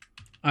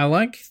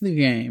like the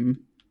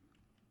game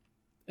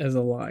as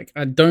a like.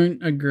 I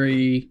don't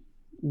agree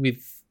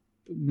with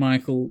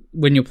Michael.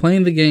 When you're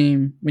playing the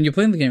game,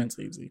 it's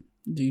easy.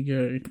 Do you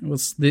go,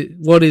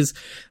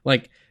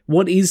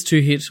 what is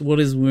to hit, what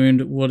is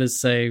wound, what is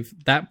save?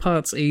 That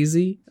part's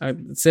easy. I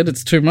said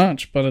it's too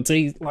much, but it's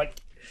easy. Like,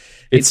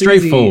 it's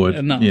straightforward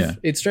enough. Yeah,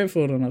 it's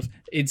straightforward enough.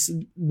 It's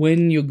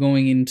when you're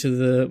going into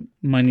the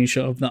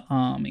minutia of the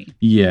army.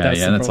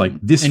 That's like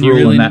this rule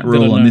really and that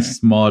rule and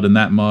this mod and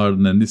that mod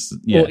and then this.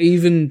 Yeah. Or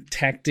even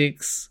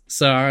tactics.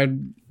 So I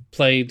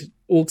played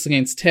Orcs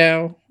against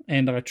Tau,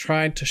 and I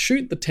tried to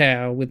shoot the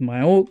Tau with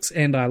my Orcs,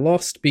 and I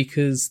lost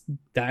because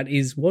that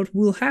is what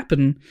will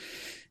happen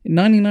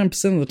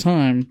 99% of the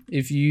time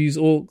if you use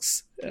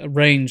Orcs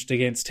ranged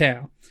against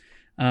Tau.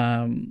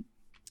 And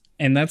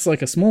that's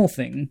like a small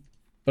thing.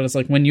 But it's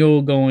like when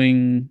you're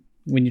trying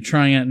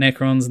out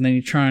Necrons and then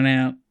you're trying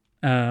out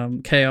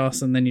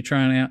Chaos and then you're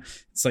trying out,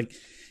 it's like,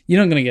 you're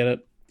not going to get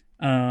it.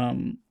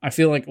 I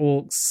feel like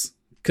Orcs,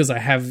 because I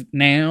have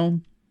now,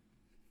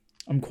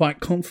 I'm quite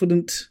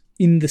confident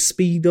in the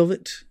speed of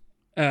it.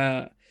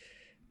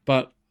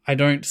 But I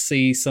don't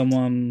see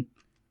someone,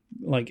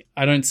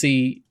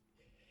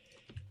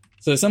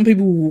 so some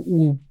people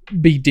will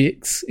be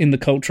dicks in the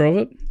culture of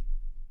it.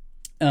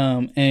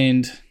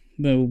 And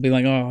they'll be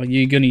like, oh,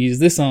 you're going to use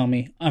this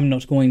army. I'm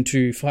not going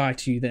to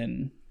fight you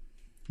then.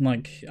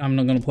 Like, I'm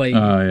not going to play you.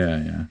 Oh,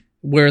 yeah.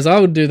 Whereas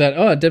I would do that,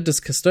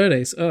 Adeptus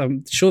Custodes. Oh,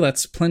 I'm sure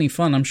that's plenty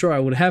fun. I'm sure I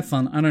would have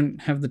fun. I don't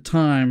have the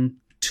time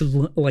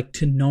to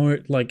know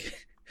it,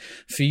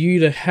 for you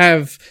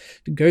to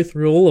go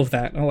through all of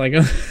that. I'm like,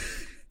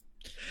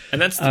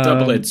 and that's the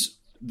double-edged...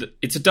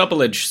 it's a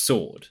double-edged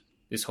sword,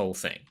 this whole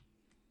thing.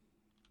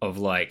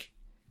 Of,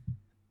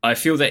 I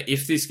feel that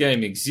if this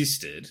game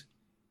existed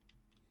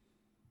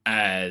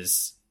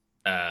as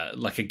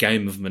a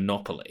game of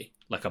Monopoly,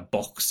 like a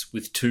box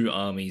with two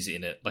armies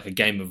in it, like a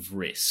game of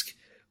Risk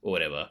or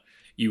whatever,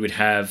 you'd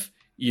have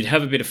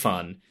a bit of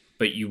fun,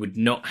 but you would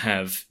not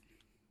have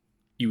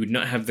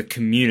the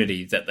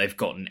community that they've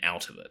gotten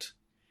out of it.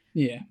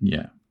 Yeah.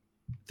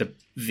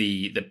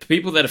 The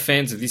people that are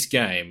fans of this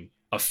game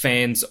are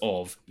fans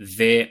of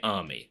their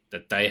army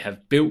that they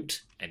have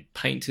built and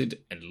painted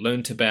and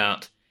learnt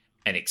about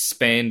and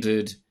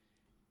expanded,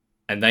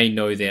 and they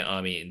know their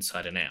army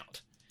inside and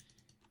out.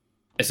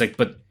 It's like,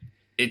 but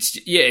it's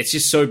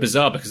just so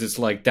bizarre because it's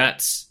like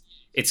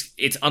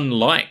it's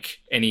unlike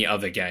any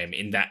other game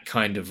in that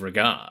kind of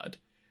regard.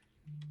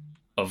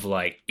 Of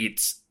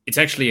it's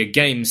actually a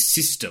game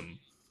system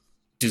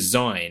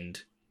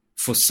designed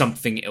for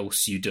something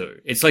else you do.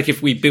 It's like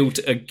if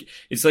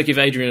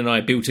Adrian and I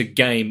built a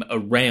game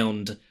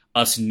around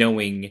us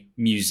knowing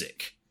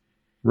music.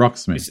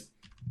 Rocksmith.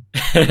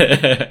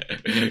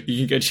 You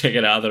can go check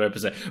out our other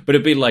episode. But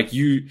it'd be like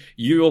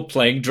you're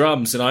playing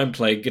drums and I'm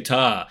playing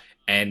guitar.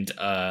 And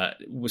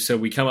so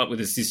we come up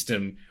with a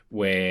system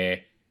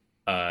where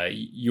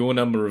your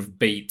number of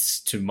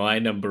beats to my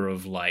number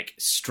of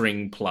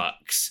string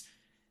plucks,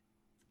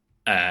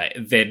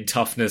 then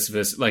toughness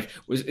versus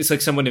it's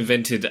like someone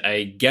invented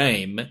a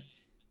game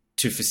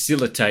to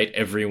facilitate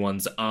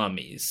everyone's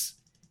armies.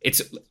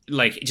 It's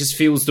like it just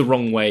feels the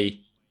wrong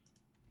way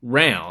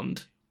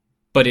round,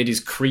 but it has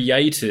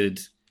created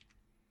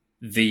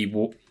the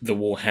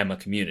Warhammer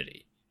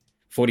community.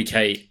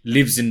 40k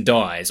lives and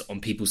dies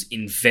on people's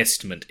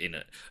investment in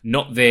it,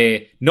 not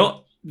their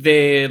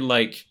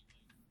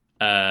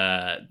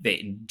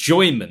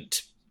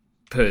enjoyment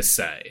per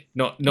se,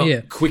 not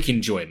quick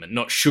enjoyment,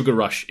 not sugar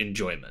rush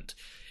enjoyment.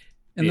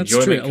 And that's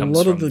true. A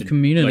lot of the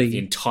community, the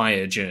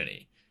entire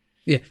journey.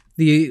 Yeah,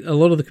 a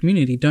lot of the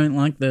community don't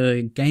like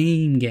the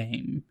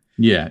game.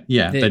 Yeah.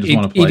 They just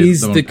want to play. It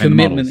is the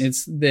commitment.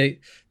 It's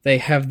they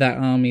have that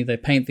army, they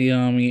paint the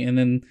army, and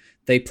then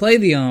they play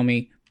the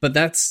army. But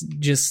that's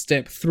just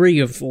step 3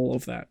 of all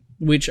of that,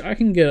 which I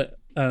can get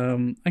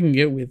I can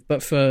get with.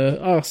 But for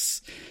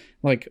us,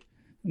 like,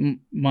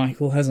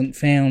 Michael hasn't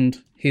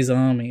found his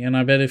army, and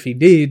I bet if he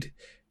did,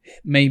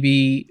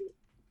 maybe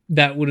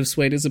that would have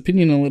swayed his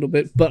opinion a little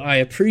bit. But I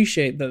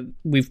appreciate that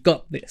we've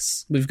got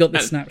this. We've got the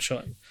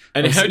snapshot.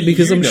 And how do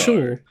because you I'm know?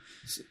 sure.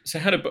 So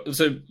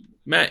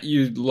Matt,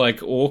 you like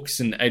orcs,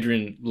 and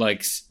Adrian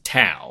likes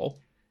Tau,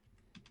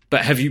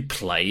 but have you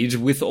played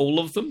with all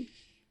of them?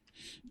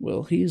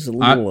 Well, here's a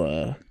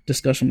little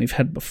discussion we've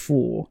had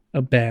before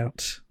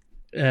about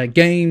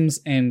games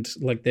and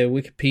like their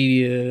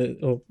wikis,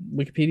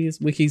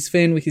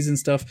 fan wikis and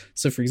stuff.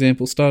 So, for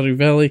example, Stardew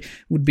Valley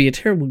would be a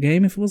terrible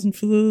game if it wasn't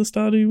for the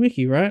Stardew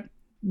wiki, right?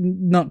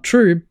 Not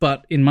true,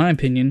 but in my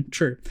opinion,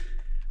 true.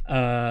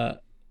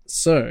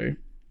 So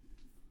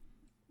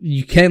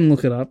you can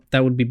look it up.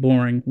 That would be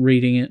boring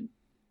reading it.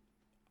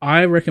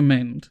 I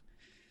recommend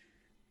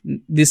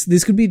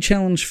this could be a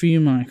challenge for you,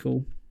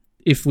 Michael,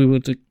 if we were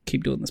to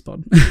keep doing this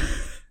pod.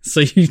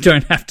 So you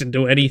don't have to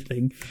do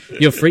anything.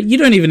 You're free. You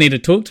don't even need to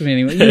talk to me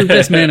anymore. You're the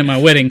best man at my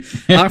wedding.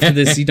 After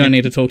this, you don't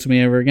need to talk to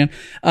me ever again.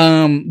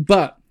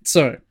 But,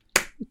 so,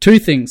 two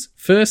things.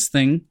 First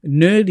thing,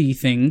 nerdy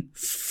thing,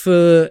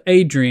 for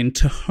Adrian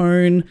to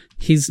hone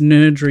his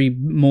nerdery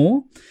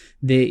more,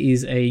 there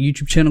is a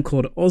YouTube channel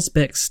called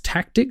Auspex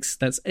Tactics.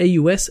 That's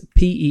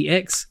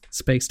AUSPEX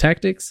Space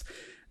Tactics.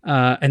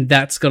 And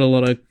that's got a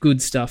lot of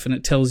good stuff, and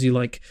it tells you,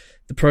 like,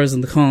 the pros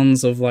and the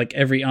cons of, like,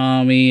 every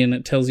army, and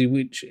it tells you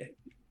which...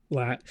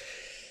 Like,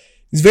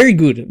 it's very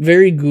good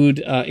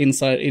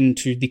insight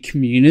into the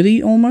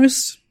community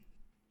almost.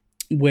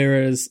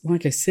 Whereas,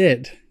 like I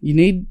said,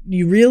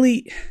 you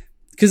really,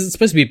 because it's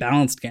supposed to be a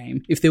balanced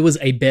game. If there was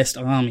a best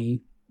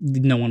army,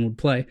 no one would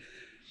play.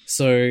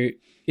 So,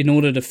 in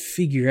order to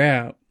figure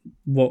out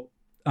what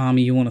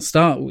army you want to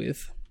start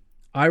with,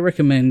 I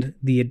recommend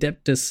the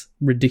Adeptus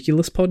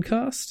Ridiculous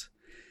podcast.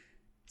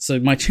 So,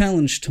 my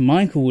challenge to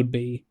Michael would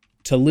be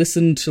to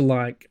listen to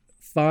like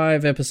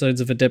 5 episodes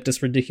of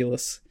Adeptus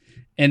Ridiculous,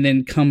 and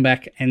then come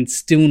back and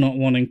still not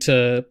wanting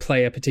to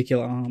play a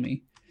particular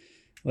army.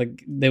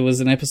 Like, there was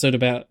an episode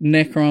about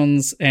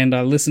Necrons, and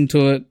I listened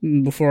to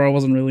it before I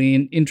wasn't really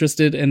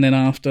interested, and then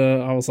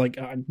after I was like,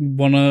 I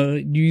want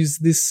to use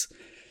this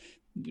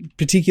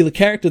particular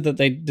character that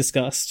they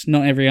discussed.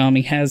 Not every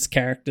army has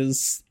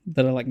characters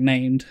that are, like,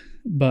 named,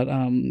 but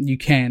you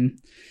can.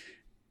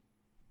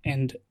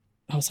 And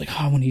I was like,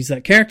 I want to use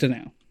that character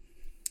now.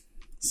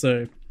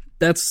 So...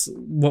 that's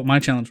what my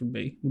challenge would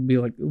be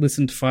like,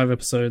 listen to 5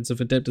 episodes of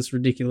Adeptus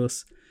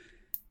Ridiculous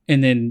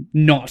and then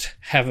not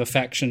have a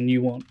faction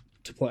you want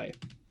to play.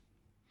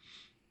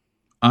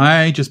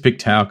 I just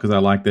picked Tau because I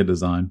like their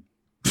design.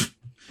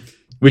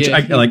 Which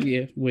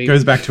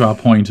goes back to our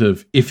point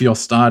of, if you're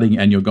starting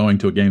and you're going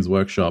to a Games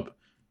Workshop,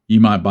 you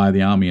might buy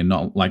the army and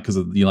not like, because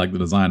you like the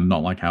design and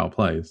not like how it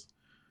plays.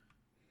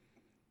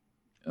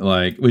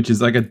 Like, which is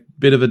like a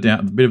bit of a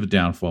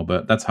downfall,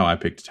 but that's how I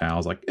picked Tau. I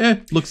was like,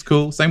 looks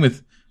cool. Same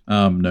with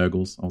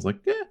Nurgles. I was like,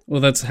 yeah.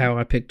 Well, that's how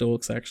I picked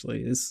Orcs,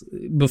 actually. Is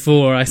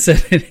before I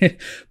said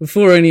it,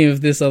 before any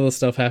of this other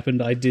stuff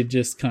happened, I did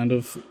just kind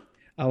of,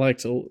 I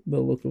liked the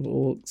look of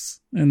Orcs.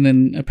 And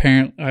then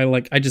apparently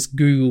I just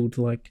Googled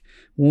like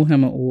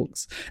Warhammer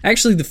Orcs.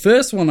 Actually, the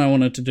first one I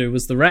wanted to do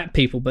was the Rat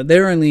People, but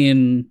they're only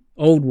in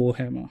old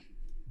Warhammer.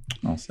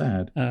 Oh,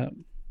 sad.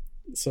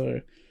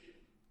 So,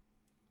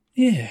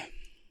 yeah.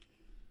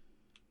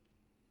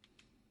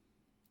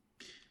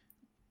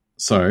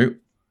 So,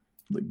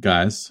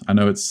 guys, I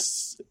know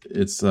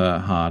it's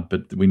hard,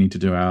 but we need to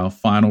do our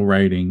final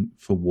rating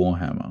for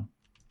Warhammer.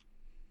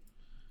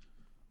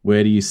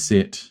 Where do you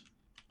sit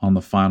on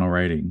the final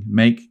rating?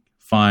 Make,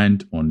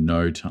 find, or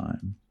no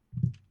time?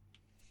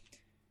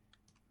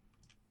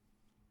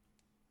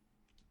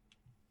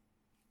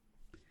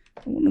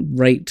 I want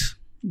to rate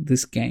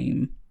this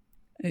game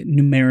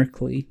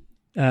numerically,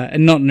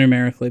 and not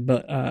numerically,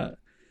 but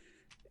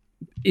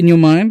in your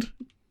mind,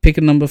 pick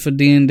a number for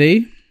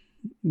D&D.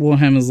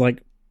 Warhammer's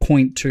like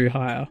 0.2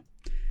 higher.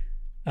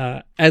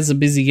 As a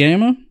busy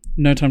gamer,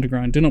 no time to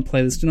grind. Do not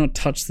play this. Do not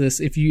touch this.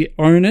 If you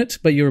own it,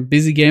 but you're a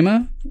busy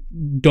gamer,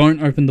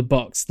 don't open the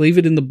box. Leave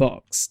it in the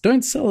box.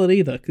 Don't sell it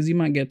either, because you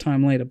might get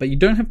time later. But you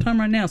don't have time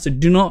right now, so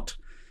do not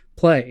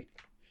play.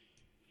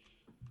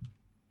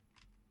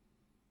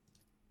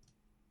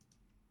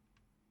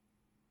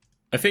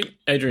 I think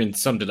Adrian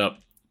summed it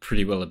up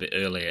pretty well a bit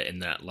earlier in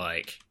that,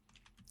 like,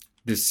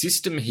 the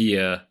system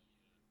here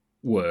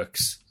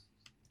works.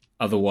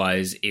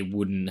 Otherwise, it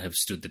wouldn't have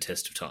stood the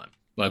test of time.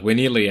 Like, we're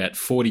nearly at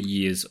 40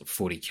 years of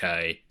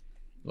 40k,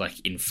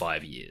 like, in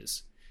 5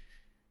 years.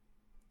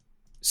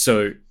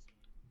 So,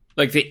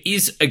 like, there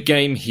is a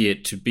game here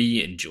to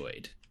be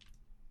enjoyed.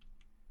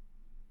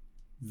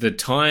 The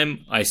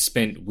time I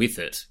spent with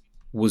it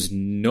was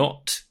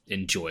not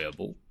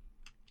enjoyable.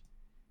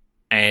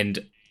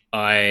 And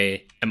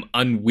I am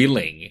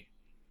unwilling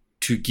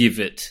to give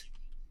it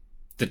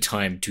the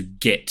time to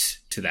get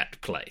to that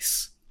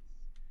place.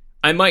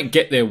 I might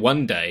get there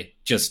one day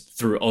just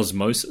through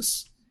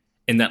osmosis,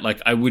 in that,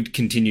 like, I would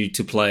continue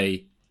to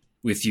play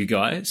with you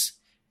guys,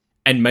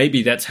 and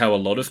maybe that's how a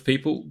lot of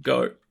people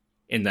go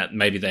in that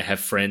maybe they have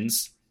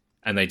friends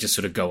and they just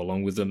sort of go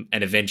along with them,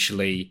 and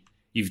eventually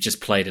you've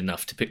just played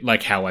enough to pick,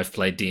 like how I've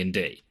played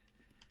D&D.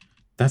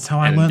 That's how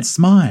I learned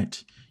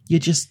Smite. You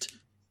just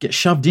get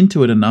shoved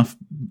into it enough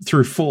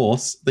through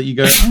force that you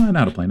go, oh, I know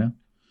how to play now.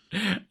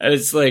 And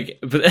it's like,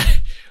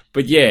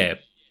 but yeah,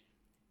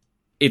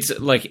 it's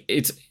like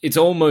it's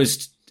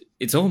almost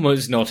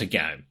not a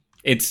game.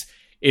 It's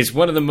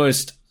one of the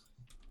most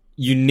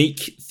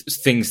unique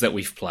things that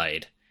we've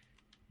played.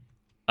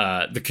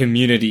 The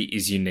community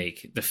is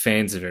unique. The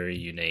fans are very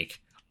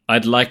unique.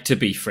 I'd like to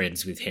be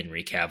friends with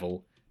Henry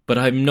Cavill, but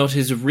I'm not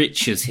as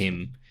rich as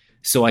him,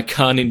 so I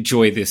can't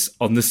enjoy this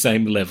on the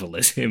same level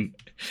as him.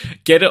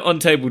 Get it on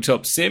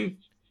Tabletop Sim.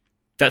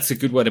 That's a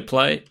good way to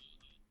play.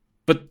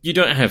 But you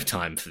don't have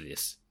time for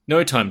this.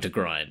 No time to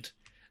grind.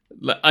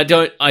 I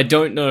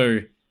don't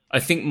know. I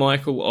think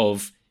Michael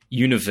of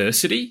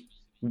university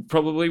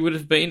probably would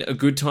have been a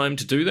good time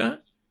to do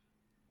that.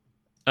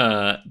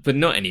 But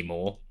not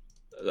anymore.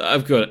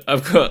 I've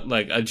got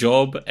like a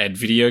job and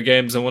video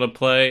games I want to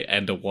play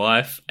and a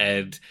wife,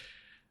 and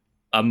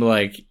I'm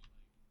like,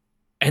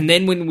 and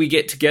then when we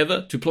get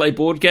together to play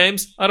board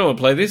games, I don't want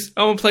to play this.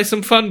 I want to play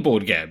some fun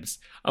board games.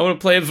 I want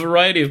to play a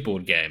variety of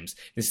board games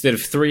instead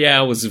of 3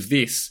 hours of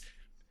this.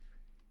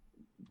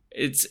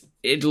 It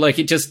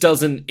just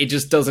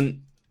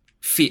doesn't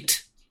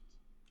fit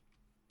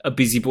a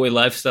busy boy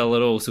lifestyle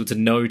at all. So it's a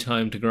no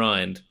time to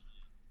grind.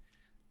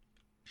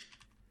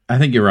 I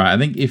think you're right. I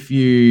think if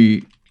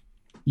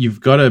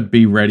you've got to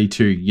be ready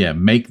to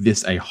make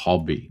this a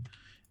hobby.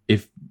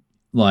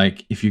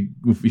 If you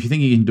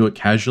think you can do it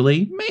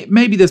casually,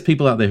 maybe there's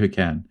people out there who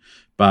can,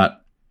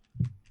 but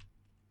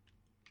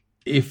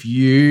if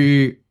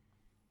you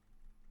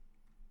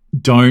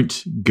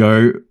don't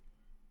go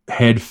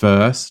head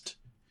first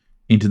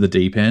into the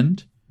deep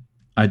end,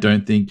 I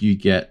don't think you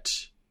get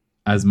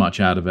as much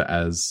out of it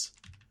as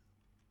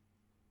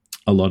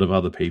a lot of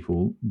other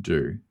people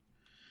do.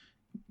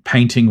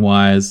 Painting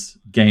wise,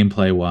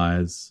 gameplay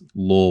wise,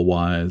 lore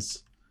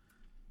wise.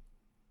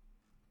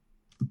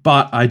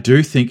 But I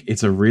do think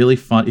it's a really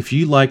fun, if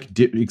you like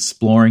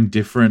exploring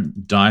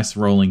different dice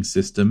rolling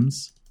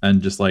systems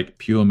and just like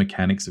pure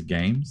mechanics of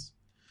games,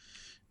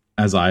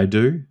 as I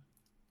do,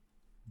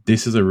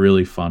 this is a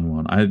really fun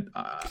one.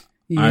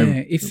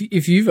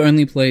 If you've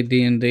only played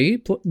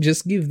D&D,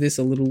 just give this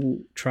a little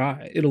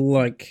try. It'll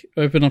like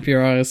open up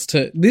your eyes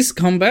to this.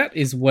 Combat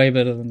is way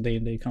better than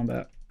D&D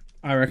combat,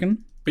 I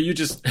reckon. But you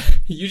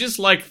just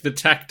like the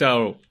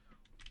tactile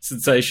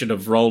sensation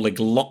of rolling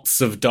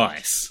lots of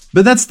dice.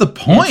 But that's the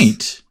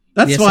point.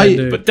 That's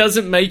why. But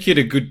doesn't make it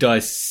a good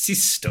dice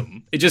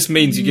system. It just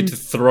means you get to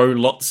throw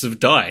lots of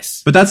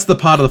dice. But that's the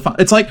part of the fun.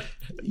 It's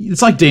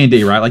like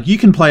D&D, right? Like you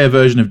can play a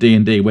version of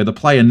D&D where the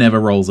player never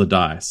rolls a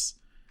dice.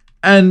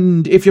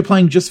 And if you're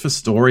playing just for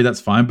story, that's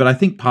fine. But I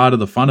think part of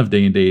the fun of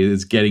D&D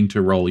is getting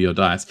to roll your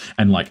dice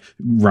and like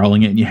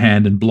rolling it in your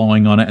hand and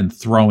blowing on it and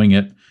throwing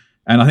it.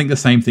 And I think the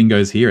same thing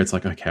goes here. It's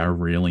like, okay, I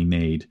really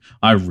need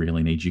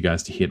you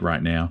guys to hit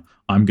right now.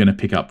 I'm going to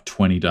pick up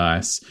 20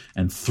 dice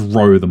and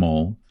throw them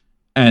all.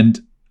 And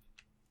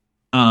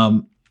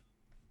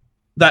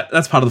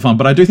that's part of the fun.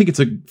 But I do think it's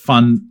a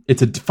fun,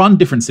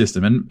 different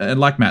system. And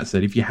like Matt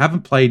said,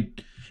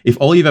 if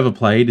all you've ever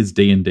played is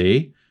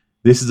D&D,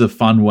 this is a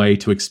fun way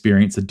to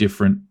experience a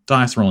different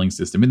dice rolling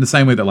system. In the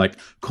same way that like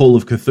Call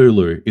of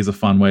Cthulhu is a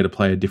fun way to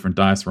play a different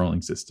dice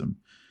rolling system.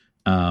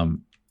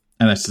 And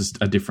that's just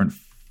a different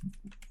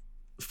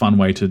fun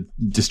way to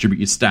distribute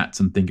your stats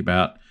and think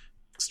about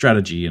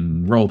strategy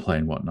and roleplay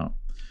and whatnot.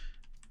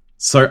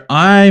 So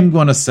I'm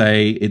going to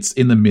say it's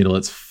in the middle.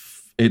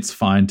 It's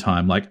fine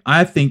time. Like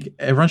I think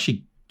everyone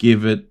should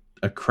give it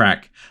a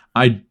crack.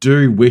 I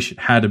do wish it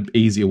had an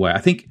easier way. I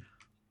think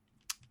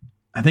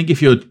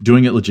if you're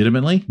doing it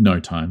legitimately, no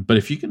time. But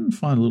if you can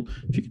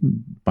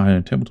buy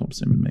a Tabletop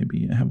Sim and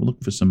maybe have a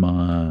look for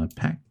some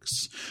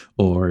packs,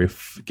 or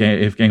if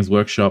Games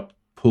Workshop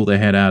pull their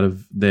head out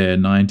of their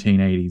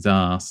 1980s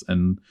ass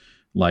and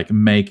like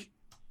make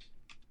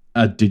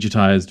a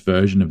digitized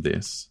version of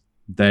this,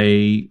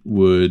 the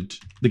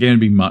game would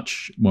be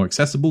much more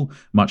accessible,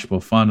 much more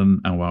fun,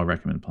 and well, I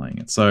recommend playing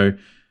it. So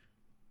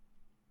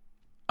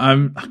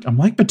I'm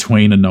like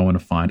between a no and a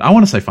find. I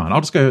want to say find.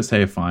 I'll just go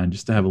say a find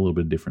just to have a little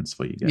bit of difference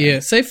for you guys. Yeah,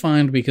 say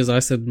find because I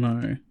said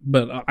no,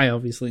 but I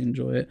obviously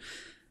enjoy it.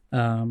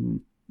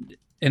 And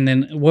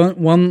then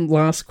one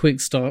last quick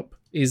stop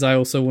is I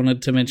also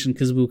wanted to mention,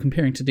 because we were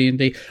comparing to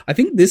D&D, I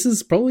think this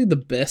is probably the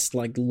best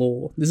like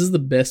lore. This is the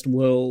best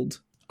world.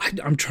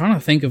 I'm trying to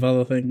think of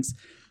other things.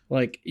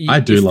 Like I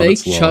do love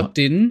its lore. If they chucked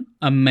in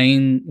a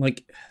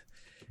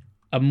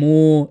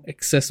more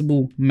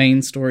accessible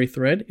main story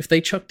thread, if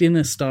they chucked in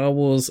a Star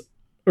Wars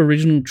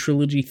original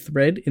trilogy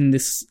thread in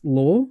this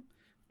lore,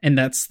 and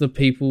that's the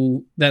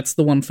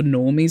one for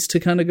normies to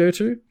kind of go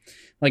to.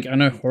 Like I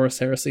know Horus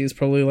Heresy is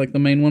probably like the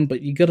main one,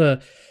 but you gotta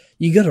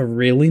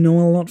really know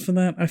a lot for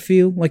that, I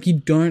feel. Like you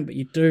don't, but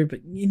you do,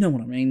 but you know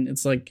what I mean.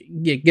 It's like,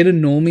 yeah, get a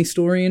normie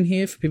story in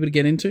here for people to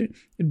get into.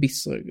 It'd be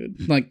so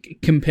good. Like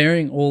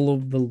comparing all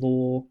of the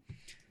lore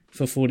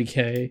for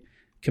 40k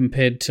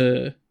compared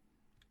to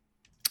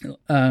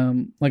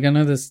like I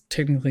know there's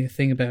technically a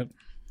thing about.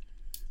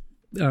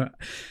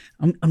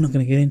 I'm not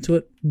going to get into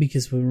it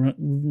because we're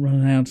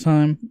running out of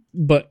time.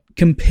 But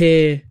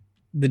compare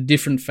the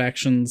different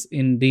factions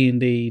in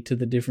D&D to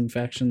the different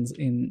factions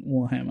in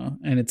Warhammer,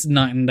 and it's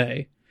night and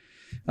day.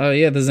 Oh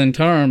yeah, the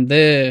Zentarum,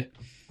 they're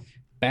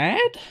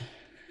bad.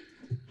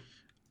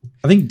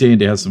 I think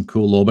D&D has some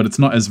cool lore, but it's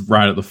not as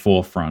right at the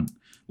forefront.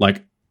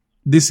 Like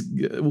this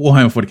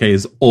Warhammer 40k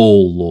is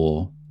all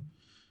lore.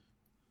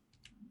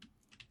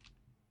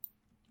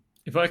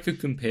 If I could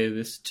compare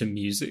this to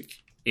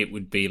music, it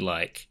would be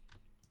like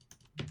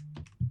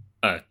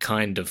a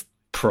kind of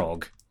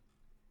prog,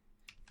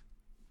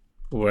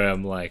 where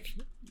I'm like,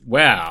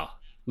 wow,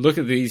 look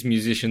at these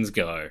musicians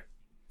go.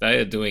 They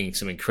are doing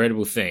some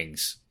incredible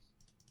things.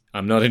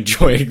 I'm not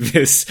enjoying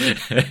this.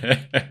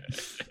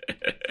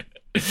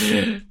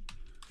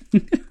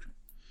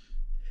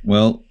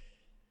 Well,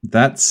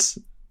 that's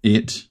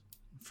it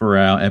for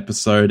our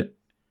episode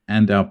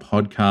and our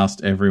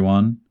podcast,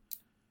 everyone.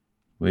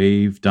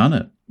 We've done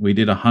it. We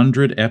did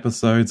 100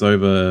 episodes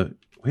over...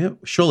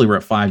 Surely we're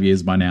at 5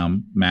 years by now,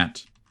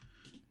 Matt.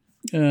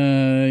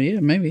 Yeah,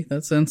 maybe.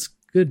 That sounds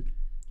good.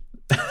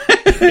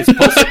 It's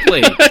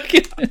possibly...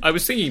 I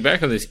was thinking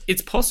back on this.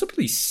 It's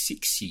possibly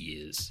 6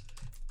 years.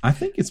 I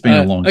think it's been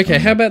a long time. Okay,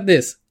 how about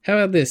this?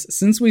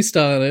 Since we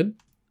started,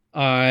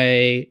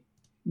 I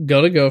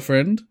got a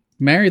girlfriend,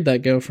 married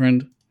that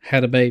girlfriend,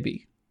 had a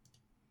baby.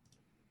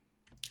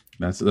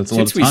 That's a lot of time.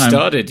 Since we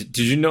started,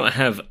 did you not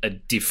have a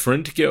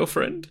different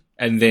girlfriend?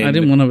 And then I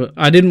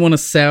didn't want to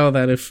sour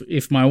that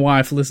if my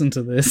wife listened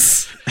to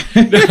this.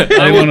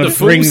 I want the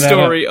full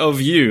story of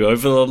you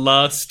over the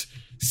last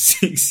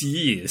 6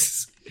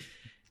 years.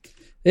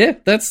 Yeah,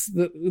 that's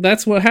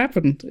what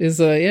happened.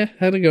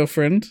 Had a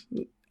girlfriend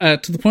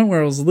to the point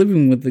where I was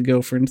living with the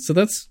girlfriend, so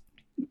that's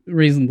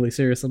reasonably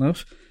serious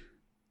enough.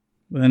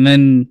 And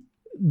then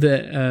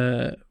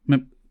my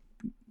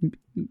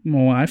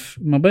wife,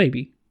 my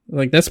baby.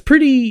 Like that's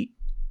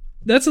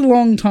a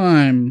long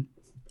time.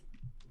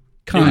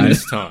 Kind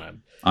of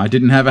time. I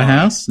didn't have a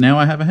house. Now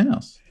I have a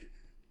house.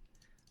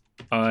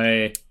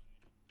 I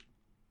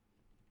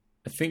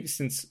think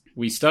since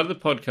we started the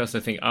podcast, I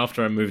think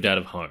after I moved out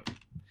of home,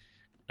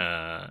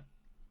 but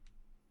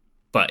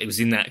it was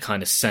in that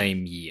kind of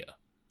same year,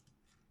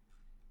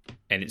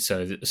 and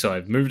so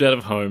I've moved out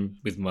of home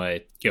with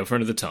my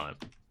girlfriend at the time.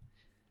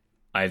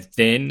 I've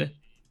then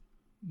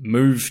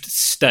moved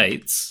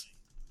states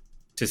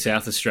to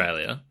South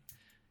Australia.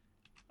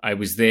 I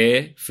was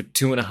there for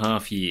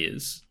 2.5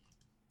 years.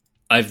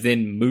 I've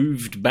then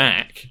moved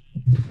back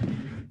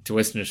to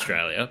Western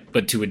Australia,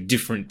 but to a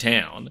different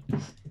town.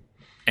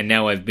 And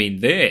now I've been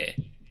there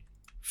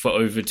for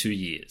over 2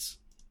 years.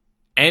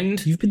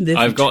 And You've been there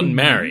for I've gotten 2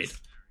 married.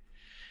 years?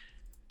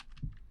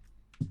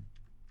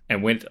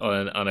 And went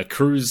on a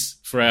cruise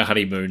for our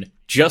honeymoon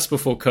just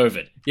before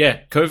COVID.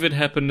 Yeah, COVID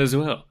happened as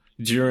well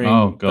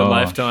during the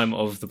lifetime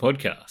of the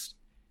podcast.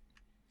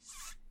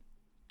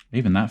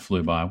 Even that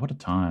flew by. What a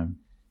time.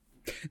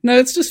 No,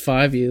 it's just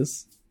 5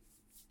 years.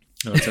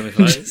 Oh, it's only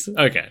 5 years?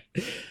 Okay.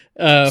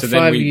 So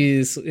 5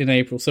 years in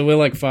April, so we're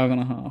like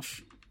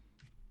 5.5.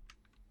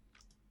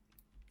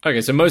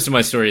 Okay, so most of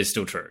my story is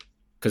still true.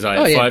 Because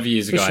 5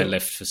 years ago, I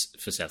left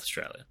for South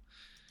Australia.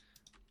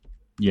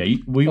 Yeah,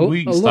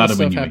 we started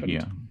when you were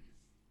here.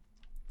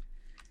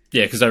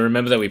 Yeah, because I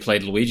remember that we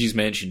played Luigi's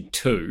Mansion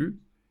 2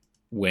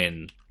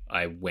 when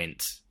I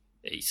went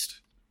east.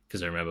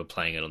 Because I remember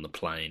playing it on the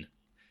plane.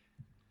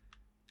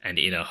 And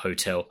in a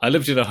hotel. I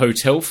lived in a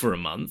hotel for a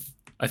month.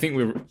 I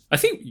think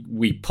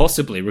we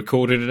possibly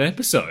recorded an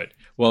episode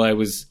while I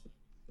was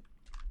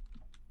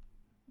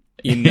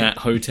in that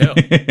hotel.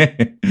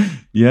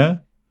 Yeah.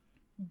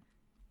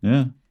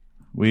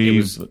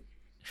 We've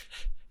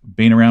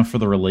been around for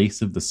the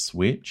release of the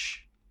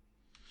Switch.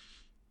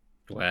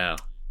 Wow.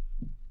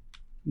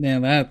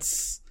 Now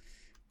that's...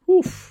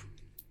 Oof.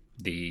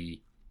 The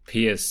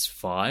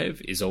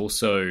PS5 is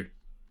also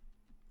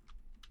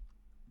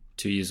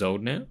 2 years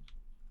old now.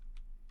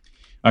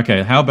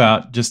 Okay, how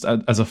about just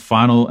as a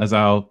final, as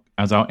our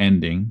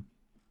ending,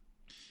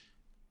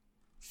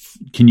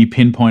 can you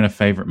pinpoint a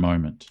favorite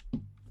moment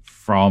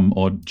from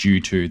or due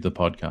to the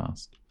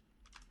podcast?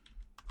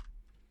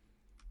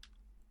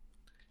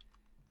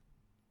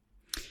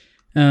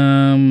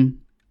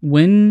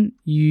 When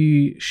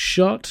you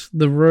shot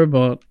the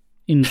robot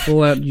in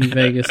Fallout New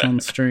Vegas on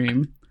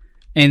stream,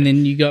 and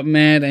then you got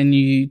mad, and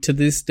you to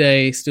this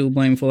day still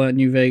blame Fallout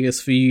New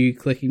Vegas for you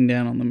clicking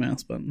down on the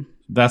mouse button.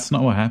 That's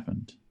not what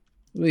happened.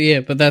 Yeah,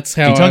 but that's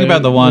how you're talking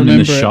about the one in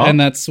the shop, and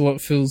that's what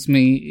fills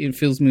me. It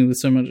fills me with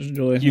so much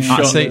joy. You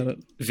shot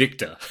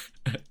Victor.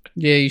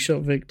 Yeah, you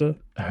shot Victor.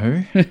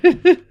 Who?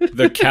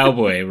 The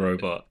cowboy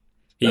robot.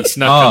 He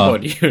snuck up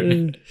on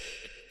you.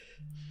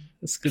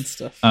 That's good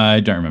stuff. I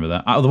don't remember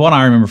that. The one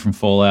I remember from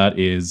Fallout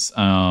is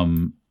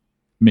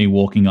me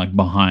walking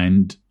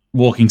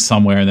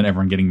somewhere, and then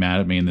everyone getting mad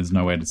at me, and there's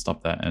no way to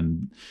stop that.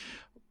 And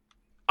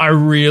I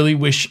really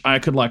wish I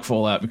could like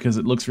Fallout because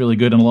it looks really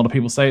good, and a lot of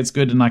people say it's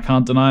good, and I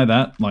can't deny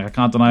that. Like I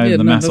can't deny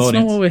the mass audience.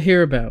 That's not what we're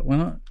here about.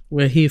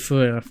 We're here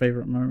for our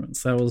favorite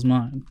moments. That was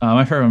mine.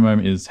 My favorite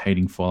moment is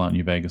hating Fallout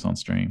New Vegas on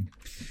stream.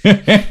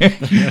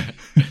 Yeah,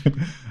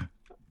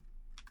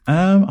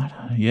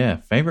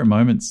 favorite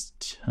moments,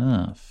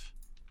 tough.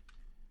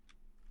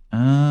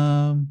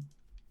 I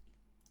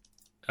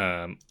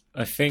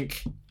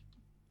think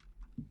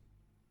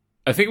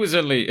it was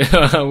only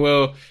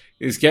well,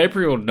 it was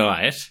Gabriel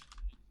Knight.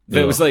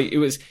 It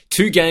was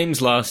 2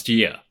 games last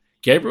year.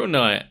 Gabriel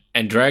Knight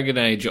and Dragon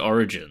Age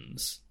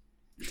Origins.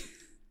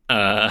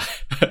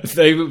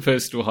 They were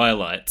personal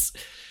highlights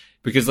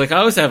because, like,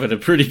 I was having a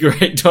pretty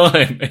great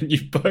time and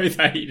you both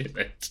hated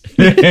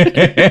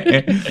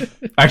it.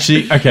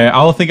 Actually, okay,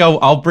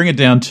 I'll bring it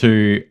down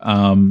to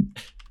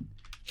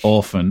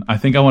Orphan. I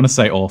think I want to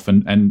say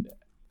Orphan, and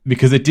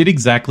because it did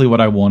exactly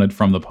what I wanted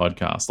from the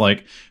podcast.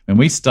 Like, when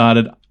we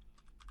started,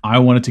 I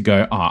wanted to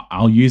go,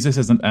 I'll use this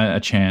as a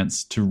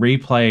chance to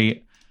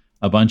replay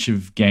a bunch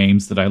of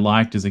games that I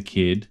liked as a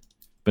kid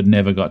but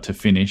never got to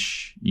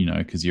finish,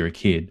 because you're a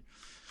kid.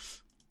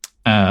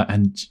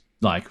 And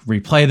like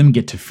replay them,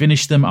 get to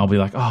finish them. I'll be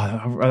like,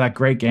 oh, that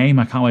great game.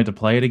 I can't wait to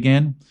play it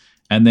again.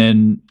 And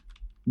then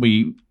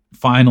we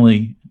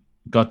finally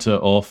got to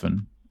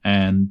Orphan,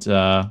 and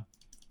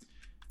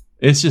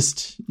it's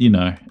just,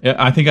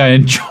 I think I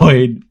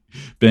enjoyed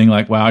being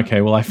like, wow,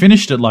 okay, well, I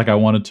finished it like I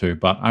wanted to,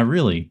 but I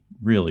really,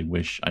 really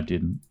wish I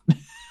didn't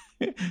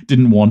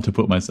want to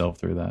put myself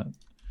through that.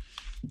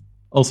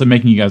 Also,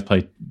 making you guys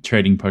play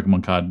trading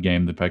Pokemon card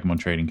game, the Pokemon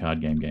trading card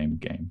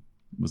game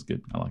was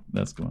good. I like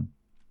that's good one.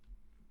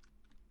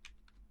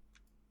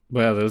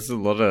 Wow, there was a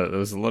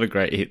lot of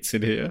great hits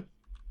in here.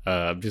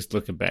 I'm just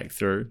looking back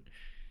through,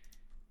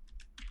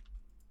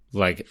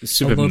 like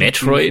Super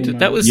Metroid.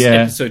 That was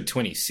episode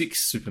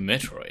 26. Super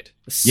Metroid.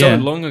 So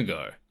long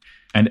ago.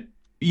 And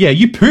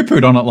you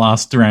poo-pooed on it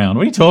last round.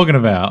 What are you talking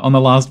about on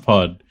the last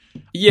pod?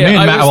 Yeah, me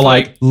and Matt were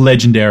like,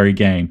 legendary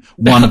game,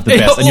 one of the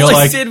best. And all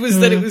I said was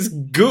that it was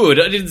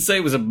good. I didn't say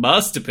it was a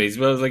masterpiece,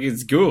 but I was like,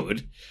 it's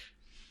good.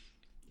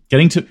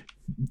 Getting to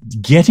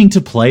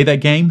play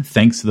that game,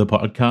 thanks to the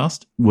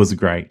podcast, was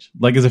great.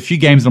 Like, there's a few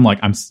games I'm like,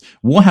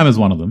 Warhammer's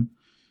one of them.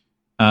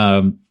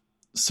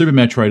 Super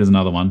Metroid is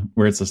another one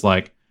where it's just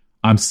like,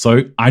 I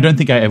don't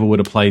think I ever would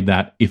have played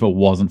that if it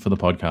wasn't for the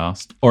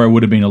podcast, or it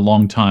would have been a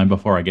long time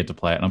before I get to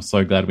play it. And I'm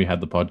so glad we had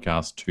the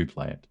podcast to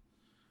play it.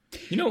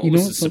 You know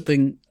what's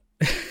something?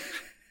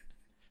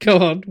 Go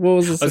on. What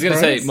was the surprise? I was going to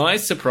say, my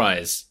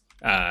surprise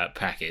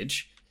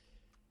package,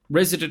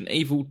 Resident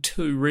Evil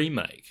 2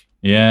 Remake.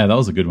 Yeah, that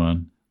was a good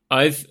one.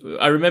 I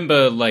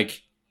remember,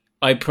 like,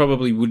 I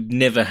probably would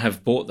never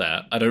have bought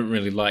that. I don't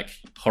really like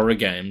horror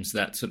games,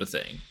 that sort of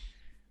thing.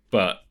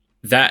 But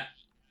that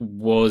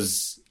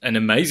was an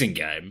amazing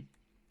game,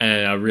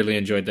 and I really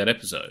enjoyed that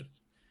episode.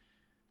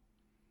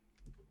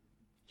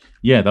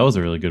 Yeah, that was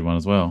a really good one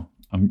as well.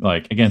 I'm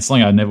like, again,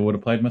 something I never would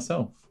have played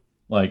myself.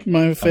 Like,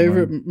 my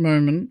favorite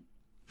moment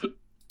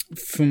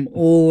from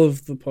all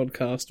of the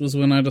podcast was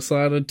when I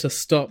decided to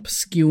stop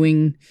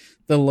skewing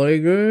the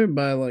logo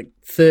by like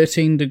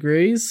 13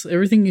 degrees.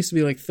 Everything used to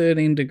be like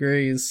 13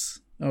 degrees.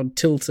 I would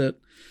tilt it,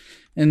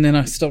 and then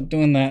I stopped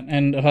doing that,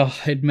 and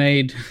it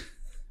made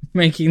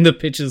making the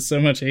pictures so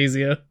much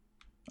easier.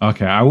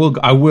 Okay, I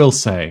will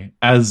say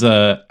as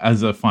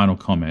a final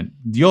comment,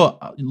 your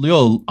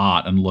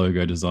art and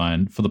logo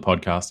design for the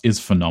podcast is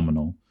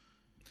phenomenal.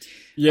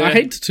 Yeah. I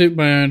hate to toot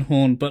my own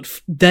horn, but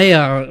they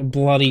are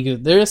bloody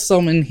good. There are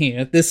some in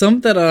here. There's some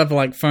that I've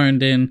like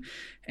phoned in,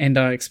 and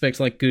I expect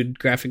like good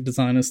graphic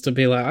designers to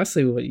be like, I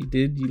see what you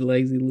did, you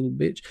lazy little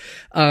bitch.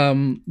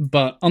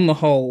 But on the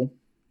whole,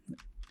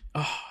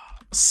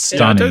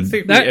 stunning. I don't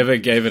think we ever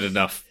gave it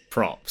enough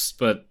props,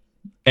 but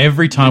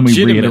every time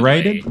we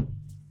reiterated,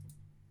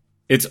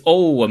 it's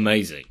all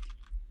amazing.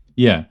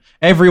 Yeah.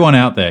 Everyone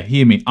out there,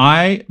 hear me.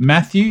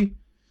 Matthew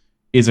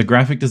is a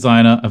graphic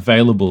designer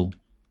available.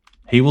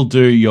 He will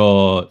do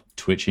your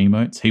Twitch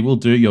emotes. He will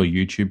do your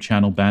YouTube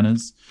channel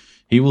banners.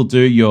 He will do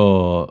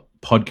your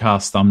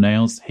podcast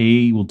thumbnails.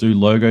 He will do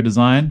logo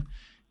design.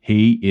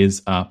 He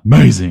is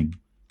amazing.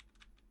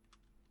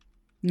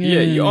 Yeah,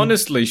 you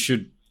honestly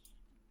should.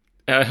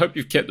 I hope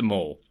you've kept them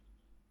all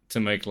to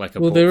make like a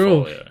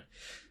portfolio.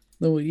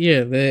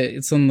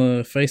 It's on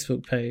the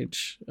Facebook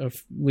page.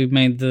 We've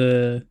made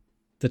the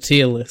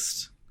tier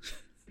list.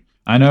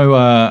 I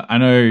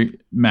know,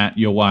 Matt,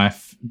 your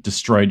wife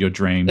destroyed your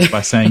dreams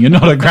by saying you're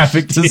not a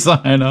graphic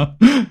designer,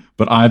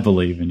 but I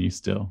believe in you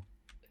still.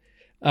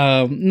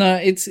 No,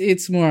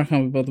 it's more I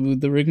can't be bothered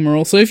with the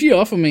rigmarole. So if you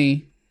offer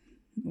me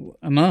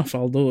enough,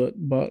 I'll do it.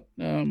 But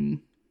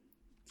and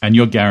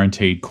you're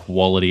guaranteed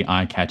quality,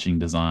 eye-catching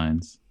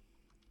designs.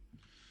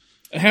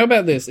 How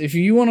about this? If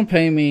you want to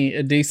pay me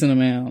a decent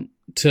amount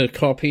to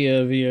copy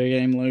a video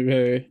game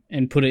logo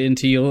and put it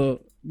into your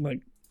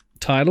like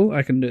title,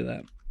 I can do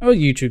that. Or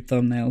YouTube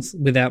thumbnails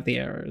without the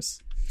arrows.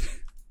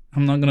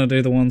 I'm not going to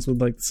do the ones with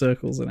like the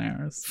circles and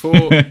arrows.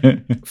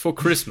 For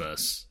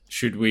Christmas,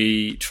 should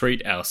we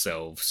treat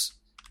ourselves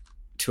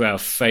to our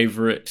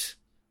favorite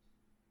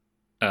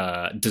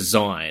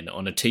design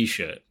on a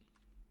t-shirt?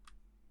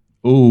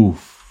 Ooh,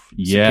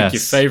 yes. Pick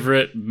your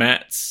favorite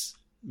Matt's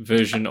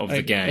version of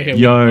the game. Okay,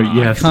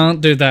 yes. I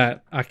can't do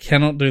that. I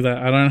cannot do that.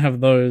 I don't have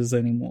those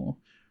anymore.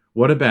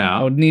 What I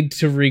about? would need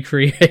to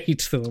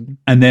recreate them.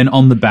 And then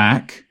on the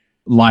back,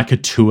 like a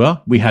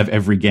tour, we have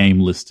every game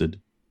listed.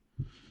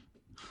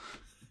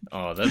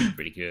 Oh, that'd be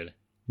pretty good.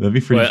 That'd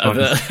be pretty fun.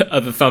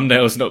 Are the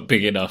thumbnails not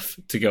big enough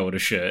to go on a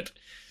shirt?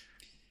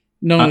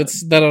 No,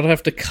 it's that I'd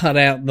have to cut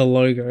out the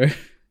logo.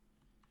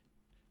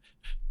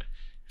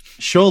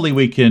 Surely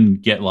we can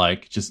get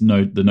like just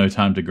the No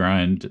Time to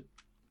Grind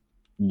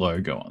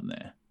logo on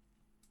there.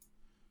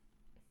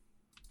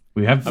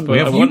 We have.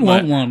 If you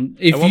want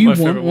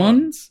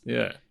one,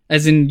 yeah.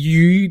 As in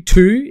you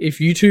two,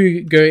 if you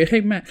two go,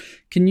 hey Matt,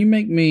 can you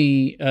make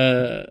me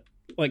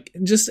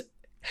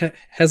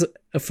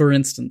for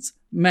instance,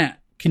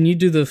 Matt, can you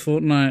do the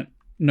Fortnite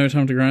No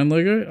Time to Grind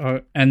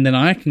logo? And then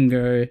I can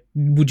go,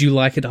 would you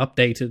like it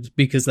updated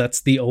because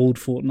that's the old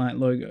Fortnite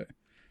logo?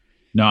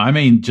 No, I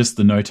mean just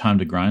the No Time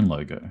to Grind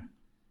logo.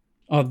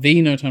 Oh,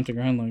 the No Time to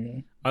Grind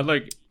logo. I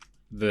like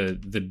the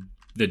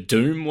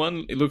Doom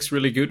one. It looks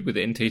really good with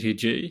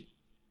NTTG.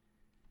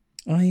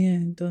 Oh yeah,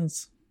 it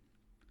does.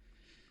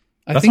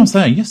 That's what I'm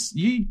saying. Yes,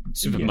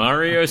 Super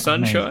Mario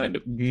Sunshine.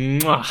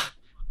 Mwah.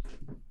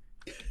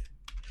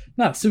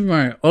 No, Super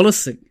Mario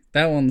Odyssey.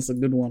 That one's a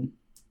good one.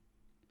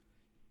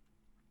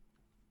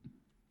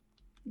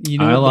 You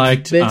know I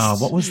liked.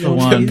 What was the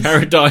one? The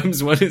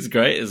Paradigms one is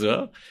great as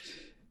well.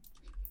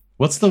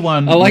 What's the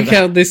one? I like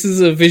how this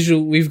is a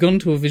visual. We've gone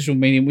to a visual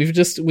medium. We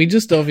just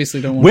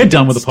obviously don't want. We're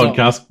done with the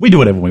podcast. We do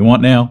whatever we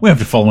want now. We don't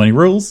have to follow any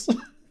rules.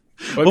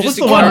 What was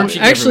the one?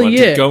 Actually,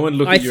 yeah. To go and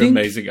look at your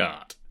amazing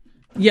art.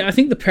 Yeah, I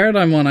think the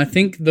Paradigm one. I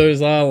think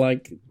those are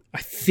like. I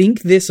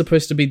think they're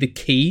supposed to be the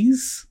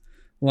keys.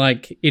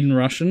 Like in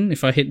Russian,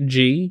 if I hit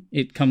G,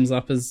 it comes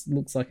up as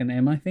looks like an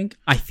M. I think.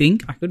 I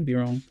could be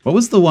wrong. What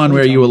was the one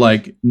where you were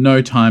like,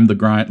 no time the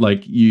grind?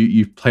 Like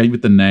you played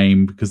with the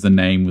name because the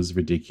name was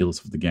ridiculous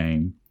for the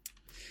game.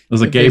 It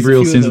was like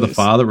Gabriel Sins of the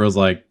Father, where it was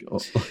like,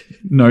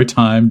 no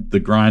time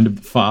the grind of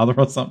the Father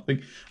or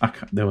something.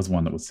 There was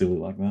one that was silly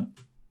like that.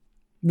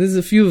 There's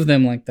a few of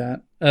them like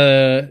that.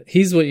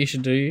 Here's what you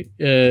should do.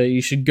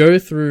 You should go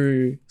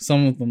through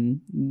some of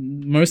them,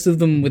 most of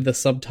them with the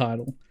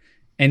subtitle.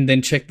 And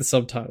then check the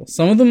subtitles.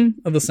 Some of them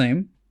are the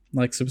same,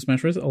 like Super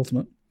Smash Bros.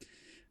 Ultimate.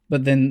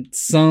 But then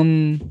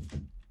some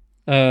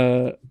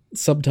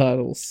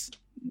subtitles,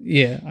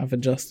 I've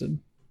adjusted.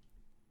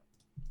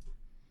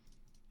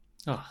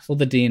 Oh, or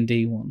the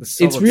D&D one.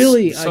 It's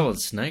really Solid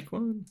Snake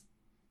one.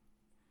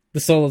 The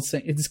Solid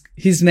Snake.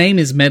 His name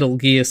is Metal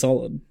Gear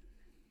Solid.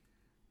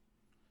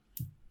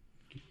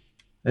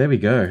 There we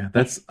go.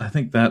 I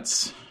think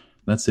that's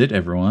it,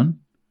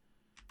 everyone.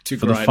 For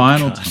the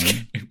final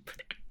time.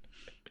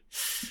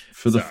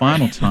 For the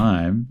final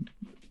time,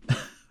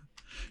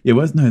 I'm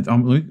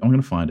going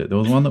to find it. There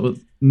was one that was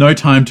No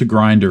Time to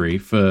Grindery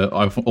for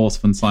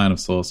Orphan Sign of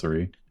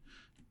Sorcery.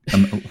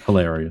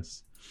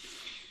 Hilarious.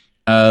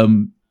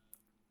 Thank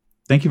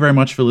you very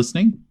much for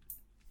listening.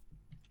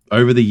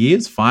 Over the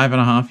years,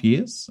 5.5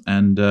 years,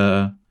 and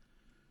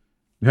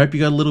we hope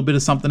you got a little bit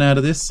of something out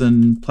of this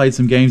and played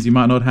some games you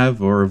might not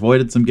have, or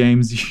avoided some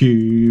games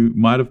you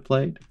might have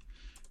played.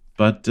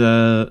 But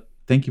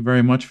thank you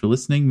very much for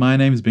listening. My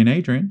name has been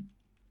Adrian.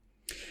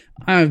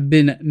 I've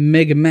been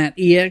Mega Matt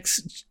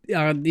EX.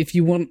 If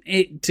you want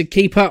it to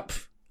keep up,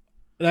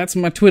 that's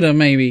my Twitter.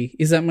 Maybe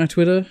is that my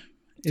Twitter?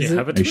 Are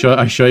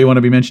you sure you want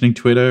to be mentioning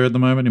Twitter at the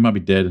moment? It might be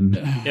dead. And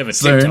you have a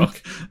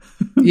TikTok.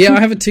 Yeah, I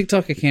have a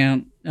TikTok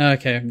account.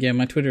 Okay, yeah,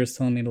 my Twitter is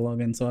telling me to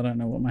log in, so I don't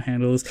know what my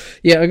handle is.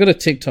 Yeah, I got a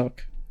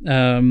TikTok.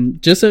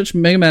 Just search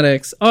Mega Matt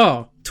X.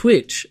 Oh,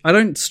 Twitch. I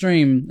don't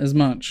stream as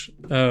much,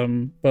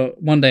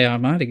 but one day I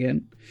might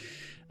again.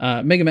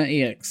 Mega Matt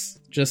EX.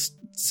 Just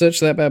search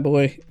that bad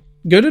boy.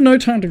 Go to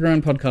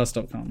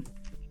notimetogrindpodcast.com.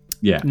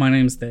 Yeah. My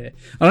name's there.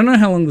 I don't know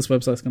how long this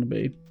website's going to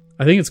be.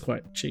 I think it's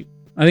quite cheap.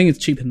 I think it's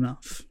cheap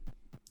enough.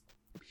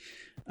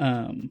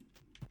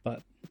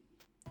 But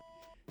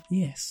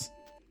yes.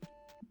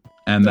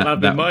 And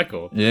that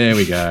Michael. There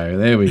we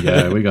go.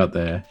 We got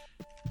there.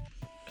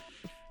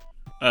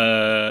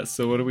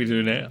 So what do we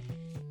do now?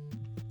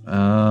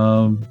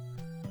 Do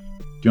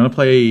you want to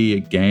play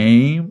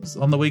games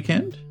on the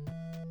weekend?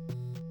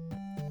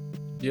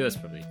 Yeah, that's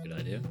probably a good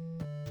idea.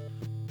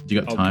 You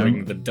got time? I'll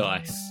bring the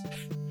dice.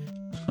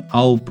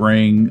 I'll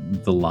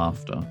bring the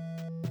laughter.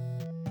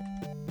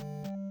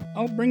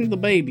 I'll bring the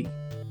baby.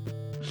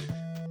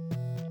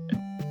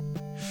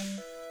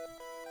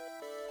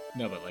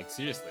 No, but like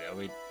seriously, are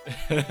we?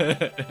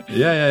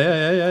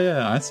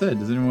 Yeah. I said,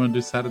 does anyone want to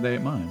do Saturday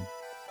at mine?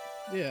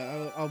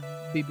 Yeah, I'll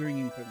be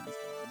bringing presents.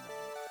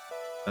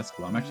 That's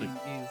cool. I'm actually.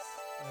 Is